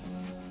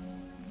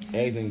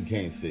 Everything you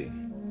can't see.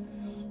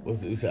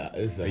 What's it?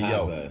 It's a high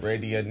yo, class.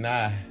 ready or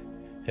not,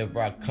 here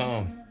I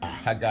come.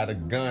 I got a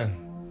gun.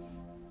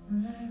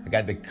 I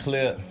got the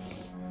clip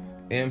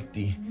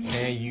empty,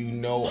 and you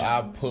know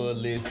I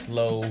pull it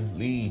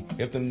slowly.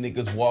 If them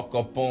niggas walk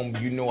up on me,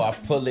 you know I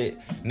pull it.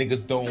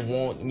 Niggas don't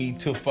want me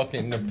to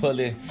fucking pull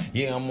it.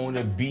 Yeah, I'm on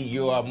the beat,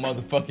 yo, I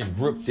motherfucking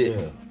gripped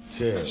it.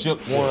 Chill. Shook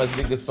ones,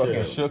 niggas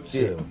fucking shook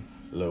it.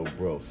 Little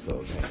bro,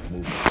 so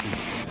moving too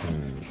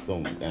fast. Slow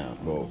me down,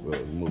 bro.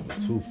 You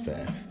moving too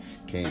fast.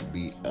 Can't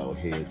be out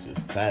here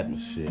just clapping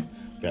shit.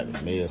 Got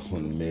the mail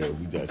on the mail.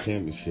 We got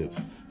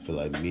championships. Feel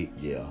like me,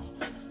 yeah.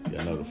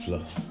 Y'all know the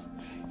flow.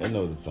 Y'all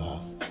know the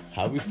vibe.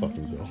 How we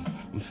fucking go?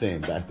 I'm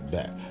saying back to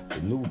back.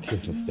 The new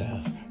kissing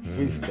styles.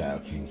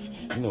 Freestyle kings.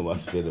 You know I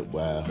spit it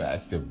wild.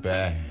 Back to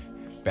back.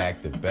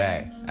 Back to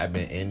back. I've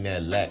been in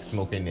that lack,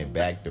 smoking it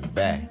back to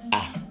back.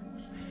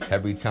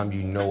 Every time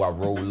you know I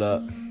roll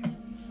up,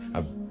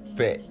 I'm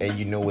fat and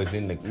you know it's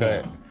in the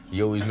cut.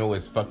 You always know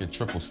it's fucking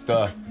triple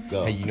stuff.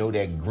 And you know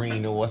that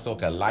green or so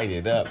can light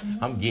it up.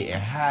 I'm getting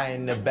high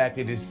in the back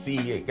of the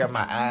seat. Got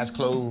my eyes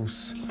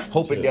closed.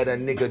 Hoping that a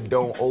nigga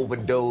don't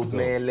overdose.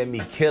 Man, let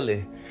me kill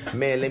it.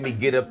 Man, let me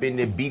get up in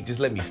the beat. Just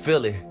let me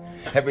feel it.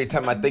 Every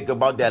time I think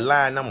about that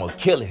line, I'm gonna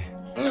kill it.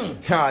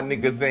 Y'all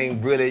niggas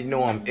ain't really, you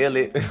know I'm ill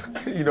it.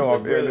 You know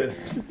I'm ill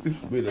it.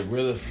 We the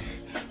realest.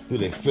 Do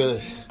they feel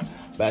it?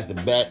 Back to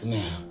back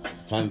now.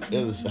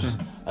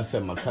 I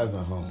sent my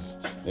cousin home.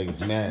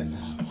 Niggas mad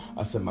now.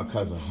 I sent my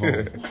cousin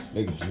home.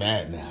 Niggas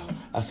mad now.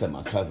 I sent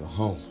my cousin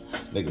home.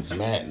 Niggas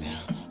mad now.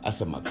 I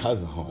sent my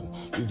cousin home.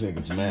 These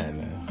niggas mad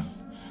now.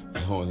 They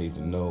don't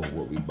even know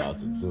what we about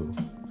to do.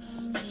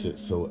 Shit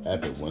so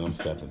epic when I'm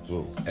stepping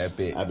through.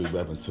 Epic. I be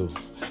rapping too.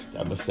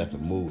 Got my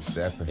stepping moves.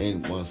 Stepping.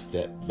 Ain't one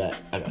step back.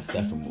 I got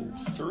stepping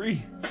moves.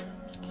 3.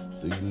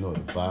 Do you know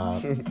the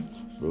vibe?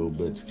 Real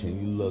bitch, can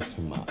you look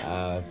in my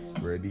eyes?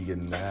 Ready or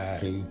not?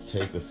 Can you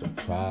take a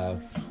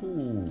surprise?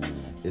 Ooh.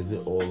 Is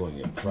it all on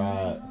your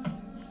pride?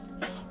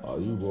 Are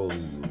you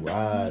rolling, you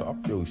ride?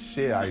 Talk your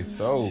shit,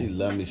 ISO. She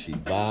love me, she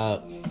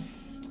vibe.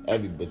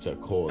 Every bitch I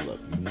call up,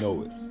 you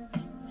know it.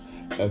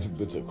 Every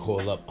bitch I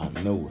call up, I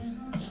know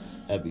it.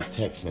 Every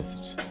text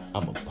message,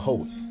 I'm a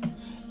poet.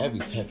 Every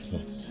text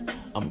message,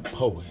 I'm a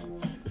poet.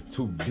 It's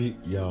too deep,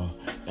 y'all.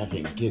 I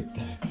can't get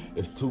that.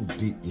 It's too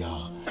deep,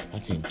 y'all. I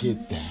can't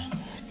get that.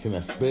 Can I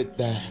spit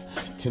that?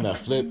 Can I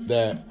flip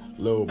that?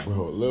 Little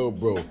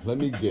bro, let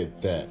me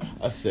get that.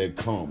 I said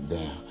calm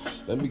down.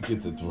 Let me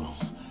get the throne.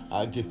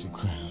 I'll get you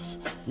crowns.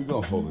 We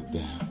gon' hold it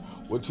down.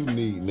 What you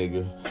need,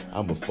 nigga?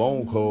 I'm a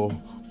phone call.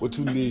 What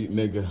you need,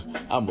 nigga?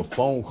 I'm a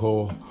phone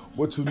call.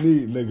 What you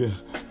need, nigga?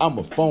 I'm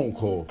a phone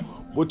call.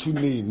 What you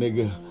need,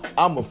 nigga?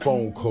 I'm a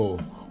phone call.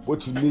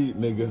 What you need,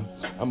 nigga?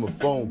 I'm a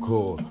phone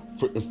call.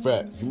 Frickin'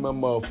 fat, you my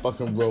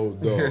motherfucking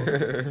road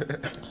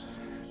dog.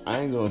 I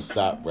ain't gonna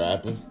stop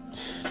rapping.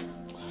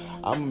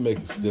 I'ma make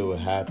it still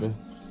happen.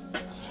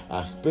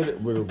 I spit it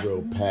with a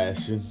real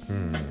passion.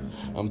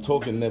 I'm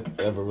talking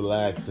ever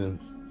relaxing.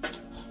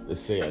 They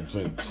say I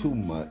drink too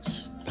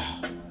much.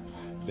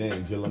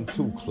 Damn, girl, I'm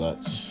too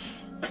clutch.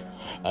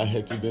 I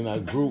hit you, then I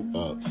grew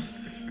up.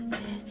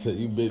 Said,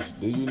 you bitch,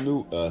 do you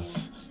knew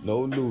us?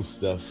 No new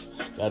stuff,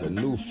 got a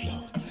new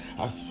flow.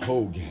 I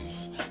whole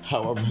games,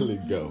 how I really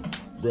go.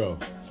 Bro,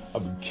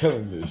 I've been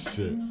killing this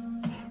shit.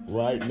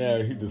 Right now,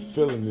 he just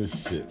feeling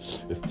this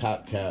shit. It's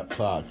Top Cat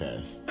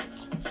Podcast.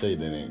 Say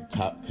the name,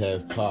 Top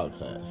Cast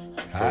Podcast.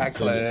 High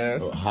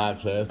Class. High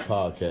Class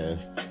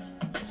Podcast.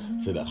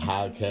 To the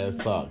High Cast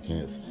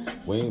Podcast.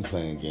 We ain't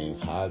playing games,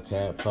 High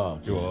Cast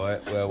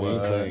Podcast. We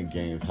ain't playing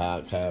games,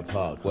 High Cast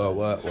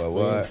Podcast.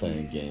 We ain't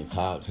playing games,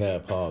 High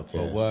Cast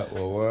Podcast.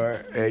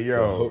 What? Hey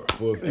yo,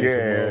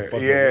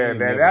 yeah.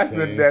 That's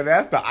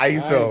the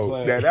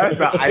ISO. That's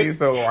the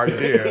ISO right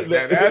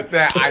there. That's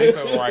that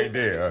ISO right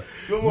there.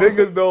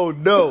 Niggas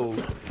don't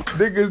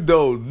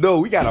know.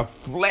 We gotta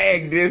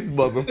flag this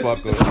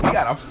motherfucker. We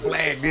gotta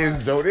flag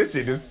this, Joe. This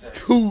shit is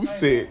too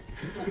sick.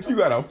 You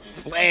gotta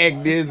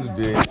flag this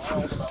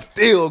bitch.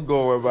 Still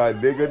going, my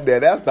nigga. Now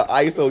that's the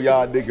ISO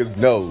y'all niggas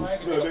know.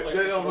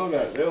 They don't know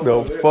that. They don't The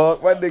know that.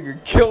 fuck? My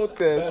nigga killed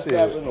that Best shit.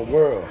 rap in the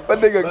world. My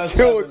nigga Best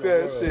killed rap in the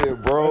that world.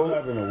 shit, bro. Best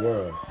rap in the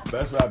world.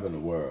 Best rap in the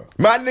world.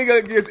 My nigga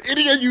against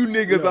any of you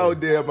niggas Yo.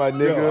 out there, my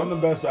nigga. Yo, I'm the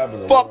best rapper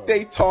in the Fuck world.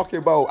 they talking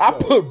about. I Yo.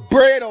 put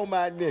bread on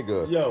my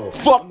nigga. Yo,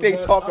 Fuck I'm the they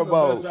best- talk I'm the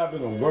about. best rapper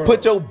in the world.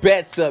 Put your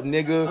bets up, I'm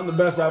nigga. the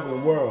best rapper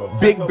in the world.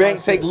 Big Talk bank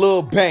my take shit.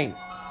 little bank.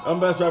 I'm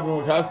the best rapper in the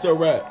world. Can I still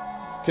rap?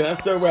 Can I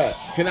still rap?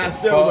 Can I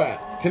still Fuck.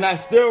 rap? Can I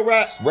still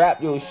rap?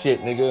 Rap your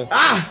shit, nigga.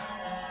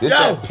 Ah! This Yo!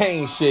 that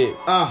pain shit.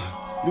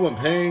 You want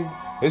pain?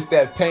 It's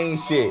that pain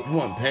shit. You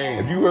want pain?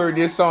 If you heard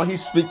this song, he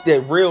speak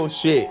that real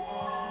shit.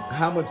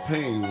 How much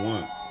pain you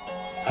want?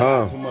 I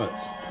Huh. got too much.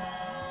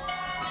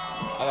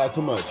 I got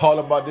too much. All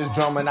about this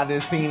drama and I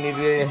done seen it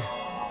in.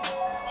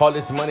 All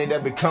this money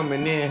that be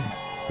coming in.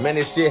 Man,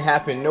 this shit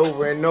happen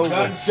over and over.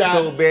 Gunshot.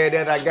 So bad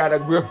that I got a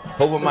grip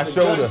over my It's a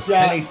shoulder.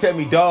 gunshot. And they tell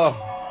me, dog,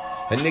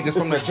 the niggas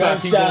from the a trap,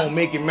 he gunshot. gon'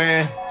 make it,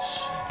 man.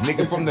 Nigga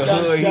It's from a the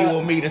hood, he gunshot.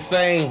 will me the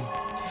same.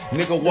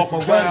 Nigga walk a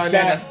around gunshot.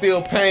 and I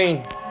still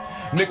pain.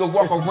 Nigga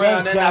walk It's a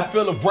around and I gunshot.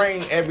 feel the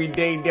rain every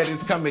day that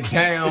it's coming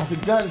down. It's a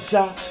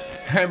gunshot.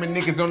 How many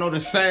niggas don't know the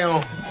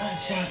sound?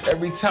 Gunshot.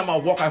 Every time I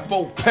walk, I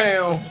 4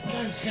 pounds.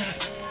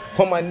 Gunshot.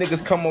 All my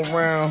niggas come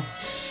around.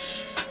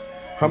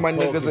 How my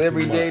talking niggas too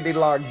every day much. they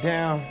locked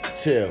down.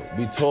 Chill.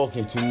 We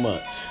talking too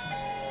much.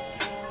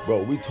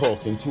 Bro, we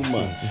talking too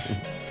much.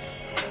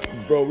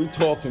 Bro, we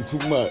talking too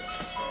much.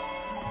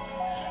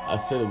 I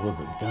said it was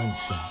a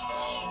gunshot.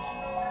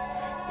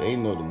 They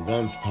ain't know the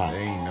guns pop. They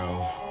ain't know.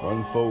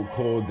 One fold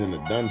cold in the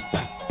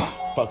gunshot.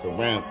 Fuck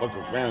around,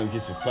 get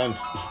your son.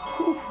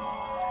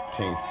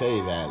 Can't say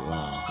that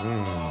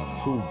line.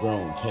 Too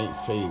grown, can't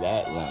say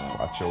that line.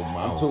 Watch your I'm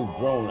mouth. too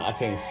grown, I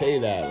can't say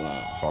that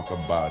line. Talk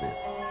about it.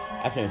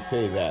 I can't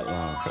say that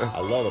line. I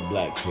love the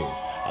black kids.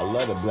 I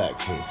love the black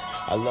kids.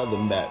 I love the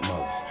black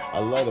mothers. I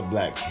love the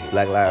black kids.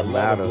 Black Lives I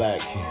love Matter. the black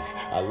kids.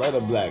 I love the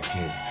black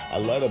kids. I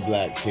love the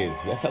black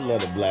kids. Yes, I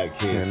love the black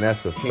kids. And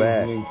that's a Kings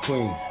fact. and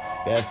queens.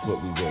 That's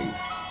what we raise.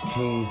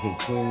 Kings and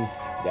queens.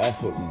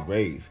 That's what we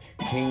raise.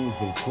 Kings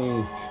and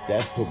queens.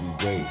 That's what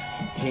we raise.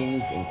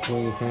 Kings and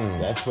queens.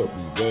 That's what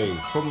we raise.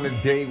 From the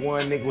day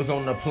one, nigga was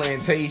on the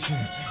plantation.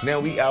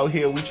 Now we out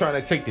here, we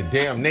trying to take the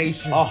damn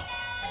nation. Oh.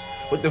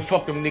 What the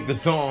fuck them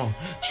niggas on?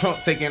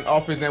 Trump taking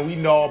office and we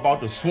know about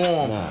the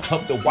swarm. Nah.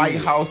 Up the White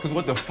House, cause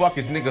what the fuck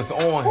is niggas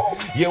on?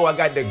 Yo, I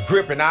got the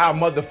grip and I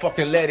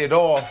motherfucking let it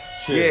off.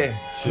 Chill, Yeah,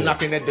 chill. I'm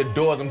knocking at the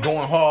doors, I'm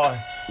going hard.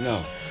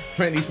 No.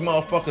 Man, these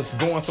motherfuckers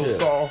going so Chill.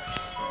 soft.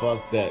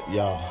 Fuck that,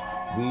 y'all.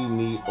 We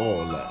need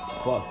all that.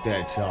 Fuck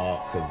that,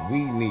 y'all, cause we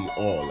need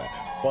all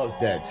that. Fuck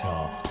that,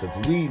 y'all,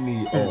 cause we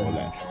need all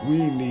that. We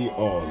need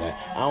all that.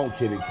 I don't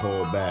care they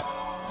call back.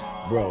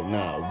 Bro,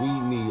 nah, we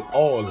need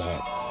all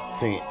that.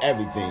 Saying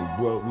everything,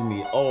 bro. We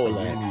need all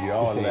that. need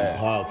all I'm saying that.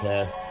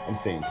 podcasts. I'm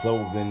saying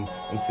clothing.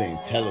 I'm saying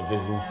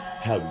television.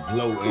 How we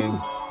gloating.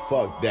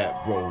 Fuck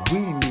that, bro. We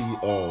need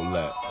all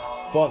that.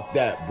 Fuck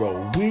that,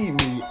 bro. We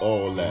need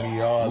all that.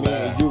 need all Me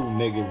that. and you,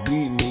 nigga,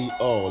 we need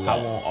all that.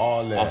 I want all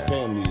Our that.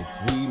 families,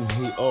 we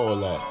need all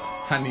that.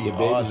 I need Your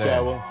all baby that.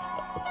 shower,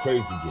 a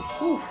crazy gift.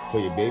 For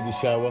your baby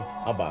shower,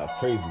 I buy a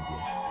crazy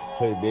gift.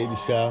 For your baby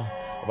shower,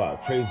 I buy a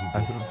crazy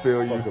gift. I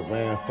feel you.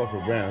 Fuck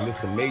around.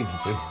 This amazing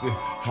shit.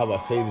 How I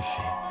say this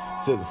shit.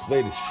 Still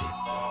display this shit.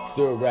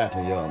 Still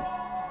rapping, y'all.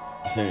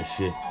 Saying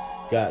shit.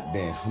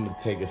 Goddamn, I'm gonna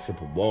take a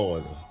sip of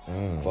water.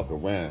 Fuck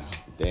around.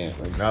 Damn.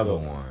 let me Another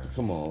feel- one.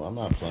 Come on, I'm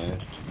not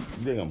playing.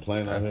 You think I'm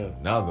playing out That's here?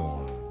 another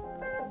one.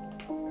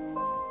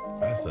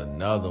 That's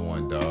another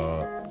one,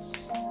 dog.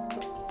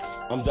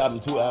 I'm dropping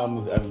 2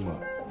 albums every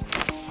month.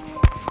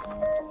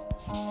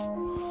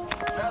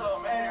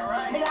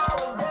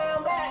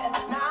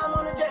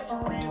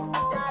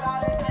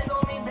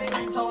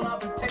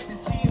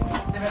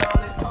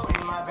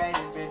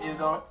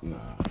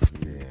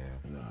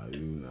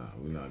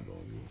 We're not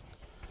gonna do.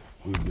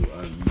 We do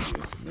unused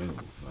instrumentals.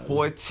 Like,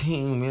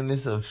 14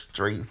 minutes of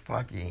straight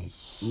fucking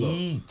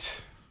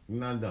heat. We're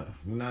not done.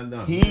 We're not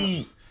done.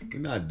 Heat. We're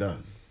not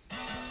done.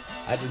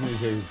 I just need to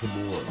take a sip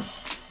of water.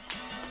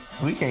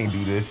 We can't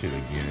do this shit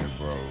again,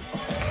 bro.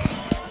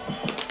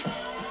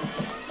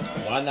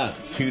 Why not?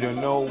 You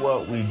don't know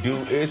what we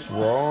do. It's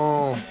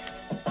wrong.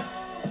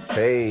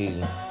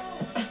 Hey.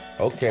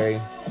 Okay.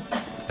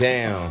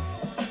 Damn.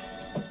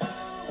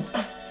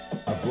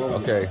 I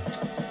broke it. Okay.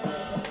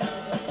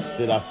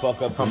 Did I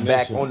fuck up the I'm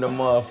back mission? on the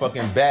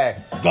motherfucking back.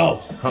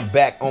 Go. I'm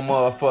back on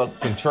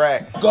motherfucking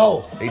track.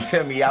 Go. They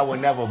tell me I will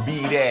never be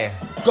there.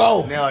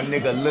 Go. Now a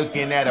nigga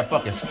looking at a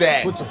fucking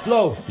stack. Switch the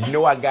flow. You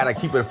know I gotta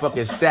keep it a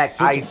fucking stack. Switch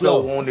the ISO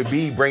flow. on the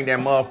beat, bring that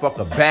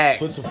motherfucker back.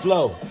 Switch the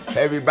flow.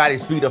 Everybody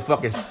speed a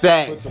fucking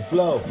stack. Switch the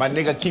flow. My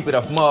nigga keep it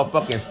a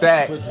motherfucking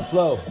stack. Switch the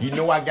flow. You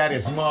know I got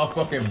his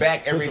motherfucking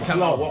back. Every Switch the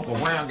time I flow. walk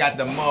around, got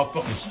the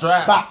motherfucking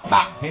strap. Bop,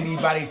 bop.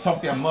 Anybody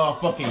talk that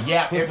motherfucking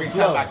yap. Switch Every the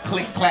time flow. I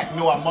click clack,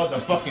 know I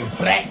motherfucking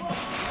black.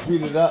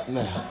 Speed it up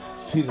now.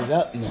 Speed it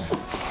up now.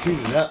 Speed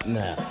it up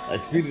now. Like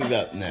speed it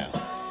up now.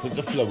 Put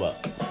your flow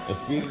up.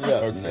 Let's speed it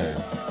up now.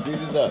 Speed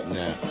it up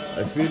now.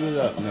 Let's speed it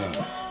up now.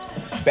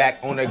 Back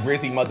on the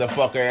Grizzly,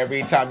 motherfucker.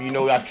 Every time you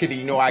know I kill it,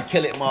 you know I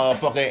kill it,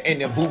 motherfucker. In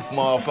the booth,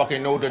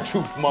 motherfucker. Know the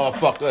truth,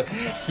 motherfucker.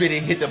 Spit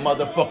it, hit the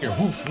motherfucking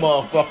roof,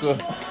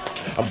 motherfucker.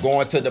 I'm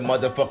going to the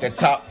motherfucking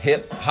top,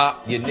 hip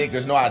hop. You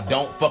niggas know I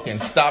don't fucking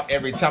stop.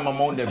 Every time I'm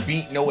on the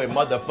beat, know it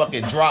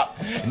motherfucking drop.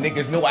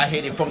 Niggas know I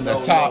hit it from the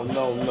top.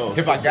 No.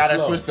 If I gotta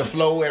switch the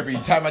flow, every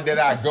time that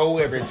I go,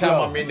 every time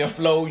I'm in the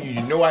flow,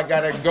 you know I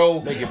gotta go.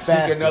 Make it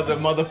faster. Speak another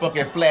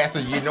motherfucking flasher.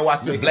 You know I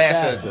spit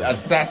blaster,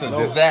 assassin,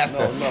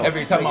 disaster.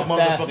 Every time I'm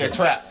motherfucking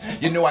trap,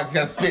 you know I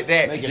can spit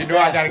that. You know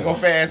I gotta go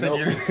fast.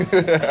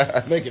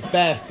 Make it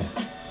faster.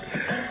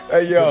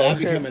 Hey yo, I'm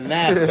becoming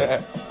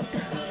nasty.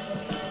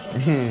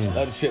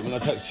 Other shit when I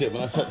touch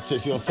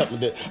shit, she don't suck me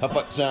dick. I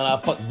fuck around,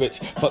 I fuck bitch.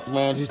 Fuck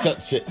around, she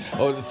touch shit.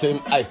 All the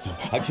same ice.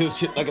 I kill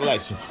shit like a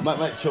light show. My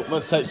mic show, my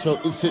sight show,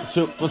 this shit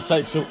show, my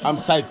sight show. I'm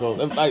psycho,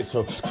 I'm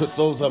ISO. Twitch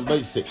souls, I'm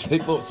basic. They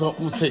both talk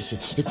station.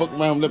 They fuck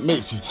around with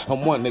Matrix.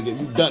 I'm one nigga,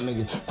 you done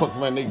nigga. Fuck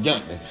around, they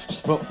young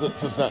niggas. Fuck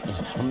to something.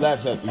 I'm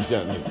laughing at these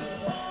young niggas.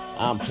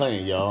 I'm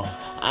playing, y'all.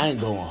 I ain't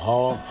going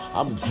hard.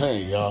 I'm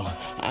playing, y'all.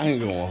 I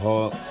ain't going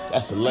hard.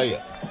 That's a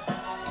layup.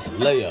 It's a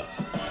layup.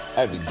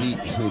 Every beat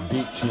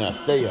can I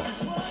stay up?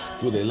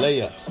 Do they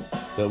lay up?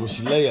 That when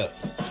she lay up,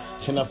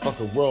 can I fuck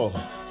her raw?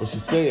 When she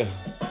stay up?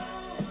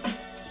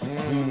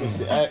 You miss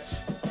the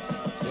X?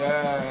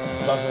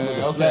 Yeah. Fucking with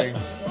the Okay.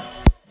 flat.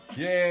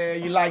 Yeah,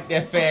 you like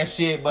that fast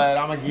shit, but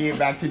I'ma get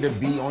back to the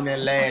beat on that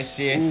last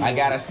shit. I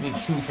gotta speak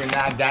truth and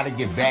I gotta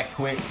get back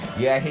quick.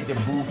 Yeah, I hit the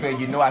booth and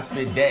you know I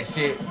spit that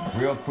shit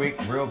real quick.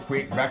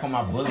 Back on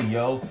my bully,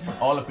 yo.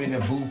 All up in the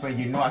booth and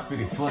you know I spit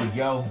it fully,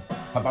 yo.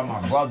 How about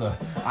my brother?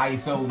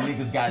 ISO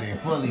niggas got it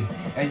fully.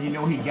 And you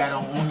know he got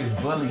on his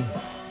bully.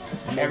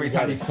 Every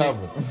time he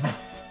covered.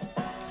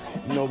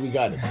 You know we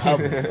got it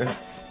covered.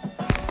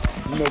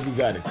 You know we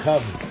got it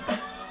covered.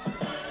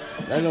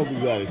 I know we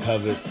got it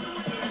covered.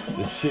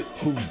 This shit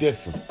too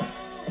different.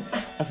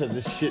 I said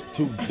this shit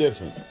too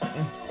different.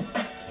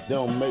 They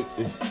don't make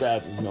this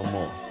fabric no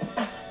more.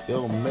 They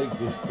don't make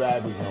this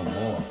fabric no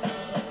more.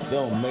 They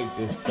don't make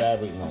this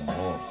fabric no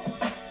more.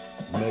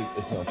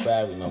 It's no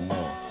fabric no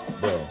more.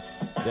 Bro,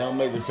 they don't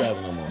make this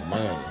fabric no more.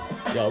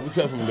 Man, y'all, we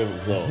cut from a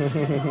different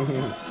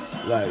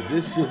cloth. Like,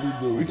 this shit we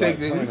do. We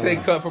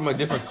take cut from a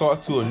different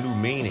cloth to a new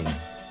meaning.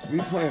 We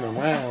playing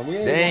around.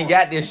 They ain't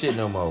got this shit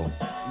no more.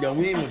 Yo,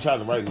 we ain't even tried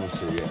to write no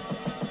shit yet.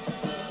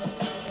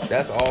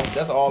 That's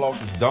all off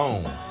the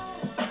dome.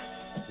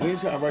 We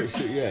ain't trying to write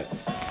shit yet.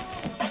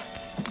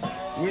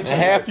 And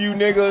half you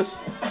niggas,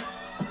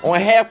 on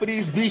half of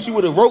these beats, you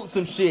would have wrote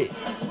some shit.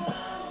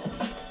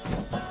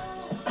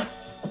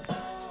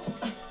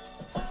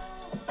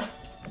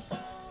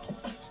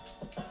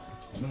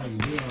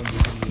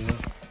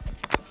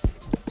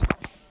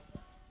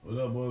 What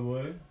up,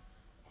 boy?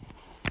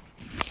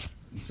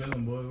 You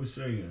chillin', boy? What's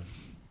shaking?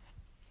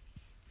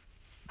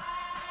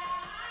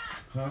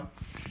 Huh?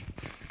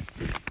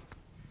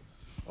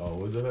 Oh,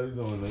 what the hell you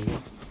doing,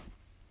 nigga?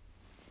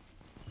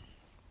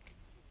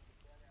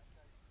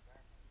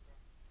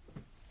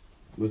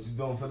 What you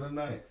doing for the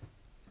night?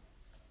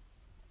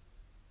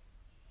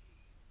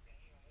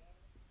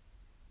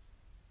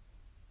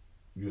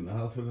 You in the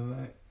house for the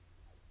night?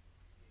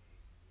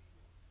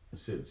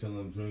 Shit,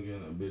 chillin',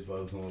 drinking, a bitch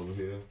about to come over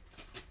here.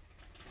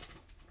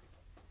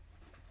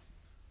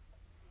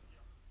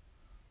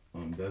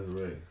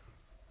 Desiree.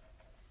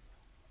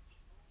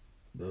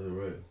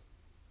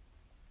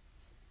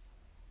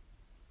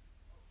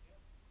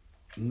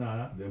 Nah,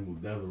 not them,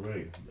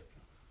 Desiree.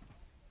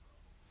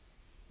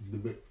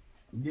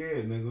 Yeah,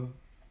 nigga.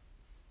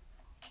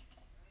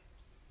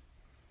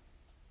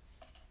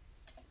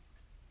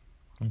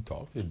 You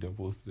talked to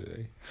Dimples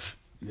today?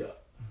 Yeah.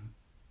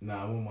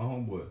 Nah, I want my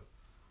homeboy.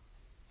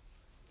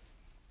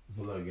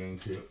 For that gang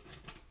shit.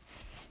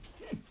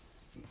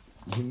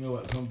 You know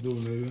what? Come through,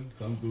 nigga.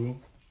 Come through.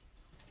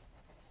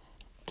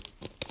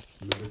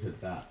 This bitch a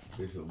thought.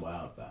 Bitch a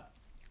wild thought.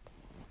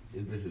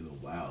 This bitch is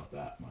a wild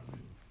thought, my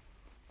nigga.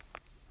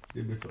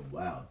 This bitch a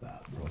wild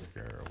thought, bro. Don't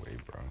scare her away,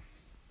 bro.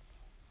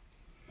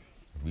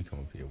 If we come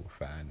up here with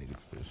 5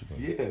 niggas, bitch.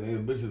 Yeah,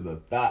 nigga, the bitch is a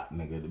thought,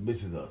 nigga. The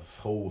bitch is a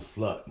whole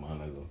slut, my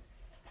nigga.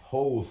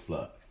 Whole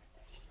slut.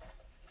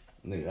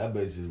 Nigga, that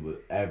bitch is with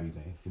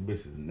everything. The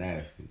bitch is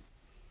nasty.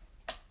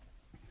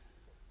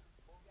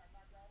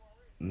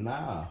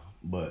 Nah,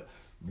 but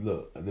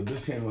look, the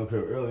bitch came up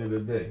here earlier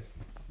today.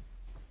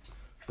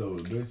 So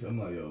the bitch, I'm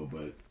like, yo,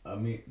 but I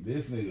mean,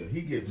 this nigga,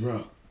 he get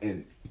drunk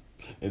and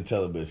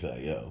tell the bitch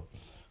like, yo,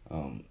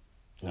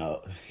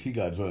 he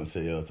got drunk and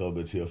said, yo, told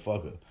bitch he a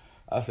fucker.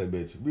 I said,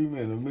 bitch, me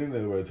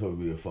nigga already told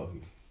me be a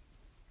fucker.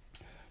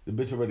 The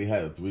bitch already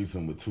had a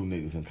threesome with 2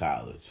 niggas in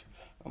college.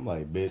 I'm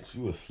like, bitch,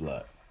 you a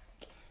slut.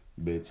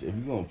 Bitch, if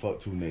you gonna fuck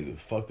 2 niggas,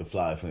 fuck the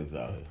fly niggas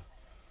out here.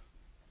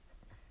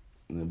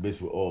 And the bitch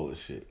with all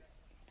this shit.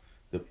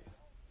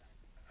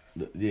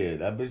 Yeah,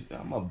 that bitch,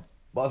 I'm gonna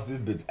bust this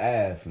bitch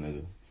ass,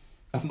 nigga.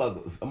 I'm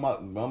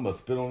gonna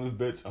spit on this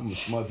bitch. I'm gonna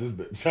smut this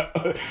bitch.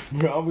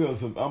 Bro,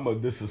 I'm gonna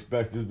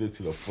disrespect this bitch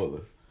to the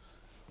fullest.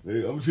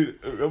 Nigga, I'm gonna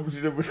treat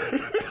that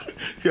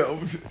bitch. Yo,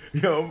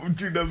 I'm gonna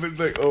treat that bitch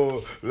like,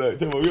 oh, like,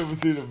 tell me, you ever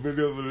seen a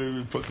video of a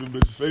lady punch a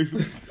bitch's face?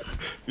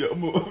 Yeah,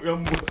 I'm once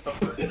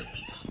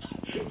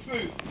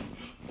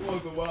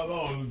in a while,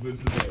 all this bitch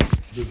is like,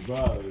 bitch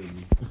violating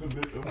me.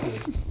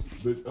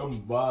 Bitch,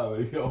 I'm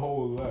violating your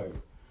whole life.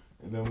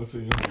 And then I'm gonna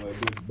send you home like,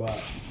 bitch,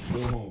 bye.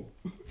 Go home.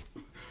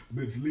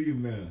 Bitch, leave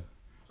now.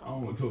 I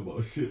don't wanna talk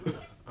about shit.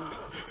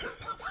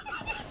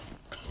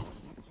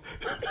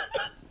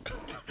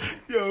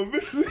 Yo,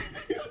 bitch,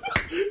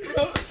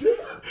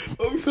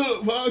 I'm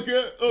so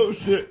podcast. Oh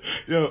shit,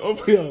 yo,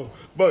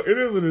 fuck, it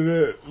is what it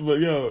is. But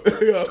yo,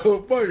 fuck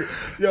it,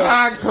 yo,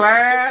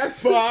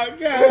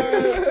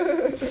 podcast.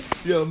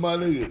 Yo, my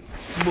nigga,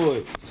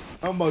 boy,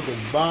 I'm about to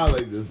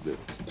violate this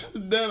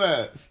bitch. Dead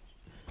ass.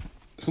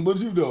 What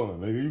you doing,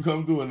 nigga? You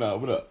come through or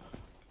not? What up?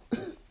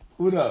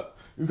 What up?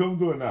 You come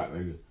through or not,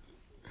 nigga?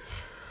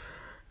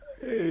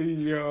 Hey,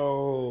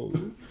 yo.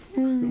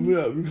 What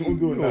up? You come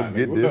through or not?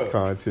 You don't get this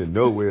content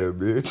nowhere,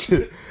 bitch.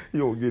 You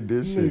don't get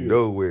this shit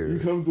nowhere. You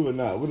come through or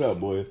not? What up,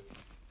 boy?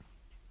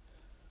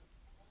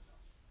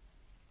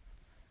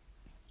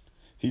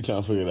 He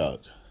trying to figure it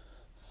out.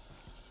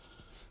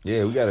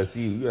 Yeah, we gotta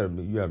see. You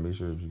gotta make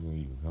sure if you can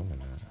even come or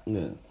not.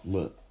 Yeah,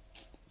 but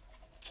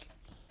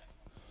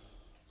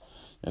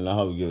and now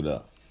how we give it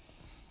up.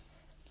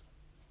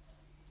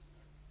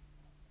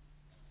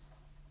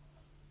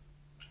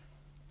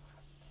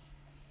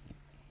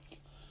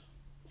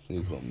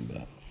 You call me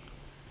back.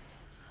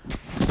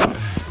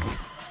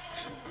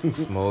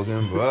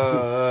 Smoking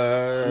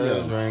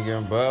bud,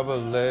 drinking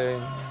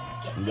bubbly.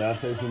 Did I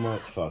say too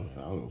much? Fuck it. I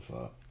don't give a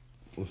fuck.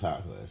 What's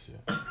hot for that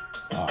shit?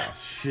 Oh,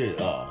 shit.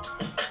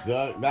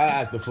 That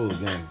act the fool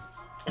game.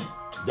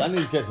 Y'all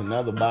need to catch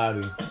another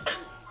body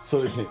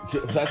so I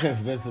can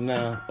convince him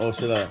now. Or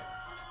should I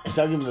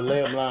give him the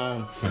layup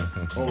line?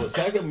 Or should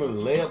I give him the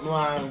layup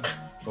line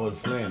or the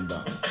slam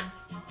dunk?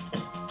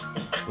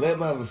 Layup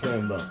line or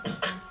slam dunk?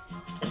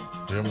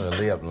 Give him the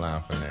layup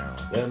line for now.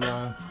 Layup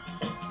line?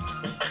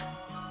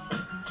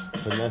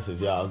 Finesses,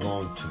 y'all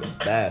going to the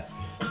basket.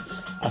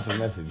 I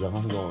finesses, y'all,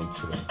 I'm going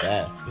to the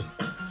basket.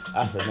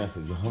 I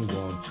finesses, y'all, I'm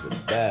going to the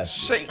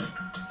basket. Shake.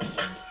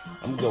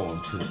 I'm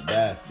going to the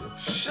basket.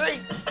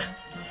 Shake.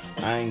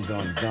 I ain't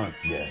gonna dunk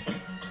yet.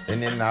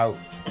 In and out.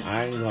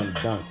 I ain't gonna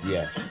dunk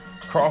yet.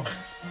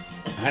 Cross.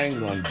 I ain't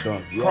gonna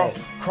dunk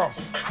yet.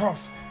 Cross.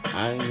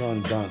 I ain't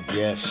gonna dunk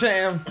yet.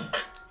 Sham.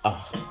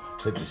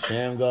 Hit the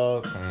sham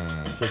guard.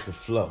 Fix the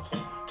flow.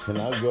 Can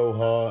I go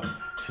hard?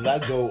 Should I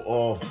go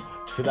off?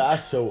 Should I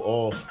show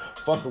off?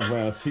 Fuck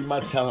around, see my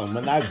talent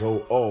when I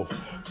go off.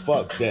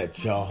 Fuck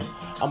that, y'all.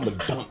 I'ma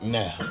dunk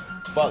now.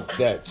 Fuck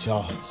that,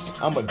 y'all.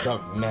 I'ma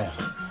dunk now.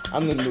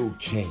 I'm the new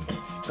king.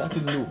 Got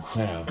the new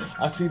crown.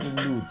 I see the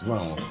new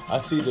throne. I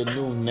see the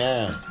new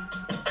now.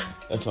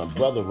 That's my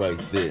brother right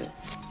there.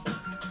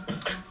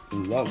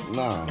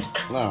 Nah.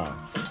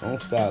 Don't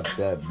stop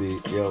that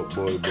beat. Yo,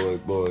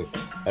 boy.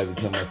 Every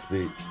time I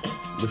speak.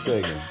 What's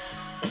shaking?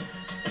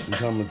 You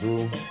coming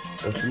through?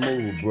 What's the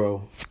move,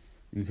 bro?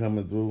 You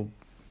coming through?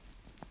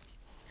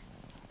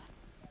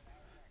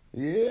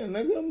 Yeah,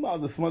 nigga, I'm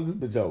about to smut this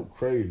bitch out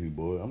crazy,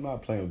 boy. I'm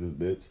not playing with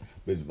this bitch.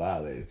 Bitch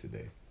violated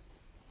today.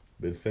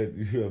 Bitch,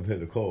 you should have paid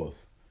the cost.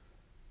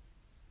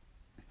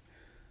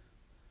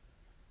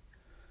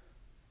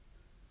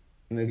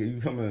 Nigga,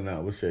 you coming in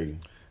now? What's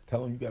shaking?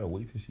 Tell him you gotta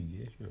wait till she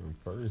gets here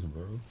first,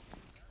 bro.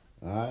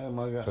 Alright,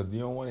 my God. Cause you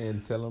don't want to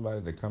tell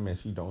nobody to come and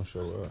she don't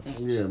show up.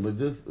 Yeah, but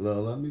just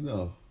let me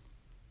know.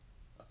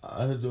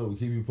 I heard you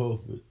keep you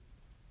posted.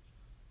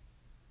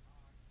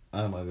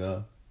 Oh my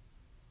God.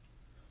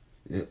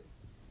 Yep.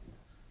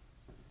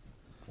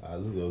 Alright,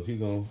 let's go. Keep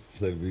going.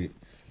 Play the beat.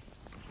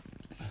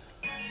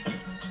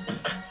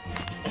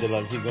 Should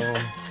I keep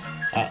going?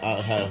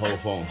 I had a whole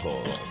phone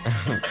call.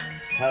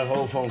 Had a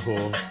whole phone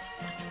call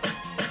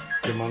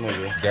to my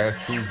nigga. That's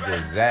who's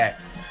Bazak.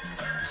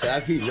 Should I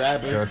keep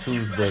rapping? That's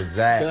who's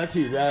Bazak. Should I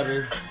keep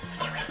rapping?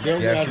 They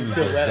don't think I can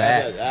still rap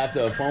after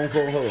a phone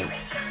call? Hold on.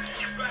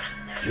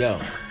 Yo,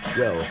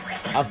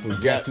 I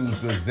forgot. Who's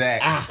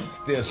Bazak.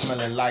 Still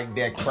smelling like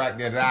that crack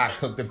that I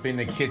cooked up in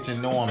the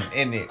kitchen. Know I'm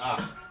in it.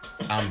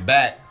 I'm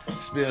back.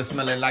 Still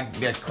smelling like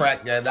that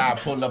crack that I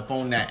pull up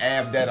on the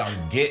ab that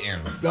I'm getting.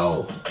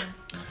 Go.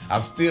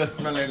 I'm still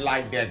smelling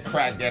like that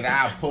crack that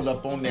I pull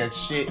up on that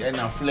shit and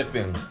I'm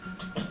flipping.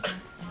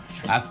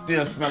 I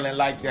still smelling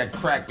like that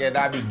crack that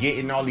I be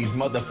getting all these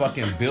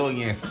motherfucking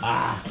billions.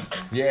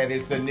 Yeah,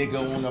 this the nigga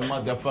on the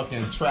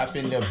motherfucking trap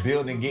in the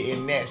building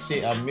getting that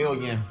shit a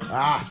million.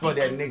 It's for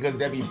that niggas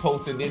that be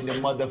posted in the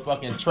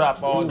motherfucking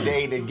trap all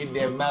day to get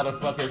that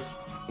motherfucking.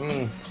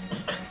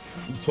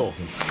 You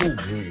talking too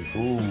greasy.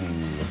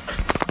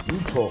 You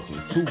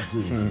talking too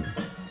greasy.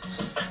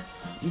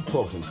 You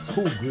talking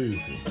too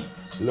greasy.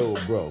 Little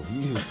bro,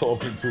 you just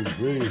talking too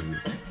greasy.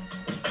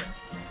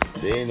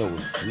 They ain't no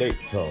slick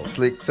talk.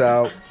 Slick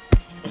talk.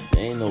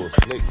 They ain't no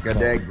slick talk. Got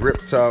that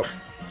grip talk.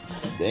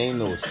 They ain't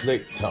no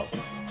slick talk.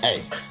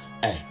 Hey,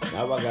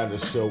 now I gotta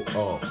show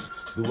off.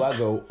 Do I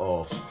go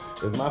off?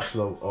 Is my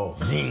flow off?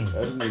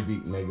 Let me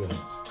beat, nigga.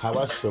 how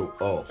I show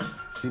off.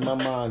 See my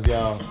mind,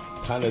 y'all,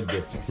 kinda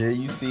different. Yeah,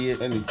 you see it.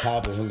 Any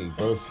topic, any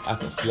verse, I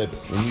can flip it.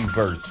 Any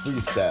verse.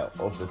 Freestyle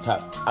off the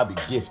top, I be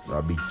gifted.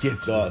 I'll be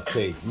gifted. God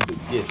say, you the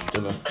gift,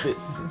 and I spit.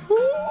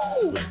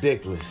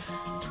 Ridiculous,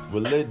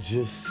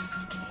 religious.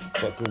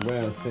 Fuck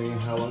around saying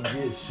how I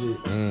get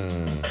shit.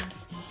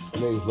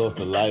 Niggas lost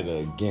the lighter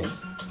again.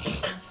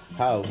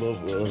 How I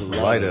lost the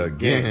lighter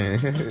again.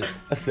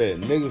 I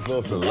said, niggas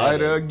lost the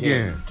lighter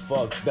again.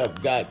 Fucked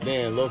up,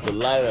 goddamn, lost the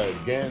lighter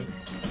again.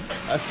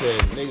 I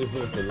said, niggas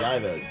lost the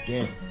lighter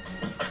again.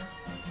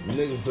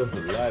 Niggas lost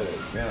the lighter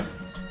again.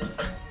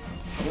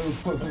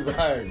 Niggas lost the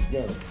lighter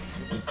again.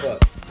 What the fuck?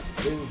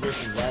 Niggas lost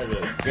the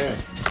lighter again.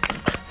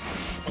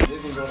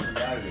 Niggas lost the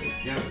lighter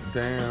again.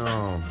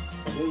 Damn.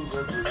 Niggas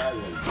lost the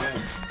lighter again.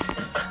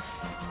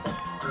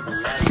 Lost the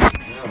lighter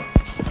again.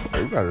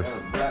 You gotta.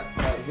 Black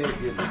head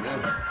getting it now.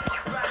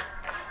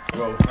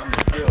 Bro, I'm the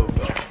field,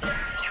 though.